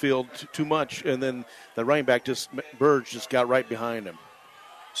up the field too much, and then the running back, Burge, just got right behind him.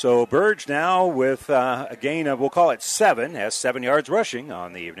 So Burge now with a gain of, we'll call it 7, has 7 yards rushing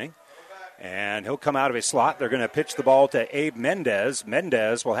on the evening. And he'll come out of his slot. They're going to pitch the ball to Abe Mendez.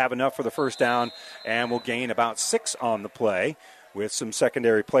 Mendez will have enough for the first down and will gain about 6 on the play. With some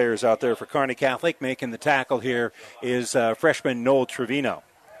secondary players out there for Kearney Catholic. Making the tackle here is freshman Noel Trevino.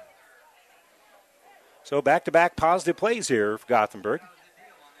 So back-to-back positive plays here for Gothenburg.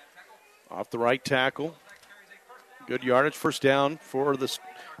 Off the right tackle. Good yardage, first down for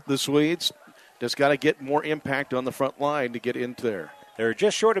the Swedes. Just got to get more impact on the front line to get into there. They're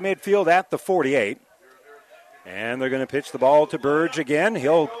just short of midfield at the 48. And they're going to pitch the ball to Burge again.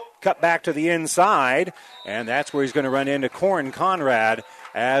 He'll cut back to the inside, and that's where he's going to run into Corin Conrad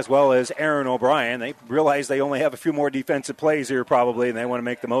as well as Aaron O'Brien. They realize they only have a few more defensive plays here probably, and they want to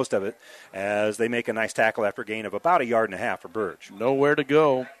make the most of it as they make a nice tackle after a gain of about 1.5 yards for Burge. Nowhere to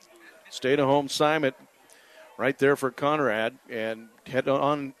go. Stay-at-home assignment right there for Conrad, and head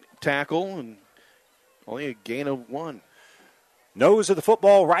on tackle, and only a gain of 1. Nose of the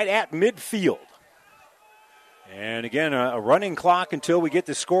football right at midfield. And again, a running clock until we get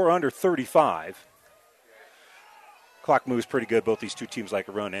the score under 35. Clock moves pretty good. Both these two teams like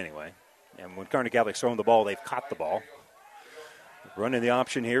to run anyway. And when Kearney Catholic's throwing the ball, they've caught the ball. Running the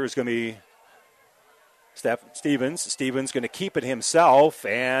option here is going to be Stevens. Stevens going to keep it himself,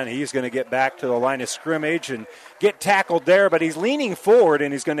 and he's going to get back to the line of scrimmage and get tackled there, but he's leaning forward,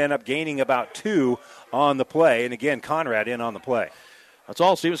 and he's going to end up gaining about 2 on the play. And again, Conrad in on the play. That's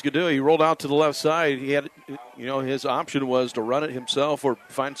all Stevens could do. He rolled out to the left side. He had, his option was to run it himself or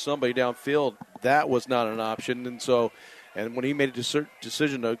find somebody downfield. That was not an option. And when he made a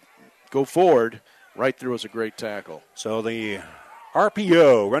decision to go forward, right through was a great tackle. So the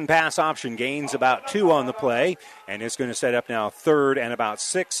RPO, run pass option, gains about 2 on the play, and it's going to set up now 3rd and about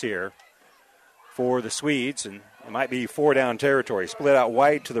 6 here for the Swedes, and it might be 4-down territory. Split out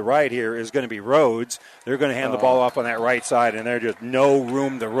wide to the right here is going to be Rhodes. They're going to hand the ball off on that right side, and there's just no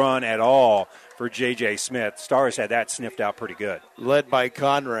room to run at all for J.J. Smith. Stars had that sniffed out pretty good. Led by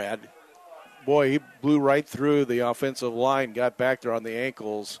Conrad. Boy, he blew right through the offensive line, got back there on the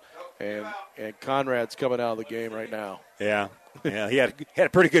ankles, and Conrad's coming out of the game right now. Yeah, he had a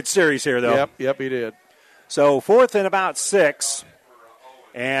pretty good series here, though. Yep, he did. So 4th and about 6,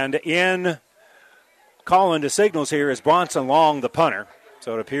 and in calling the signals here is Bronson Long, the punter.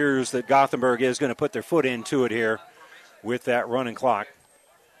 So it appears that Gothenburg is going to put their foot into it here with that running clock.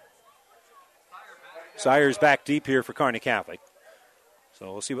 Sayers back deep here for Kearney Catholic.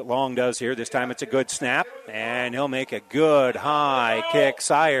 So we'll see what Long does here. This time it's a good snap, and he'll make a good high kick.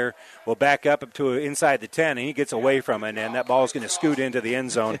 Sayer will back up to inside the 10, and he gets away from it, and that ball is going to scoot into the end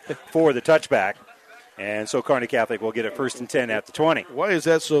zone for the touchback. And so Kearney Catholic will get it 1st and 10 at the 20. Why is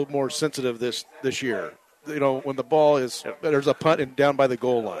that so more sensitive this year? When the ball is, there's a punt and down by the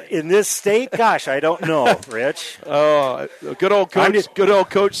goal line. In this state, gosh, I don't know, Rich. Good old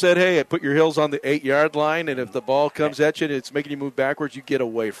coach said, hey, put your heels on the 8-yard line, and if the ball comes at you and it's making you move backwards, you get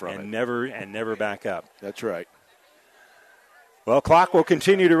away from it. Never back up. That's right. Well, clock will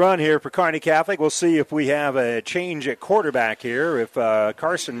continue to run here for Kearney Catholic. We'll see if we have a change at quarterback here, if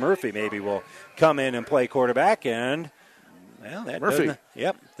Carson Murphy maybe will come in and play quarterback. And, well, that Murphy.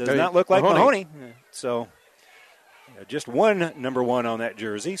 does not look like Mahoney. So Just one number 1 on that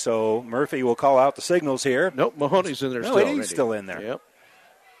jersey, so Murphy will call out the signals here. Nope, Mahoney's in there still. No, he's still in there. Yep.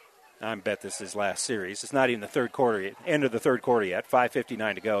 I bet this is last series. It's not even the third quarter yet, end of the third quarter yet.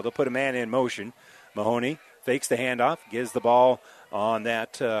 5:59 to go. They'll put a man in motion. Mahoney fakes the handoff, gives the ball on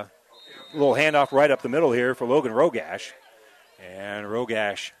that little handoff right up the middle here for Logan Rogash. And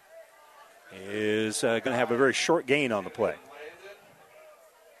Rogash is going to have a very short gain on the play.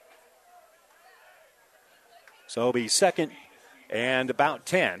 So it'll be second and about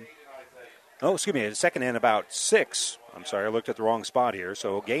 10. Oh, excuse me, second and about 6. I'm sorry, I looked at the wrong spot here.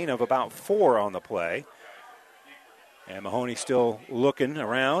 So a gain of about 4 on the play. And Mahoney still looking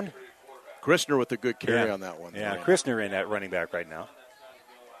around. Christner with a good carry on that one. Yeah, Christner in that running back right now.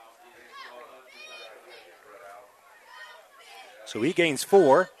 So he gains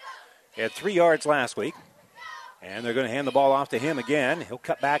 4. He had 3 yards last week. And they're going to hand the ball off to him again. He'll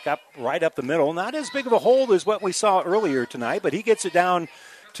cut back up right up the middle. Not as big of a hold as what we saw earlier tonight, but he gets it down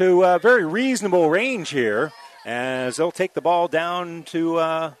to a very reasonable range here as they'll take the ball down to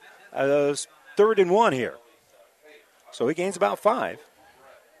a 3rd and 1 here. So he gains about 5.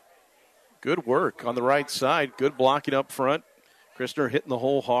 Good work on the right side. Good blocking up front. Christner hitting the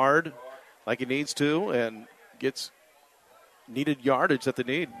hole hard like he needs to and gets needed yardage that they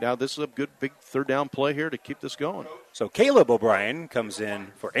need. Now this is a good big 3rd down play here to keep this going. So Caleb O'Brien comes in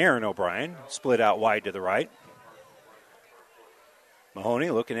for Aaron O'Brien, split out wide to the right. Mahoney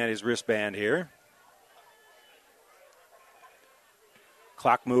looking at his wristband here.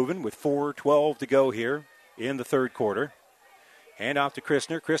 Clock moving with 4:12 to go here in the third quarter. Hand off to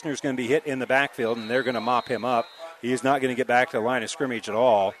Christner. Christner's going to be hit in the backfield, and they're going to mop him up. He's not going to get back to the line of scrimmage at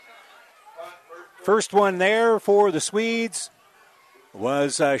all. First one there for the Swedes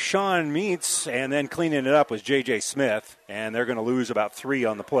was Sean Meets, and then cleaning it up was J.J. Smith, and they're going to lose about 3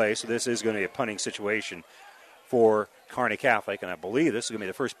 on the play, so this is going to be a punting situation for Kearney Catholic, and I believe this is going to be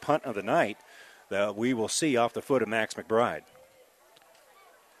the first punt of the night that we will see off the foot of Max McBride.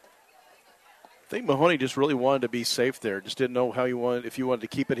 I think Mahoney just really wanted to be safe there. Just didn't know how if he wanted to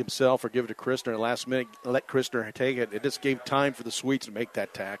keep it himself or give it to Christner at the last minute, let Christner take it. It just gave time for the Swedes to make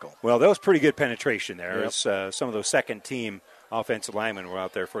that tackle. Well, that was pretty good penetration there. Yep. As, some of those second-team offensive linemen were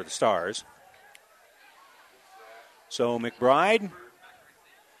out there for the Stars. So McBride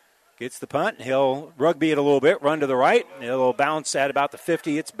gets the punt. He'll rugby it a little bit, run to the right. It'll bounce at about the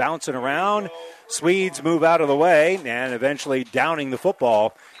 50. It's bouncing around. Swedes move out of the way, and eventually downing the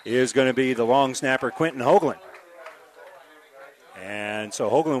football is going to be the long snapper, Quentin Hoagland. And so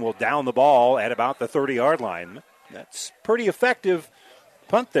Hoagland will down the ball at about the 30-yard line. That's pretty effective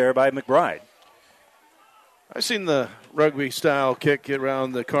punt there by McBride. I've seen the rugby-style kick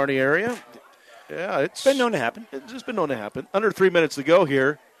around the Kearney area. Yeah, it's been known to happen. It's just been known to happen. Under 3 minutes to go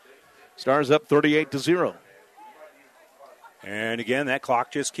here. Stars up 38-0. And again, that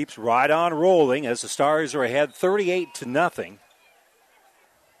clock just keeps right on rolling as the Stars are ahead 38-0.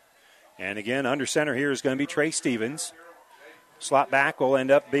 And again, under center here is going to be Trey Stevens. Slot back will end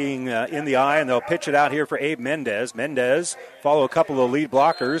up being in the eye, and they'll pitch it out here for Abe Mendez. Mendez follow a couple of lead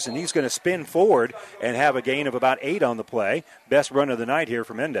blockers, and he's going to spin forward and have a gain of about 8 on the play. Best run of the night here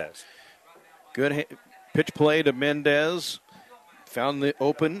for Mendez. Good pitch play to Mendez. Found the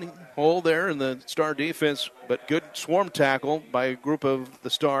open hole there in the Star defense, but good swarm tackle by a group of the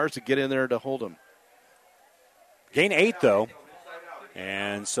Stars to get in there to hold him. Gain 8, though.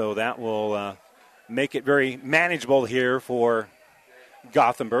 And so that will make it very manageable here for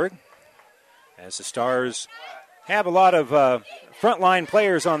Gothenburg. As the Stars have a lot of frontline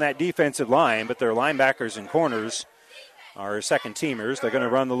players on that defensive line, but their linebackers and corners are second-teamers. They're going to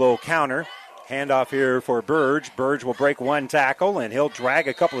run the little counter. Handoff here for Burge. Burge will break one tackle, and he'll drag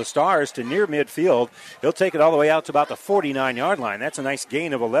a couple of Stars to near midfield. He'll take it all the way out to about the 49-yard line. That's a nice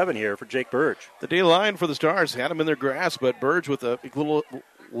gain of 11 here for Jake Burge. The D-line for the Stars had him in their grasp, but Burge with a little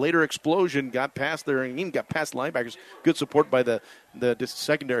later explosion got past there and even got past linebackers. Good support by the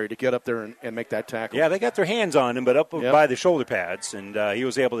secondary to get up there and make that tackle. Yeah, they got their hands on him, but up by the shoulder pads, and he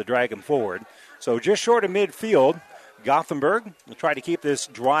was able to drag him forward. So just short of midfield, Gothenburg will try to keep this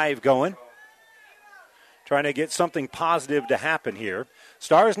drive going. Trying to get something positive to happen here.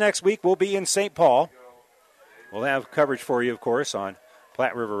 Stars next week will be in St. Paul. We'll have coverage for you, of course, on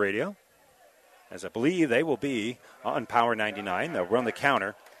Platte River Radio, as I believe they will be on Power 99. They'll run the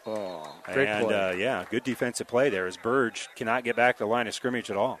counter. Oh, great play. Good defensive play there as Burge cannot get back to the line of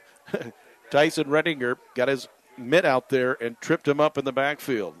scrimmage at all. Tyson Redinger got his mitt out there and tripped him up in the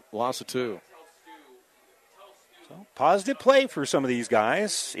backfield. Loss of 2. Positive play for some of these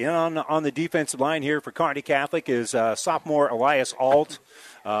guys. In on the defensive line here for Kearney Catholic is sophomore Elias Alt.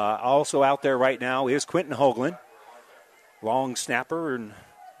 Also out there right now is Quentin Hoagland. long snapper and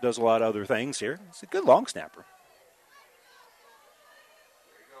does a lot of other things here. He's a good long snapper.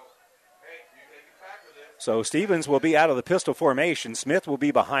 So Stevens will be out of the pistol formation. Smith will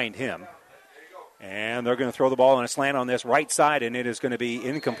be behind him. And they're going to throw the ball on a slant on this right side, and it is going to be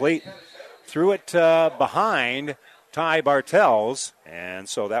incomplete. Threw it behind Ty Bartels, and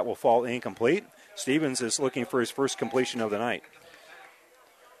so that will fall incomplete. Stevens is looking for his first completion of the night.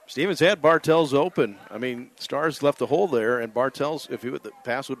 Stevens had Bartels open. I mean, Stars left the hole there, and Bartels, if the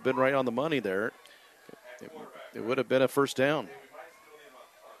pass would have been right on the money there, it would have been a first down.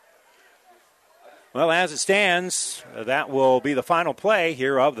 Well, as it stands, that will be the final play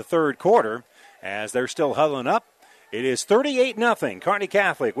here of the third quarter as they're still huddling up. It is 38-0, Kearney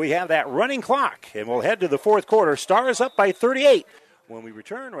Catholic. We have that running clock, and we'll head to the fourth quarter. Stars up by 38 when we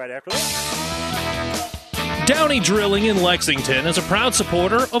return right after this. Downey Drilling in Lexington is a proud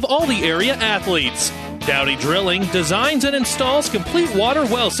supporter of all the area athletes. Downey Drilling designs and installs complete water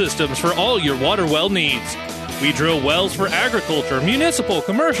well systems for all your water well needs. We drill wells for agriculture, municipal,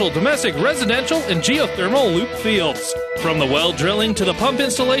 commercial, domestic, residential, and geothermal loop fields. From the well drilling to the pump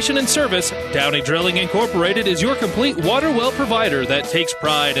installation and service, Downey Drilling Incorporated is your complete water well provider that takes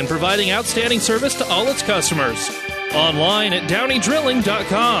pride in providing outstanding service to all its customers. Online at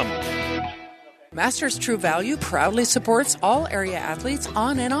downeydrilling.com. Masters True Value proudly supports all area athletes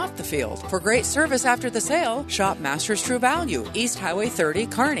on and off the field. For great service after the sale, shop Masters True Value, East Highway 30,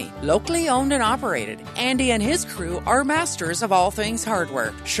 Kearney. Locally owned and operated. Andy and his crew are masters of all things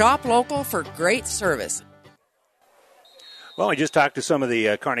hardware. Shop local for great service. Well, I just talked to some of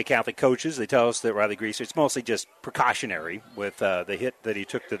the Kearney Catholic coaches. They tell us that Riley Greaser, it's mostly just precautionary with the hit that he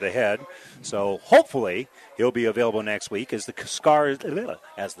took to the head. So hopefully he'll be available next week as the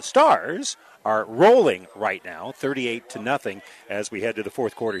Stars are rolling right now, 38-0, as we head to the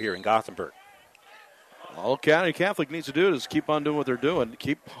fourth quarter here in Gothenburg. All County Catholic needs to do is keep on doing what they're doing,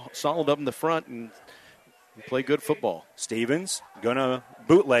 keep solid up in the front and play good football. Stevens going to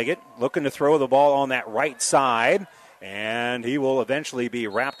bootleg it, looking to throw the ball on that right side, and he will eventually be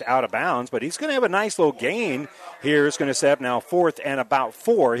wrapped out of bounds, but he's going to have a nice little gain here. It's going to set up now 4th and about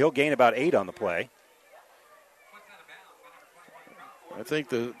 4. He'll gain about 8 on the play. I think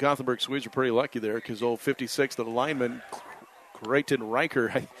the Gothenburg Swedes are pretty lucky there because old 56, the lineman, Creighton Riker,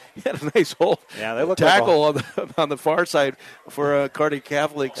 he had a nice hole tackle on the far side for Kearney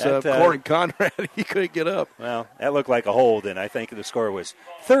Catholic's Corey Conrad. He couldn't get up. Well, that looked like a hold, and I think the score was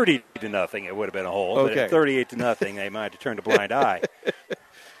 30-0. It would have been a hold, okay. But at 38-0, they might have turned a blind eye.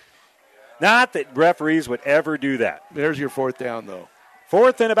 Not that referees would ever do that. There's your 4th down, though.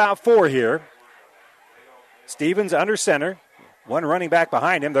 4th and about 4 here. Stevens under center. One running back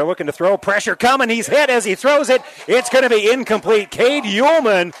behind him. They're looking to throw. Pressure coming. He's hit as he throws it. It's going to be incomplete. Cade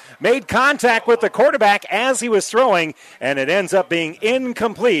Ullman made contact with the quarterback as he was throwing, and it ends up being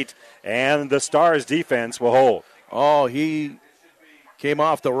incomplete, and the Stars defense will hold. Oh, he came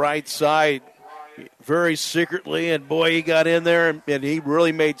off the right side very secretly, and boy, he got in there, and he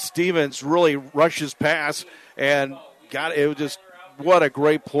really made Stevens really rush his pass, and it was just what a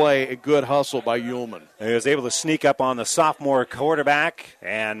great play, a good hustle by Ullman. He was able to sneak up on the sophomore quarterback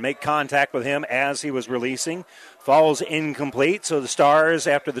and make contact with him as he was releasing. Falls incomplete, so the Stars,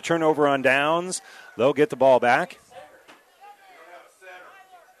 after the turnover on downs, they'll get the ball back.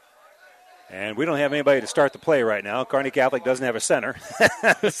 And we don't have anybody to start the play right now. Kearney Catholic doesn't have a center.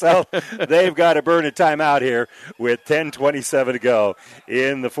 So they've got to burn a timeout here with 10:27 to go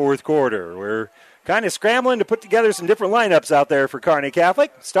in the fourth quarter. We're kind of scrambling to put together some different lineups out there for Kearney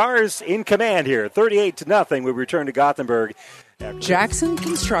Catholic. Stars in command here, 38-0. We return to Gothenburg. Jackson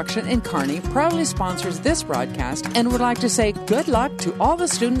Construction in Kearney proudly sponsors this broadcast and would like to say good luck to all the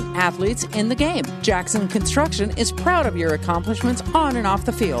student athletes in the game. Jackson Construction is proud of your accomplishments on and off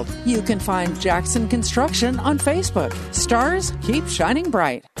the field. You can find Jackson Construction on Facebook. Stars keep shining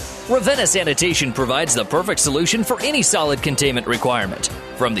bright. Ravenna Sanitation provides the perfect solution for any solid containment requirement.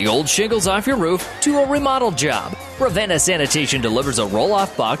 From the old shingles off your roof to a remodel job, Ravenna Sanitation delivers a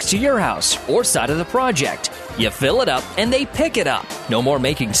roll-off box to your house or side of the project. You fill it up and they pick it up. No more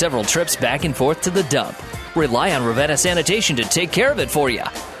making several trips back and forth to the dump. Rely on Ravenna Sanitation to take care of it for you.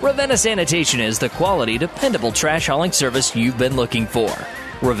 Ravenna Sanitation is the quality, dependable trash hauling service you've been looking for.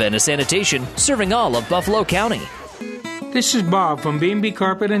 Ravenna Sanitation, serving all of Buffalo County. This is Bob from B&B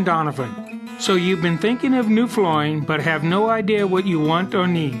Carpet and Donovan. So you've been thinking of new flooring but have no idea what you want or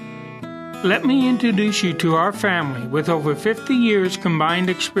need. Let me introduce you to our family with over 50 years combined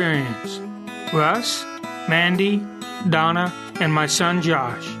experience. Russ, Mandy, Donna, and my son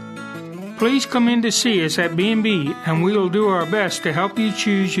Josh. Please come in to see us at B&B and we will do our best to help you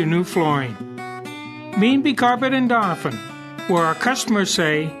choose your new flooring. B&B Carpet and Donovan, where our customers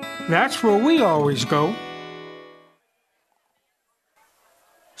say, that's where we always go.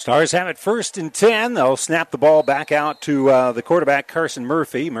 Stars have it 1st and 10. They'll snap the ball back out to the quarterback, Carson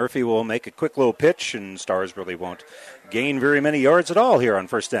Murphy. Murphy will make a quick little pitch, and Stars really won't gain very many yards at all here on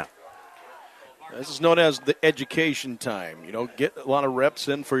first down. This is known as the education time. Get a lot of reps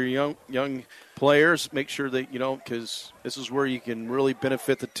in for your young players. Make sure that, because this is where you can really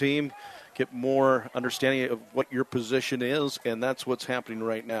benefit the team, get more understanding of what your position is, and that's what's happening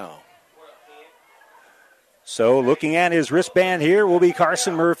right now. So looking at his wristband here will be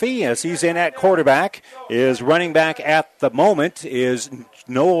Carson Murphy as he's in at quarterback. His running back at the moment is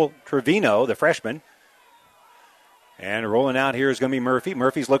Noel Trevino, the freshman. And rolling out here is going to be Murphy.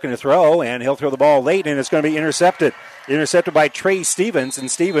 Murphy's looking to throw, and he'll throw the ball late, and it's going to be intercepted. Intercepted by Trey Stevens,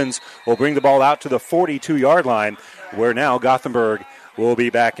 and Stevens will bring the ball out to the 42-yard line, where now Gothenburg will be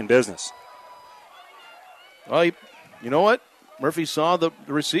back in business. Well, you know what? Murphy saw the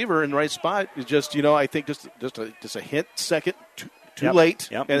receiver in the right spot. It's just, I think just a hint second too late.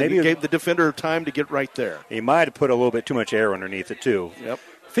 Yep. And Maybe he gave the defender time to get right there. He might have put a little bit too much air underneath it, too. Yep.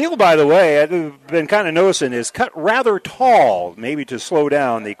 Field, by the way, I've been kind of noticing, is cut rather tall, maybe to slow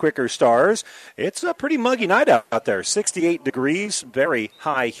down the quicker Stars. It's a pretty muggy night out there, 68 degrees, very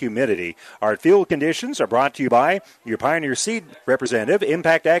high humidity. Our field conditions are brought to you by your Pioneer Seed representative,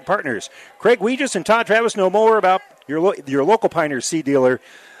 Impact Ag Partners. Craig Weegis and Todd Travis know more about your local Pioneer Seed dealer.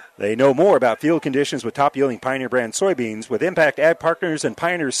 They know more about field conditions with top-yielding Pioneer brand soybeans with Impact Ag Partners and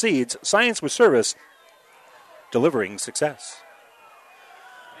Pioneer Seeds, science with service, delivering success.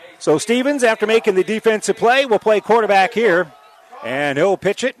 So Stevens, after making the defensive play, will play quarterback here. And he'll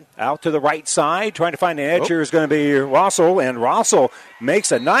pitch it out to the right side. Trying to find the edge here is going to be Rossell. And Rossell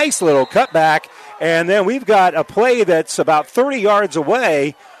makes a nice little cutback. And then we've got a play that's about 30 yards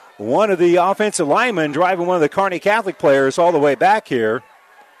away. One of the offensive linemen driving one of the Kearney Catholic players all the way back here.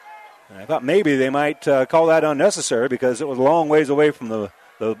 And I thought maybe they might call that unnecessary because it was a long ways away from the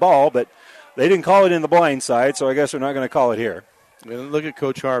ball. But they didn't call it in the blind side, so I guess they're not going to call it here. And look at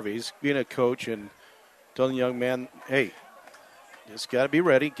Coach Harvey. He's being a coach and telling the young man, hey, just got to be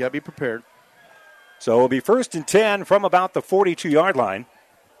ready, got to be prepared. So it'll be 1st and 10 from about the 42-yard line.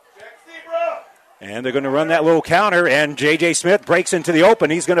 And they're going to run that little counter, and J.J. Smith breaks into the open.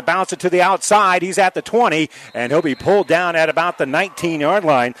 He's going to bounce it to the outside. He's at the 20, and he'll be pulled down at about the 19-yard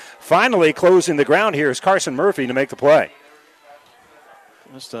line. Finally closing the ground here is Carson Murphy to make the play.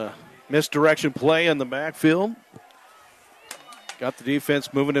 Just a misdirection play in the backfield. Got the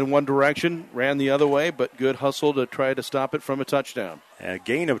defense moving in one direction, ran the other way, but good hustle to try to stop it from a touchdown. A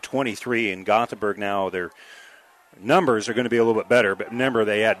gain of 23 in Gothenburg now. Their numbers are going to be a little bit better, but remember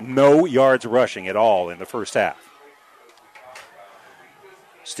they had no yards rushing at all in the first half.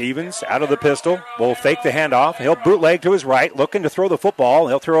 Stevens out of the pistol, will fake the handoff. He'll bootleg to his right, looking to throw the football.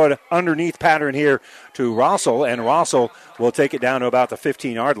 He'll throw it underneath pattern here to Rossell, and Rossell will take it down to about the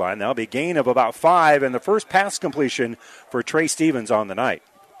 15-yard line. That'll be a gain of about 5, and the first pass completion for Trey Stevens on the night.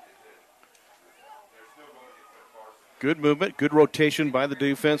 Good movement, good rotation by the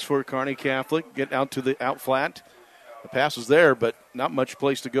defense for Kearney Catholic. Getting out to the out flat. The pass is there, but not much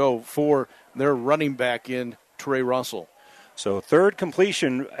place to go for their running back in Trey Russell. So third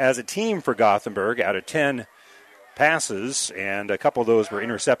completion as a team for Gothenburg out of 10 passes, and a couple of those were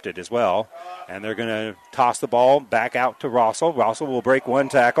intercepted as well. And they're going to toss the ball back out to Rossell. Rossell will break one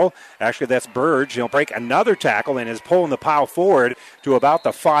tackle. Actually, that's Burge. He'll break another tackle and is pulling the pile forward to about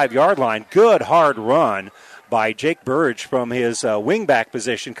the 5-yard line. Good hard run by Jake Burge from his wingback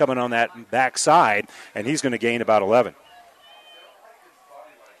position coming on that backside, and he's going to gain about 11.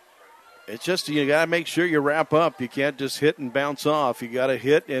 It's just you got to make sure you wrap up. You can't just hit and bounce off. You got to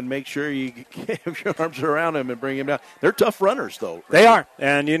hit and make sure you have your arms around him and bring him down. They're tough runners, though. Right? They are.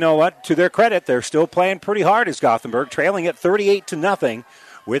 And you know what? To their credit, they're still playing pretty hard as Gothenburg, trailing at 38-0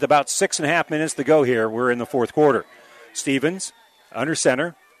 with about 6.5 minutes to go here. We're in the fourth quarter. Stevens under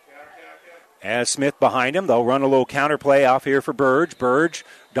center. As Smith behind him, they'll run a little counter play off here for Burge. Burge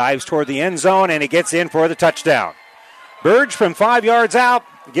dives toward the end zone, and he gets in for the touchdown. Burge from 5 yards out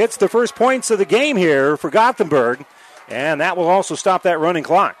gets the first points of the game here for Gothenburg, and that will also stop that running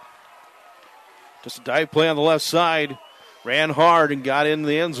clock. Just a dive play on the left side. Ran hard and got in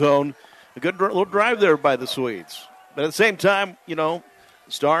the end zone. A good little drive there by the Swedes. But at the same time, the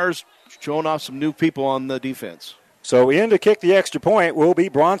Stars showing off some new people on the defense. So in to kick the extra point will be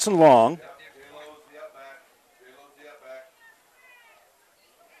Bronson Long.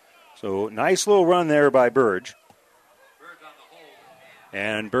 So nice little run there by Burge.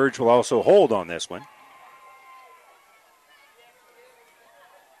 And Burge will also hold on this one.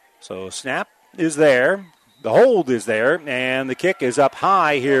 So snap is there. The hold is there, and the kick is up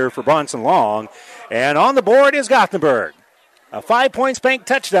high here for Bronson Long. And on the board is Gothenburg. A 5-point Spank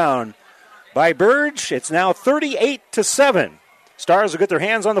touchdown by Burge. It's now 38-7. Stars will get their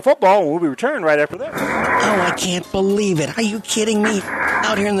hands on the football, and we'll be returned right after this. Oh, I can't believe it. Are you kidding me?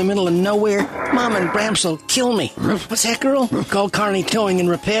 Out here in the middle of nowhere, Mom and Bramps will kill me. What's that, girl? Call Kearney Towing and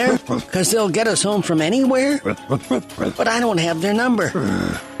Repair? Because they'll get us home from anywhere? But I don't have their number.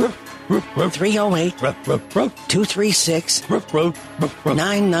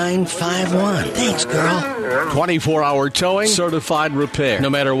 308-236-9951. Thanks, girl. 24-hour towing, certified repair. No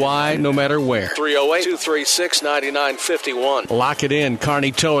matter why, no matter where. 308-236-9951. Lock it in,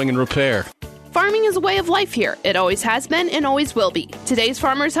 Kearney Towing and Repair. Farming is a way of life here. It always has been and always will be. Today's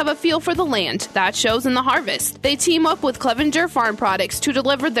farmers have a feel for the land. That shows in the harvest. They team up with Clevenger Farm Products to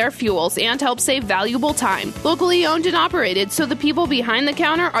deliver their fuels and help save valuable time. Locally owned and operated, so the people behind the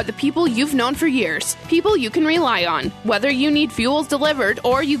counter are the people you've known for years. People you can rely on. Whether you need fuels delivered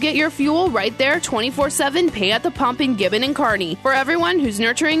or you get your fuel right there 24/7, pay at the pump in Gibbon and Kearney. For everyone who's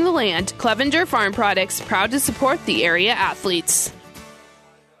nurturing the land, Clevenger Farm Products, proud to support the area athletes.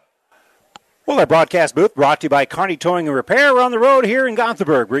 Well, our broadcast booth brought to you by Kearney Towing and Repair. We're on the road here in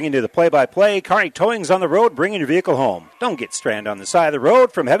Gothenburg, bringing you the play-by-play. Kearney Towing's on the road, bringing your vehicle home. Don't get stranded on the side of the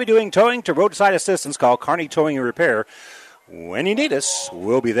road. From heavy-duty towing to roadside assistance, call Kearney Towing and Repair. When you need us,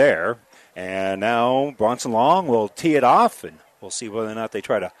 we'll be there. And now Bronson Long will tee it off, and we'll see whether or not they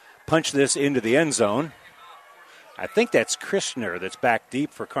try to punch this into the end zone. I think that's Christner that's back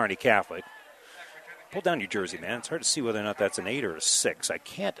deep for Kearney Catholic. Pull down your jersey, man. It's hard to see whether or not that's an 8 or a 6. I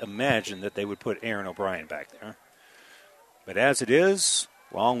can't imagine that they would put Aaron O'Brien back there. But as it is,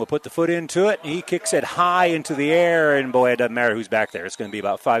 Long will put the foot into it. He kicks it high into the air, and boy, it doesn't matter who's back there. It's going to be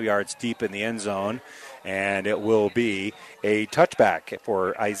about 5 yards deep in the end zone, and it will be a touchback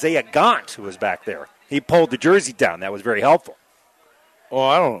for Isaiah Gaunt, who was back there. He pulled the jersey down. That was very helpful. Oh,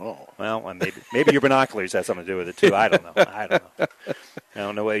 I don't know. Well, maybe your binoculars had something to do with it, too. I don't know. I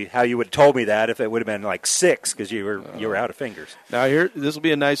don't know how you would have told me that if it would have been like 6 because you were out of fingers. Now, here, this will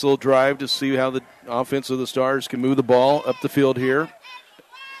be a nice little drive to see how the offense of the Stars can move the ball up the field here.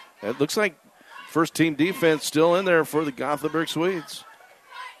 It looks like first-team defense still in there for the Gothenburg Swedes.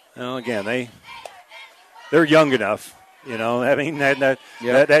 Well, again, they're young enough. You know, I mean,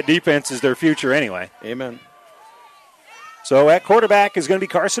 that defense is their future anyway. Amen. So at quarterback is going to be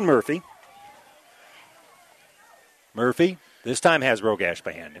Carson Murphy. Murphy this time has Rogash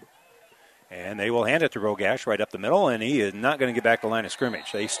behind him. And they will hand it to Rogash right up the middle, and he is not going to get back to the line of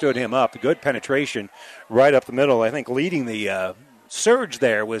scrimmage. They stood him up. Good penetration right up the middle. I think leading the surge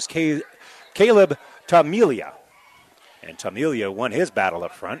there was Caleb Tamilia. And Tamilia won his battle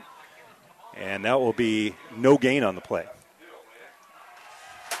up front. And that will be no gain on the play.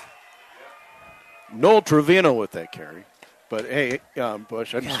 Noel Trevino with that carry. But, hey,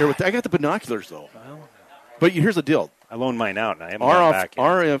 Bush, I'm sure I got the binoculars, though. Well, but here's the deal. I loaned mine out, and I haven't gone back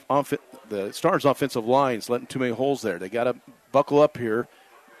yet. The Stars' offensive line is letting too many holes there. They got to buckle up here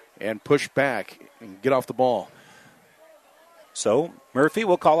and push back and get off the ball. So Murphy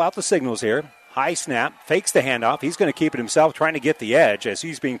will call out the signals here. High snap, fakes the handoff. He's going to keep it himself, trying to get the edge as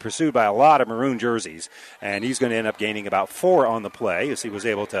he's being pursued by a lot of maroon jerseys. And he's going to end up gaining about 4 on the play as he was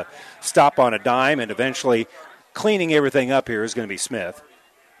able to stop on a dime, and eventually cleaning everything up here is going to be Smith.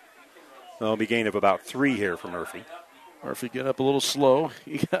 There'll be a gain of about 3 here for Murphy. Murphy got up a little slow.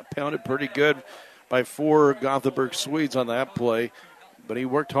 He got pounded pretty good by 4 Gothenburg Swedes on that play. But he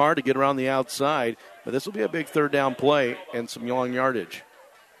worked hard to get around the outside. But this will be a big third down play and some long yardage.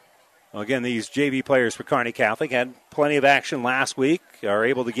 Well, again, these JV players for Kearney Catholic had plenty of action last week, are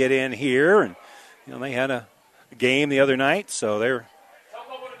able to get in here. And they had a game the other night, so they're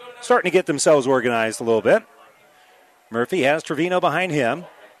starting to get themselves organized a little bit. Murphy has Trevino behind him.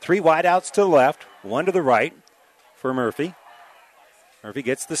 3 wideouts to the left, 1 to the right for Murphy. Murphy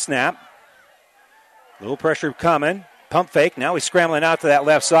gets the snap. Little pressure coming. Pump fake. Now he's scrambling out to that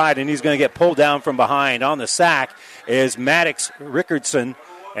left side, and he's going to get pulled down from behind. On the sack is Maddox Rickardson,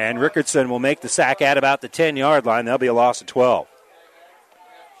 and Rickardson will make the sack at about the 10-yard line. That'll be a loss of 12.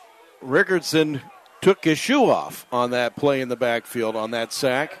 Rickardson took his shoe off on that play in the backfield on that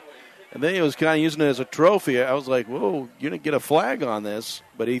sack. And then he was kind of using it as a trophy. I was like, whoa, you're going to get a flag on this.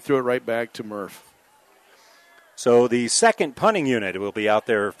 But he threw it right back to Murph. So the second punting unit will be out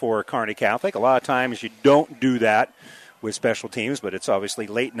there for Kearney Catholic. A lot of times you don't do that with special teams, but it's obviously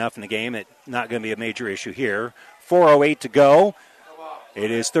late enough in the game. It's not going to be a major issue here. 4:08 to go.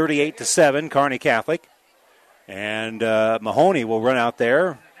 It is 38-7, Kearney Catholic. And Mahoney will run out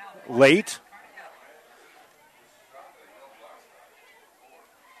there late.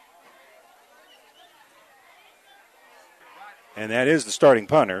 And that is the starting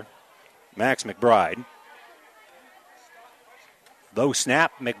punter, Max McBride. Low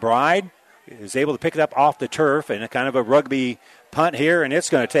snap, McBride is able to pick it up off the turf and a kind of a rugby punt here, and it's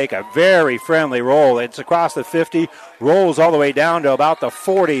going to take a very friendly roll. It's across the 50, rolls all the way down to about the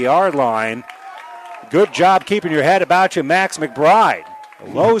 40-yard line. Good job keeping your head about you, Max McBride. A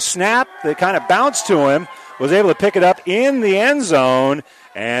low snap that kind of bounced to him, was able to pick it up in the end zone,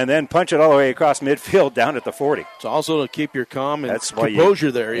 and then punch it all the way across midfield down at the 40. It's also to keep your calm and composure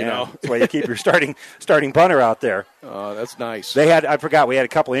there, you know. That's why you keep your starting punter out there. Oh, that's nice. I forgot we had a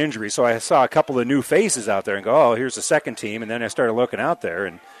couple of injuries, so I saw a couple of new faces out there and go, oh, here's the second team. And then I started looking out there,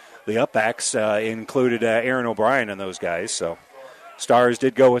 and the upbacks included Aaron O'Brien and those guys. So Stars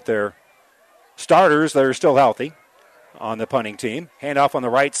did go with their starters that are still healthy on the punting team. Handoff on the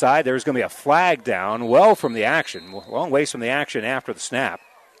right side. There's going to be a flag down long ways from the action after the snap.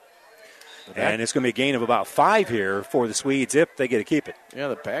 And it's going to be a gain of about 5 here for the Swedes if they get to keep it. Yeah,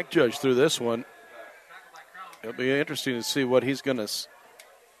 the back judge threw this one. It'll be interesting to see what he's going to.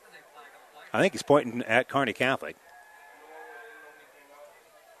 I think he's pointing at Kearney Catholic.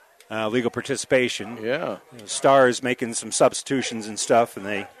 Legal participation. Yeah. Stars making some substitutions and stuff, and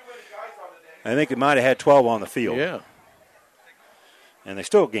I think they might have had 12 on the field. Yeah. And they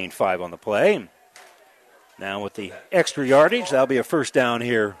still gained 5 on the play. Now with the extra yardage, that'll be a first down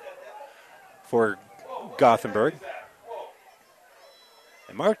here for Gothenburg.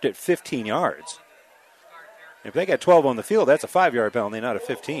 They marked it 15 yards. If they got 12 on the field, that's a 5-yard penalty, not a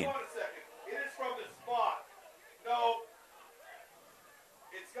 15.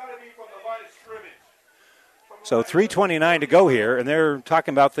 So 3:29 to go here, and they're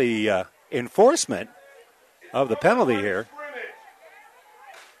talking about the enforcement of the penalty here.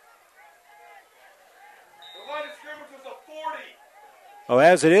 Oh,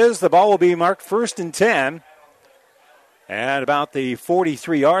 as it is, the ball will be marked 1st and 10 at about the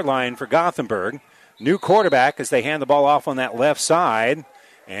 43-yard line for Gothenburg. New quarterback as they hand the ball off on that left side.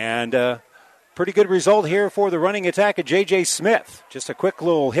 And pretty good result here for the running attack of J.J. Smith. Just a quick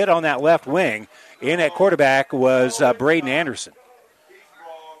little hit on that left wing. In at quarterback was Braden Anderson.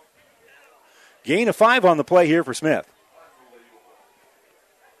 Gain of 5 on the play here for Smith.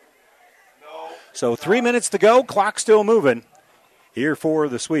 So 3 minutes to go. Clock still moving here for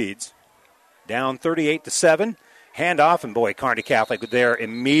the Swedes. Down 38-7. Handoff, and boy, Kearney Catholic there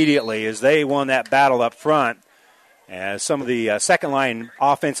immediately as they won that battle up front. As some of the second-line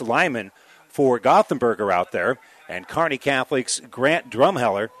offensive linemen for Gothenburg are out there. And Kearney Catholic's Grant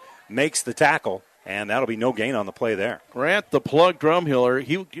Drumheller makes the tackle, and that'll be no gain on the play there. Grant, the plug Drumheller,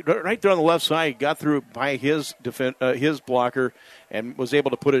 he right there on the left side, got through by his blocker and was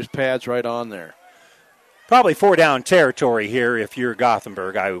able to put his pads right on there. Probably 4-down territory here if you're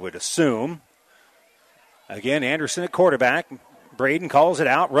Gothenburg, I would assume. Again, Anderson at quarterback. Braden calls it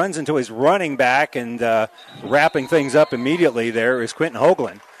out, runs into his running back, and wrapping things up immediately there is Quentin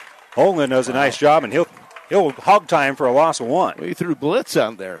Hoagland. Hoagland does a nice job, and he'll hog time for a loss of 1. Well, he threw blitz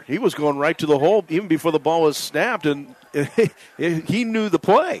out there. He was going right to the hole even before the ball was snapped, and he knew the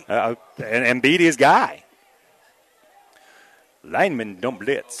play. And beat his guy. Linemen don't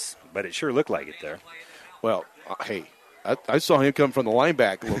blitz, but it sure looked like it there. Well, hey, I saw him come from the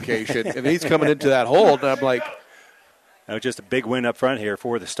linebacker location, and he's coming into that hole, and I'm like. Just a big win up front here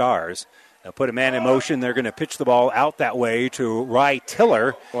for the Stars. They'll put a man in motion. They're going to pitch the ball out that way to Rye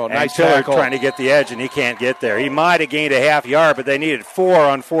Tiller. Well, and nice Tiller tackle. Trying to get the edge, and he can't get there. He might have gained a half yard, but they needed 4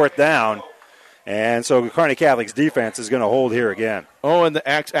 on 4th down. And so Kearney Catholic's defense is going to hold here again. Oh, and the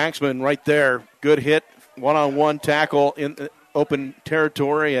Axman right there. Good hit, one-on-one tackle in open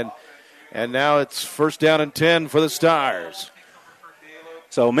territory, and now it's 1st down and 10 for the Stars.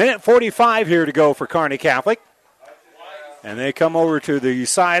 So minute 45 here to go for Kearney Catholic. And they come over to the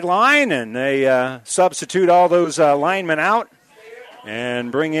sideline, and they substitute all those linemen out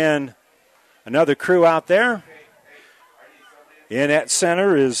and bring in another crew out there. In at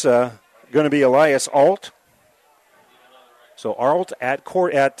center is going to be Elias Alt. So Alt at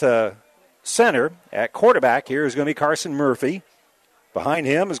center. At quarterback here is going to be Carson Murphy. Behind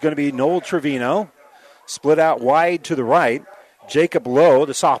him is going to be Noel Trevino. Split out wide to the right, Jacob Lowe,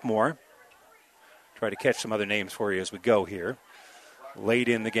 the sophomore. Try to catch some other names for you as we go here. Late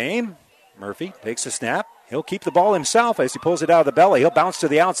in the game, Murphy takes a snap. He'll keep the ball himself as he pulls it out of the belly. He'll bounce to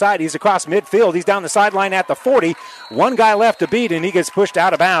the outside. He's across midfield. He's down the sideline at the 40. One guy left to beat, and he gets pushed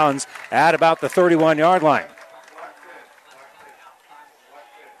out of bounds at about the 31-yard line.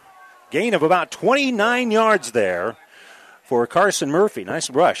 Gain of about 29 yards there for Carson Murphy.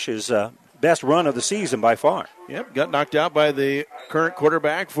 Nice rush as best run of the season by far. Yep, got knocked out by the current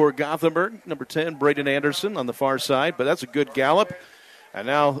quarterback for Gothenburg, number 10, Braden Anderson on the far side, but that's a good gallop. And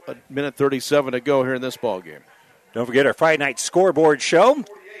now a minute 37 to go here in this ball game. Don't forget our Friday night scoreboard show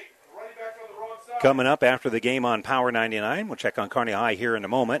coming up after the game on Power 99. We'll check on Kearney High here in a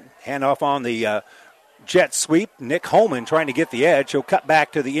moment. Handoff on the jet sweep. Nick Holman trying to get the edge. He'll cut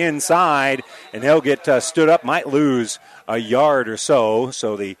back to the inside, and he'll get stood up, might lose a yard or so.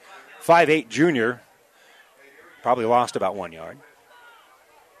 So the 5'8 junior probably lost about 1 yard.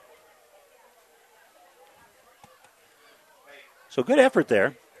 So good effort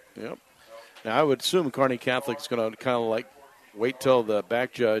there. Yep. Now I would assume Kearney Catholic is going to kind of like wait till the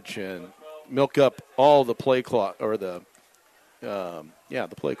back judge and milk up all the play clock, or the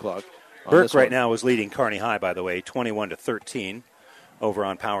play clock. Burke right now is leading Kearney High, by the way, 21-13 over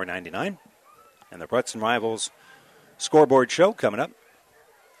on Power 99. And the Brutson Rivals scoreboard show coming up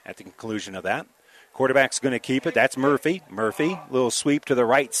at the conclusion of that. Quarterback's going to keep it. That's Murphy. Murphy, little sweep to the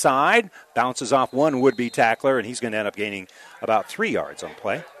right side. Bounces off one would-be tackler, and he's going to end up gaining about 3 yards on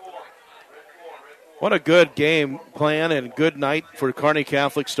play. What a good game plan and good night for Kearney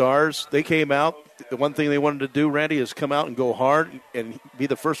Catholic Stars. They came out. The one thing they wanted to do, Randy, is come out and go hard and be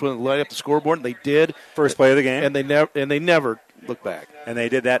the first one to light up the scoreboard. And they did. First play of the game. And they never looked back. And they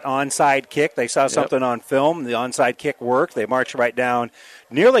did that onside kick. They saw something on film. The onside kick worked. They marched right down.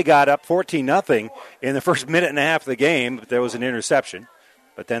 Nearly got up 14-0 in the first minute and a half of the game, but there was an interception.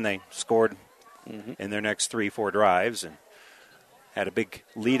 But then they scored in their next 3-4 drives and had a big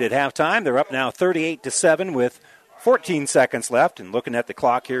lead at halftime. They're up now 38-7 with 14 seconds left. And looking at the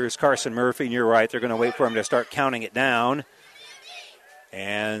clock here is Carson Murphy. And you're right, they're going to wait for him to start counting it down.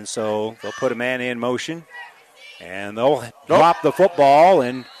 And so they'll put a man in motion. And they'll drop the football,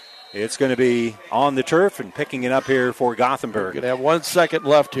 and it's going to be on the turf and picking it up here for Gothenburg. Going to have 1 second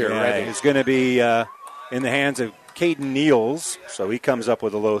left here. Yeah, it's going to be in the hands of Caden Neals. So he comes up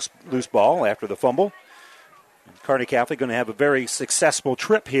with a loose ball after the fumble. Kearney Catholic going to have a very successful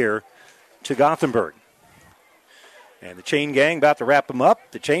trip here to Gothenburg. And the Chain Gang about to wrap them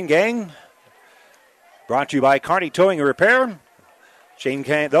up. The Chain Gang brought to you by Kearney Towing and Repair. Chain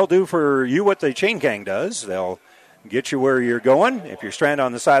Gang, they'll do for you what the Chain Gang does. They'll get you where you're going. If you're stranded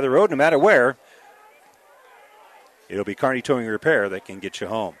on the side of the road, no matter where, it'll be Kearney Towing and Repair that can get you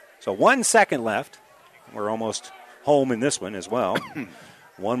home. So 1 second left. We're almost home in this one as well.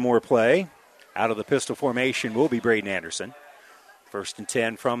 One more play. Out of the pistol formation will be Braden Anderson. 1st and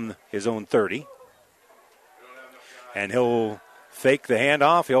 10 from his own 30. And he'll fake the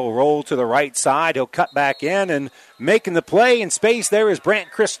handoff. He'll roll to the right side. He'll cut back in, and making the play in space there is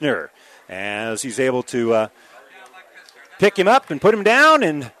Brant Christner, as he's able to pick him up and put him down,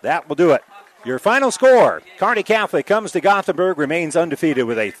 and that will do it. Your final score, Kearney Catholic comes to Gothenburg, remains undefeated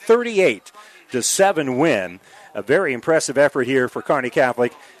with a 38-7 win. A very impressive effort here for Kearney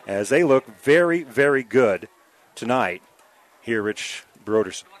Catholic as they look very, very good tonight here, Rich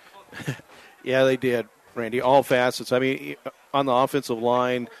Broderson. Yeah, they did, Randy. All facets. I mean, on the offensive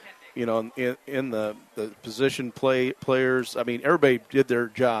line, you know, in the position players. I mean, everybody did their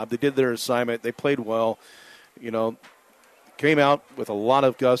job. They did their assignment. They played well. You know, came out with a lot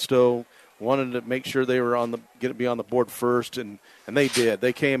of gusto. Wanted to make sure they were be on the board first, and they did.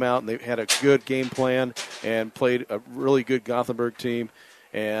 They came out and they had a good game plan and played a really good Gothenburg team,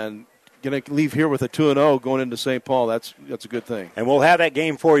 and going to leave here with a 2-0 going into St. Paul. That's a good thing. And we'll have that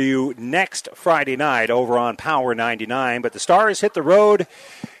game for you next Friday night over on Power 99. But the Stars hit the road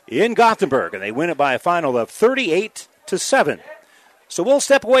in Gothenburg, and they win it by a final of 38-7. So we'll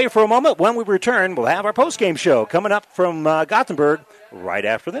step away for a moment. When we return, we'll have our postgame show coming up from Gothenburg right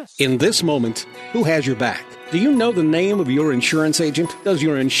after this. In this moment, who has your back? Do you know the name of your insurance agent? Does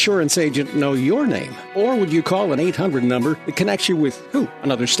your insurance agent know your name? Or would you call an 800 number that connects you with who?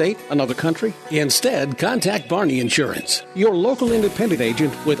 Another state? Another country? Instead, contact Barney Insurance, your local independent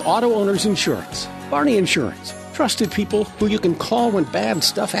agent with auto owner's insurance. Barney Insurance. Trusted people who you can call when bad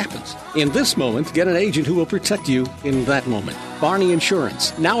stuff happens. In this moment, get an agent who will protect you in that moment. Barney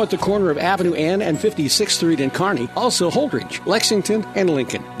Insurance, now at the corner of Avenue N and 56th Street in Kearney, also Holdridge, Lexington, and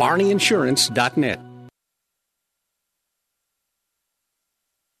Lincoln. BarneyInsurance.net.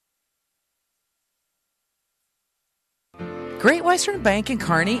 Great Western Bank in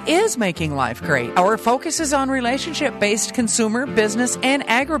Kearney is making life great. Our focus is on relationship-based consumer, business, and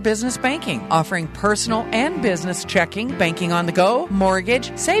agribusiness banking, offering personal and business checking, banking on the go,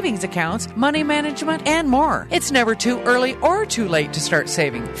 mortgage, savings accounts, money management, and more. It's never too early or too late to start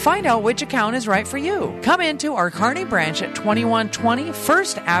saving. Find out which account is right for you. Come into our Kearney branch at 2120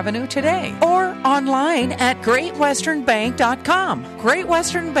 First Avenue today or online at greatwesternbank.com. Great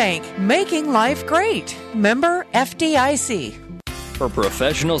Western Bank, making life great. Member FDIC. For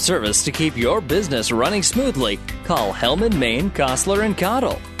professional service to keep your business running smoothly, call Hellman, Maine, Kostler &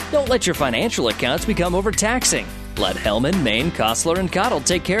 Cottle. Don't let your financial accounts become overtaxing. Let Hellman, Maine, Kostler & Cottle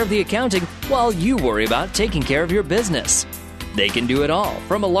take care of the accounting while you worry about taking care of your business. They can do it all,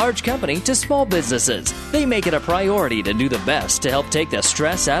 from a large company to small businesses. They make it a priority to do the best to help take the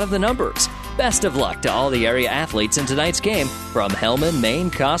stress out of the numbers. Best of luck to all the area athletes in tonight's game from Hellman,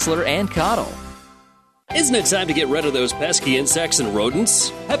 Maine, Kostler & Cottle. Isn't it time to get rid of those pesky insects and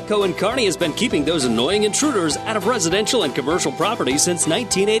rodents? Pepco in Kearney has been keeping those annoying intruders out of residential and commercial properties since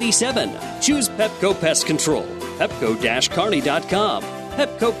 1987. Choose Pepco Pest Control. Pepco-Kearney.com.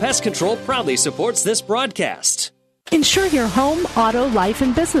 Pepco Pest Control proudly supports this broadcast. Insure your home, auto, life,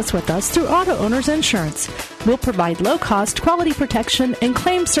 and business with us through Auto Owners Insurance. We'll provide low-cost, quality protection and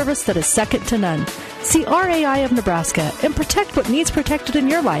claim service that is second to none. See RAI of Nebraska and protect what needs protected in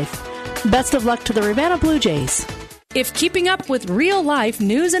your life. Best of luck to the Ravenna Blue Jays. If keeping up with real-life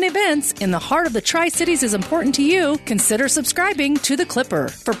news and events in the heart of the Tri-Cities is important to you, consider subscribing to The Clipper.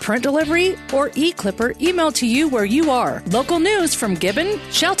 For print delivery or e-Clipper emailed to you where you are. Local news from Gibbon,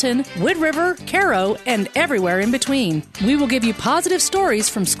 Shelton, Wood River, Caro, and everywhere in between. We will give you positive stories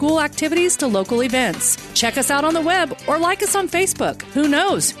from school activities to local events. Check us out on the web or like us on Facebook. Who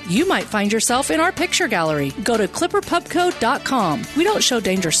knows? You might find yourself in our picture gallery. Go to clipperpubco.com. We don't show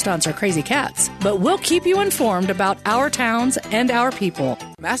dangerous stunts or crazy cats, but we'll keep you informed about our towns and our people.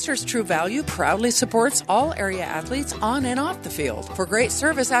 Masters True Value proudly supports all area athletes on and off the field. For great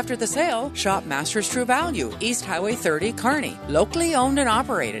service after the sale, shop Masters True Value, East Highway 30, Kearney. Locally owned and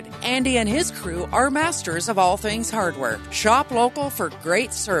operated. Andy and his crew are masters of all things hardware. Shop local for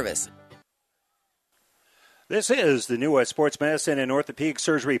great service. This is the New West Sports Medicine and Orthopedic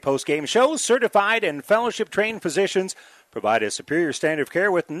Surgery postgame show. Certified and fellowship-trained physicians provide a superior standard of care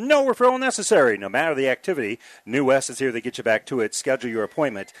with no referral necessary, no matter the activity. New West is here to get you back to it. Schedule your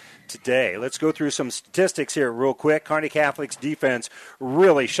appointment today. Let's go through some statistics here real quick. Kearney Catholic's defense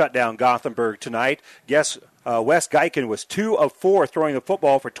really shut down Gothenburg tonight. Wes Geiken was 2 of 4 throwing the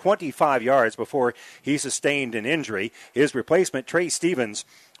football for 25 yards before he sustained an injury. His replacement, Trey Stevens,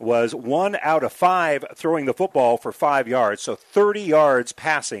 was 1 out of 5 throwing the football for 5 yards, so 30 yards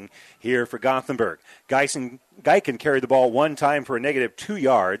passing here for Gothenburg. Geiken carried the ball 1 time for a negative 2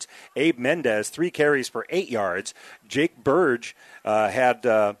 yards. Abe Mendez, 3 carries for 8 yards. Jake Burge had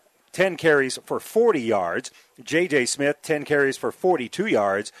 10 carries for 40 yards. J.J. Smith, 10 carries for 42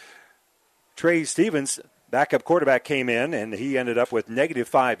 yards. Trey Stevens, backup quarterback, came in, and he ended up with negative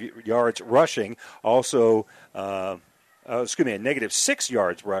 5 yards rushing. Also, a negative 6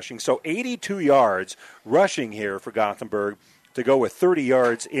 yards rushing. So 82 yards rushing here for Gothenburg to go with 30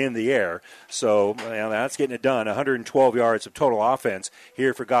 yards in the air. So that's getting it done. 112 yards of total offense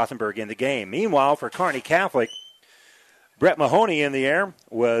here for Gothenburg in the game. Meanwhile, for Kearney Catholic, Brett Mahoney in the air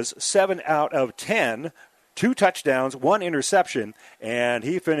was 7 out of 10. 2 touchdowns, 1 interception, and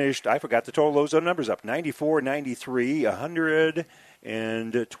he finished, I forgot to total those numbers up, 94, 93,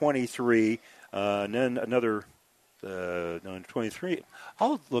 123, and then another 23.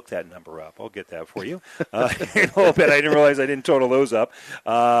 I'll look that number up. I'll get that for you in a little bit. I didn't realize I didn't total those up.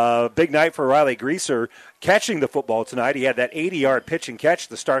 Big night for Riley Greaser catching the football tonight. He had that 80-yard pitch and catch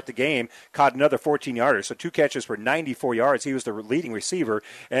to start the game, caught another 14-yarder, so 2 catches for 94 yards. He was the leading receiver,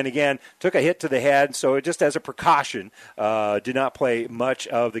 and again, took a hit to the head, so just as a precaution, did not play much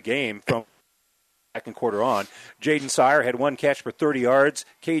of the game from second quarter on. Jaden Sire had 1 catch for 30 yards.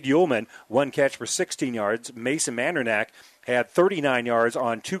 Cade Ullman, 1 catch for 16 yards. Mason Mandernack had 39 yards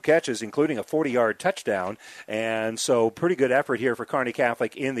on 2 catches, including a 40-yard touchdown. And so pretty good effort here for Kearney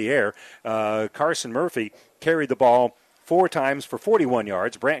Catholic in the air. Carson Murphy carried the ball 4 times for 41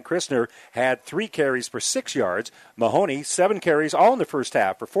 yards. Brant Christner had 3 carries for 6 yards. Mahoney, 7 carries all in the first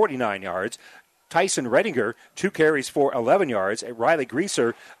half for 49 yards. Tyson Redinger, 2 carries for 11 yards. Riley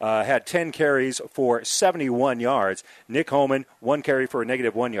Greaser had 10 carries for 71 yards. Nick Homan, 1 carry for a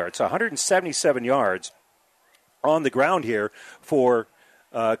negative 1 yard. So 177 yards on the ground here for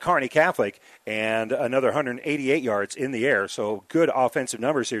Kearney Catholic, and another 188 yards in the air. So good offensive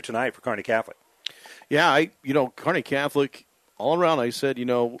numbers here tonight for Kearney Catholic. Yeah, Kearney Catholic, all around, I said,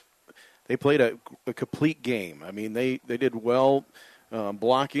 they they played a complete game. I mean, they did well.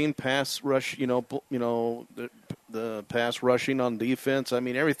 Blocking, pass rush, the pass rushing on defense. I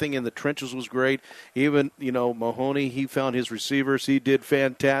mean, everything in the trenches was great. Even, Mahoney, he found his receivers. He did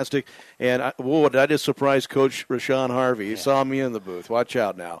fantastic. And, that just surprised Coach Rashawn Harvey. He saw me in the booth. Watch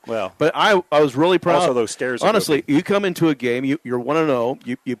out now. Well, but I was really proud. Also, those stairs. Honestly, you come into a game, you're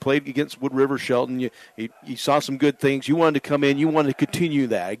 1-0. You played against Wood River Shelton. You saw some good things. You wanted to come in. You wanted to continue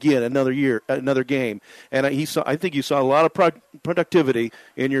that. Again, another year, another game. And I think you saw a lot of productivity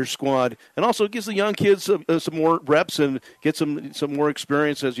in your squad, and also it gives the young kids some more reps and get some more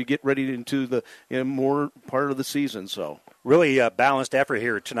experience as you get ready into the more part of the season. So really balanced effort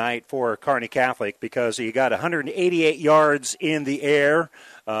here tonight for Kearney Catholic, because you got 188 yards in the air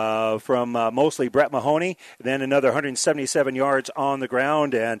from mostly Brett Mahoney, then another 177 yards on the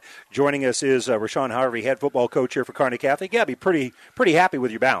ground. And joining us is Rashawn Harvey, head football coach here for Kearney Catholic. Yeah, be pretty happy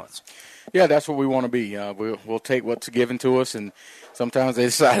with your balance. Yeah, that's what we want to be. We'll take what's given to us, and sometimes they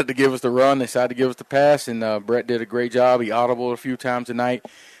decided to give us the run, they decided to give us the pass, and Brett did a great job. He audibled a few times tonight.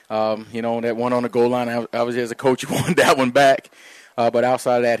 That one on the goal line, I was as a coach, you wanted that one back. But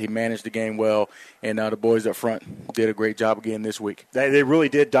outside of that, he managed the game well, and the boys up front did a great job again this week. They really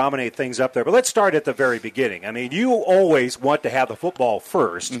did dominate things up there. But let's start at the very beginning. I mean, you always want to have the football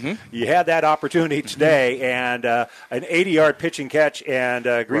first. Mm-hmm. You had that opportunity today, and an 80-yard pitch and catch, and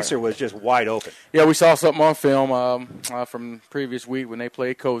Greaser was just wide open. Yeah, we saw something on film from previous week when they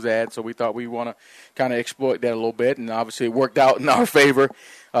played Cozad, so we thought we want to kind of exploit that a little bit, and obviously it worked out in our favor.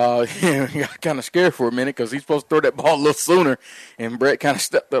 He got kind of scared for a minute because he's supposed to throw that ball a little sooner, and Brett kind of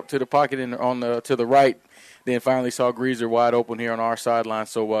stepped up to the pocket to the right. Then finally saw Greaser wide open here on our sideline.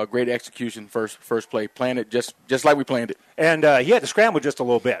 So great execution first play. Planned it just like we planned it. And he had to scramble just a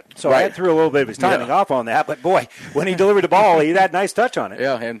little bit. So I had threw a little bit of his timing off on that. But, boy, when he delivered the ball, he had a nice touch on it.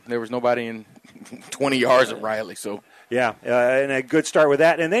 Yeah, and there was nobody in 20 yards of Riley. So. Yeah, and a good start with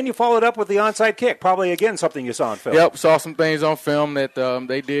that. And then you followed up with the onside kick, probably, again, something you saw on film. Yep, saw some things on film that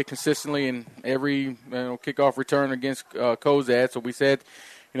they did consistently in every kickoff return against Cozad. So we said,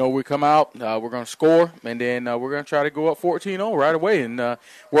 we come out, we're going to score, and then we're going to try to go up 14-0 right away. And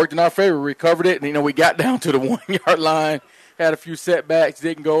worked in our favor, recovered it, and, we got down to the 1-yard line, had a few setbacks,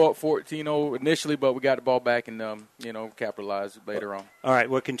 didn't go up 14-0 initially, but we got the ball back and, capitalized later on. All right,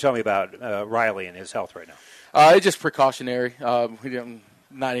 what can you tell me about Riley and his health right now? It's just precautionary. We didn't,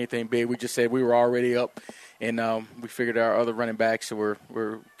 not anything big. We just said we were already up, and we figured our other running backs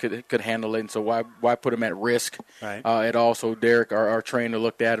could handle it. And so why put him at risk at all? So Derek, our trainer,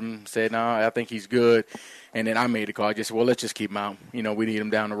 looked at him and said, "No, I think he's good." And then I made the call. I just said, "Well, let's just keep him out. We need him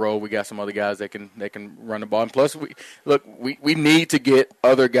down the road. We got some other guys that can run the ball. And plus, we need to get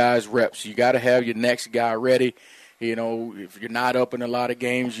other guys reps. You got to have your next guy ready." If you're not up in a lot of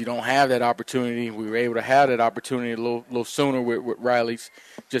games, you don't have that opportunity. We were able to have that opportunity a little sooner with Riley's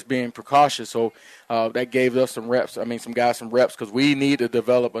just being precautious. So that gave us some reps. Some guys some reps because we need to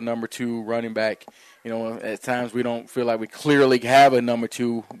develop a number 2 running back. At times we don't feel like we clearly have a number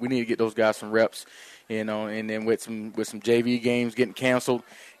 2. We need to get those guys some reps. And then with some JV games getting canceled,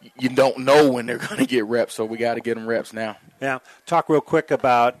 you don't know when they're going to get reps, so we got to get them reps now. Yeah. Talk real quick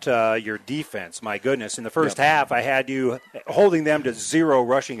about your defense. My goodness, in the first half, I had you holding them to 0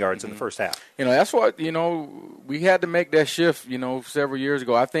 rushing yards in the first half. That's what, we had to make that shift, several years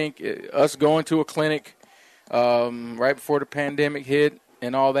ago. I think us going to a clinic right before the pandemic hit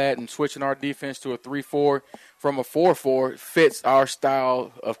and all that and switching our defense to a 3-4 from a 4-4 fits our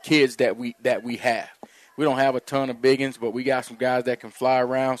style of kids that we have. We don't have a ton of biggins, but we got some guys that can fly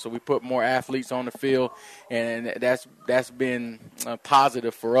around, so we put more athletes on the field, and that's been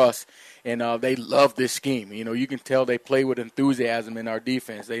positive for us. And they love this scheme. You can tell they play with enthusiasm in our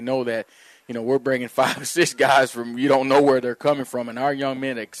defense. They know that, we're bringing 5 or 6 guys from you don't know where they're coming from, and our young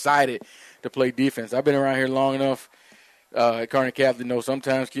men are excited to play defense. I've been around here long enough. At Kearney Catholic,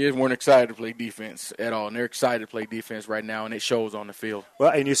 sometimes kids weren't excited to play defense at all, and they're excited to play defense right now, and it shows on the field.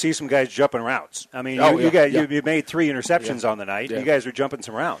 Well, and you see some guys jumping routes. You made 3 interceptions on the night. Yeah. You guys are jumping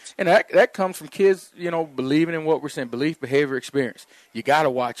some routes. And that comes from kids, believing in what we're saying, belief, behavior, experience. You got to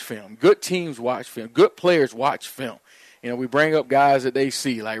watch film. Good teams watch film. Good players watch film. We bring up guys that they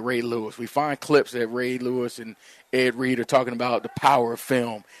see, like Ray Lewis. We find clips that Ray Lewis and Ed Reed are talking about the power of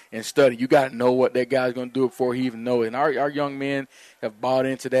film and study. You got to know what that guy's going to do before he even knows it. And our young men have bought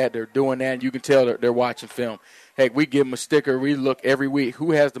into that. They're doing that, and you can tell they're watching film. Heck, we give them a sticker. We look every week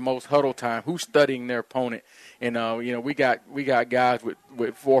who has the most huddle time, who's studying their opponent. And, we got guys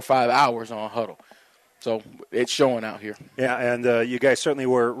with 4 or 5 hours on huddle. So it's showing out here. Yeah, and you guys certainly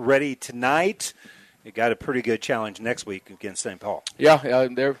were ready tonight. You got a pretty good challenge next week against St. Paul. Yeah,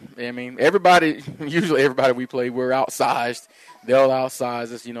 usually everybody we play, we're outsized. They'll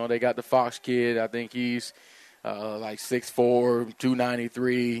outsize us. They got the Fox kid. I think he's like 6'4",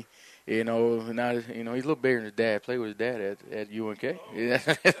 293. He's a little bigger than his dad. Played with his dad at UNK. Yeah.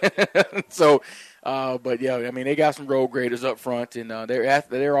 So, they got some road graders up front, and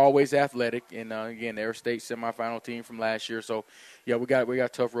they're always athletic. And again, they're a state semifinal team from last year. So, yeah, we got a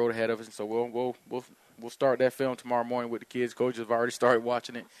tough road ahead of us. And so we'll start that film tomorrow morning with the kids. Coaches have already started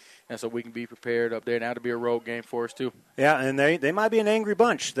watching it. And so we can be prepared up there. Now to be a road game for us, too. Yeah, and they might be an angry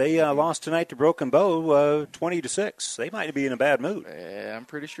bunch. They lost tonight to Broken Bow 20-6. They might be in a bad mood. I'm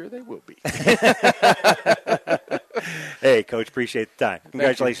pretty sure they will be. Hey, Coach, appreciate the time.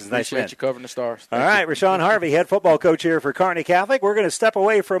 Congratulations. Nice win. Appreciate you covering the Stars. All right, Rashawn Harvey, head football coach here for Kearney Catholic. We're going to step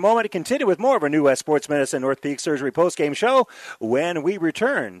away for a moment to continue with more of our New West Sports Medicine North Peak Surgery postgame show when we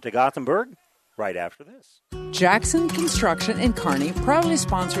return to Gothenburg right after this. Jackson Construction in Kearney proudly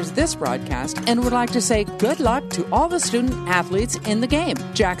sponsors this broadcast and would like to say good luck to all the student athletes in the game.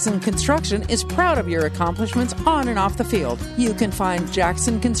 Jackson Construction is proud of your accomplishments on and off the field. You can find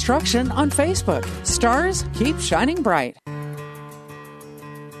Jackson Construction on Facebook. Stars keep shining bright.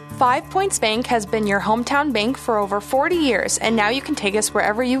 5 Points Bank has been your hometown bank for over 40 years, and now you can take us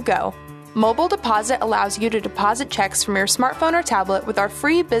wherever you go. Mobile Deposit allows you to deposit checks from your smartphone or tablet with our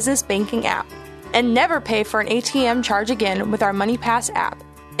free business banking app. And never pay for an ATM charge again with our MoneyPass app.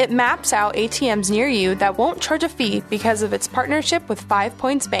 It maps out ATMs near you that won't charge a fee because of its partnership with 5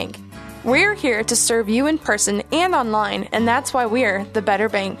 Points Bank. We're here to serve you in person and online, and that's why we're the better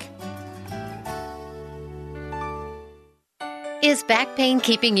bank. Is back pain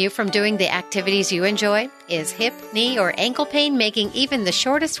keeping you from doing the activities you enjoy? Is hip, knee, or ankle pain making even the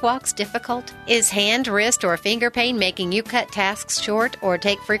shortest walks difficult? Is hand, wrist, or finger pain making you cut tasks short or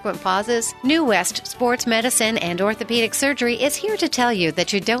take frequent pauses? New West Sports Medicine and Orthopedic Surgery is here to tell you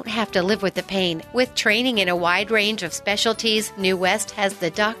that you don't have to live with the pain. With training in a wide range of specialties, New West has the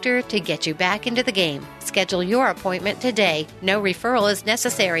doctor to get you back into the game. Schedule your appointment today. No referral is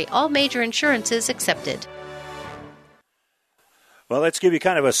necessary. All major insurances accepted. Well, let's give you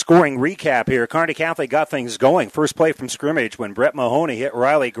kind of a scoring recap here. Kearney Catholic got things going. First play from scrimmage when Brett Mahoney hit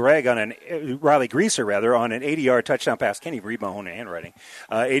Riley Greaser on an 80-yard touchdown pass. Can't even read Mahoney handwriting.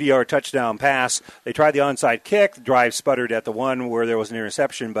 80-yard touchdown pass. They tried the onside kick. The drive sputtered at the one where there was an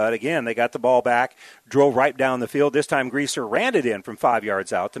interception. But, again, they got the ball back, drove right down the field. This time Greaser ran it in from 5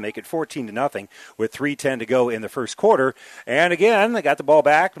 yards out to make it 14-0 with 3:10 to go in the first quarter. And, again, they got the ball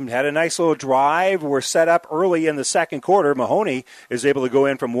back and had a nice little drive. Were set up early in the second quarter. Mahoney is able to go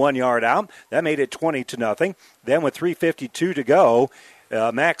in from 1 yard out. That made it 20-0. Then with 3:52 to go,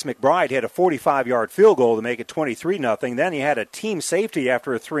 Max McBride had a 45-yard field goal to make it 23-0. Then he had a team safety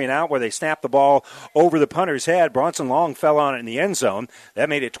after a 3-and-out where they snapped the ball over the punter's head. Bronson Long fell on it in the end zone. That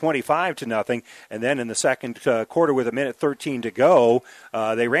made it 25-0. And then in the second quarter with 1:13 to go,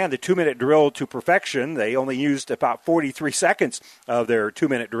 they ran the 2-minute drill to perfection. They only used about 43 seconds of their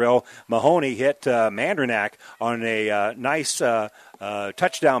 2-minute drill. Mahoney hit Mandranak on a nice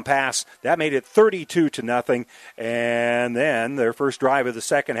touchdown pass. That made it 32-0. And then their first drive of the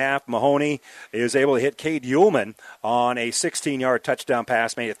second half, Mahoney is able to hit Cade Ullman on a 16-yard touchdown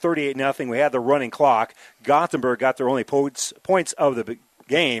pass, made it 38-0. We had the running clock. Gothenburg got their only points of the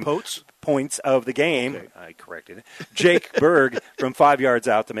game. Points of the game. Okay. I corrected it. Jake Berg from 5 yards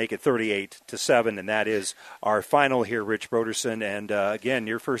out to make it 38-7, and that is our final here, Rich Broderson. And again,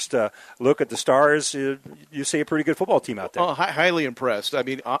 your first look at the Stars, you see a pretty good football team out there. Oh, highly impressed. I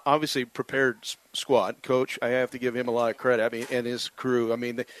mean, obviously prepared squad. Coach, I have to give him a lot of credit. I mean, and his crew. I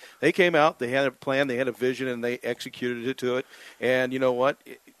mean, they came out, they had a plan, they had a vision, and they executed it to it. And you know what?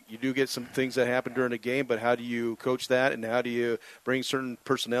 You do get some things that happen during the game, but how do you coach that, and how do you bring certain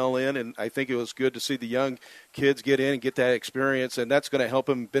personnel in? And I think it was good to see the young kids get in and get that experience, and that's going to help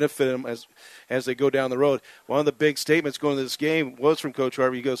them, benefit them as they go down the road. One of the big statements going to this game was from Coach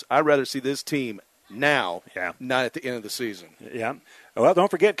Harvey. He goes, I'd rather see this team now, not at the end of the season. Yeah. Well,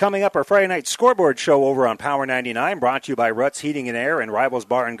 don't forget, coming up, our Friday night scoreboard show over on Power 99, brought to you by Ruts Heating and Air and Rivals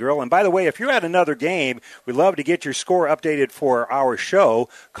Bar and Grill. And by the way, if you're at another game, we'd love to get your score updated for our show.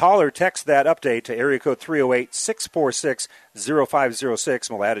 Call or text that update to area code 308-646-0506,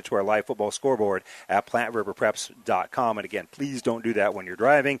 and we'll add it to our live football scoreboard at PlatteRiverPreps.com. And again, please don't do that when you're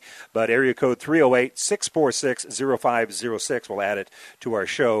driving, but area code 308-646-0506, we'll add it to our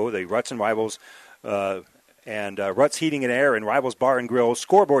show. The Ruts and Rivals And Ruts Heating and Air and Rivals Bar and Grill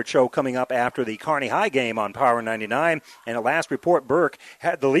scoreboard show coming up after the Kearney High game on Power 99. And at last report, Burke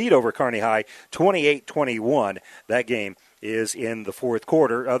had the lead over Kearney High, 28-21. That game is in the fourth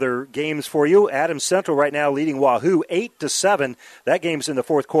quarter. Other games for you, Adams Central right now leading Wahoo 8-7. That game's in the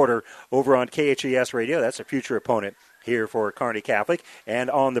fourth quarter over on KCHS Radio. That's a future opponent here for Kearney Catholic. And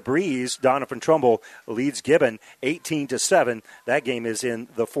on the breeze, Donovan Trumbull leads Gibbon 18-7. That game is in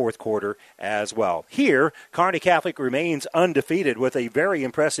the fourth quarter as well. Here, Kearney Catholic remains undefeated with a very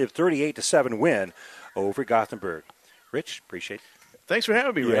impressive 38-7 win over Gothenburg. Rich, appreciate it. Thanks for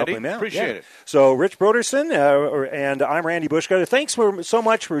having me, Randy. Appreciate it. So, Rich Broderson, and I'm Randy Bushcutter. Thanks so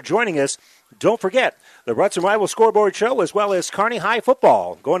much for joining us. Don't forget the Ruts and Rivals Scoreboard Show, as well as Kearney High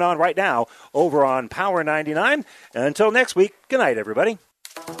football, going on right now over on Power 99. Until next week, good night, everybody.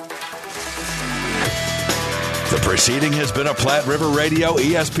 The proceeding has been a Platte River Radio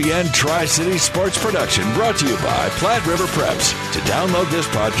ESPN Tri-City Sports production brought to you by Platte River Preps. To download this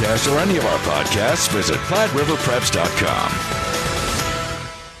podcast or any of our podcasts, visit PlatteRiverPreps.com.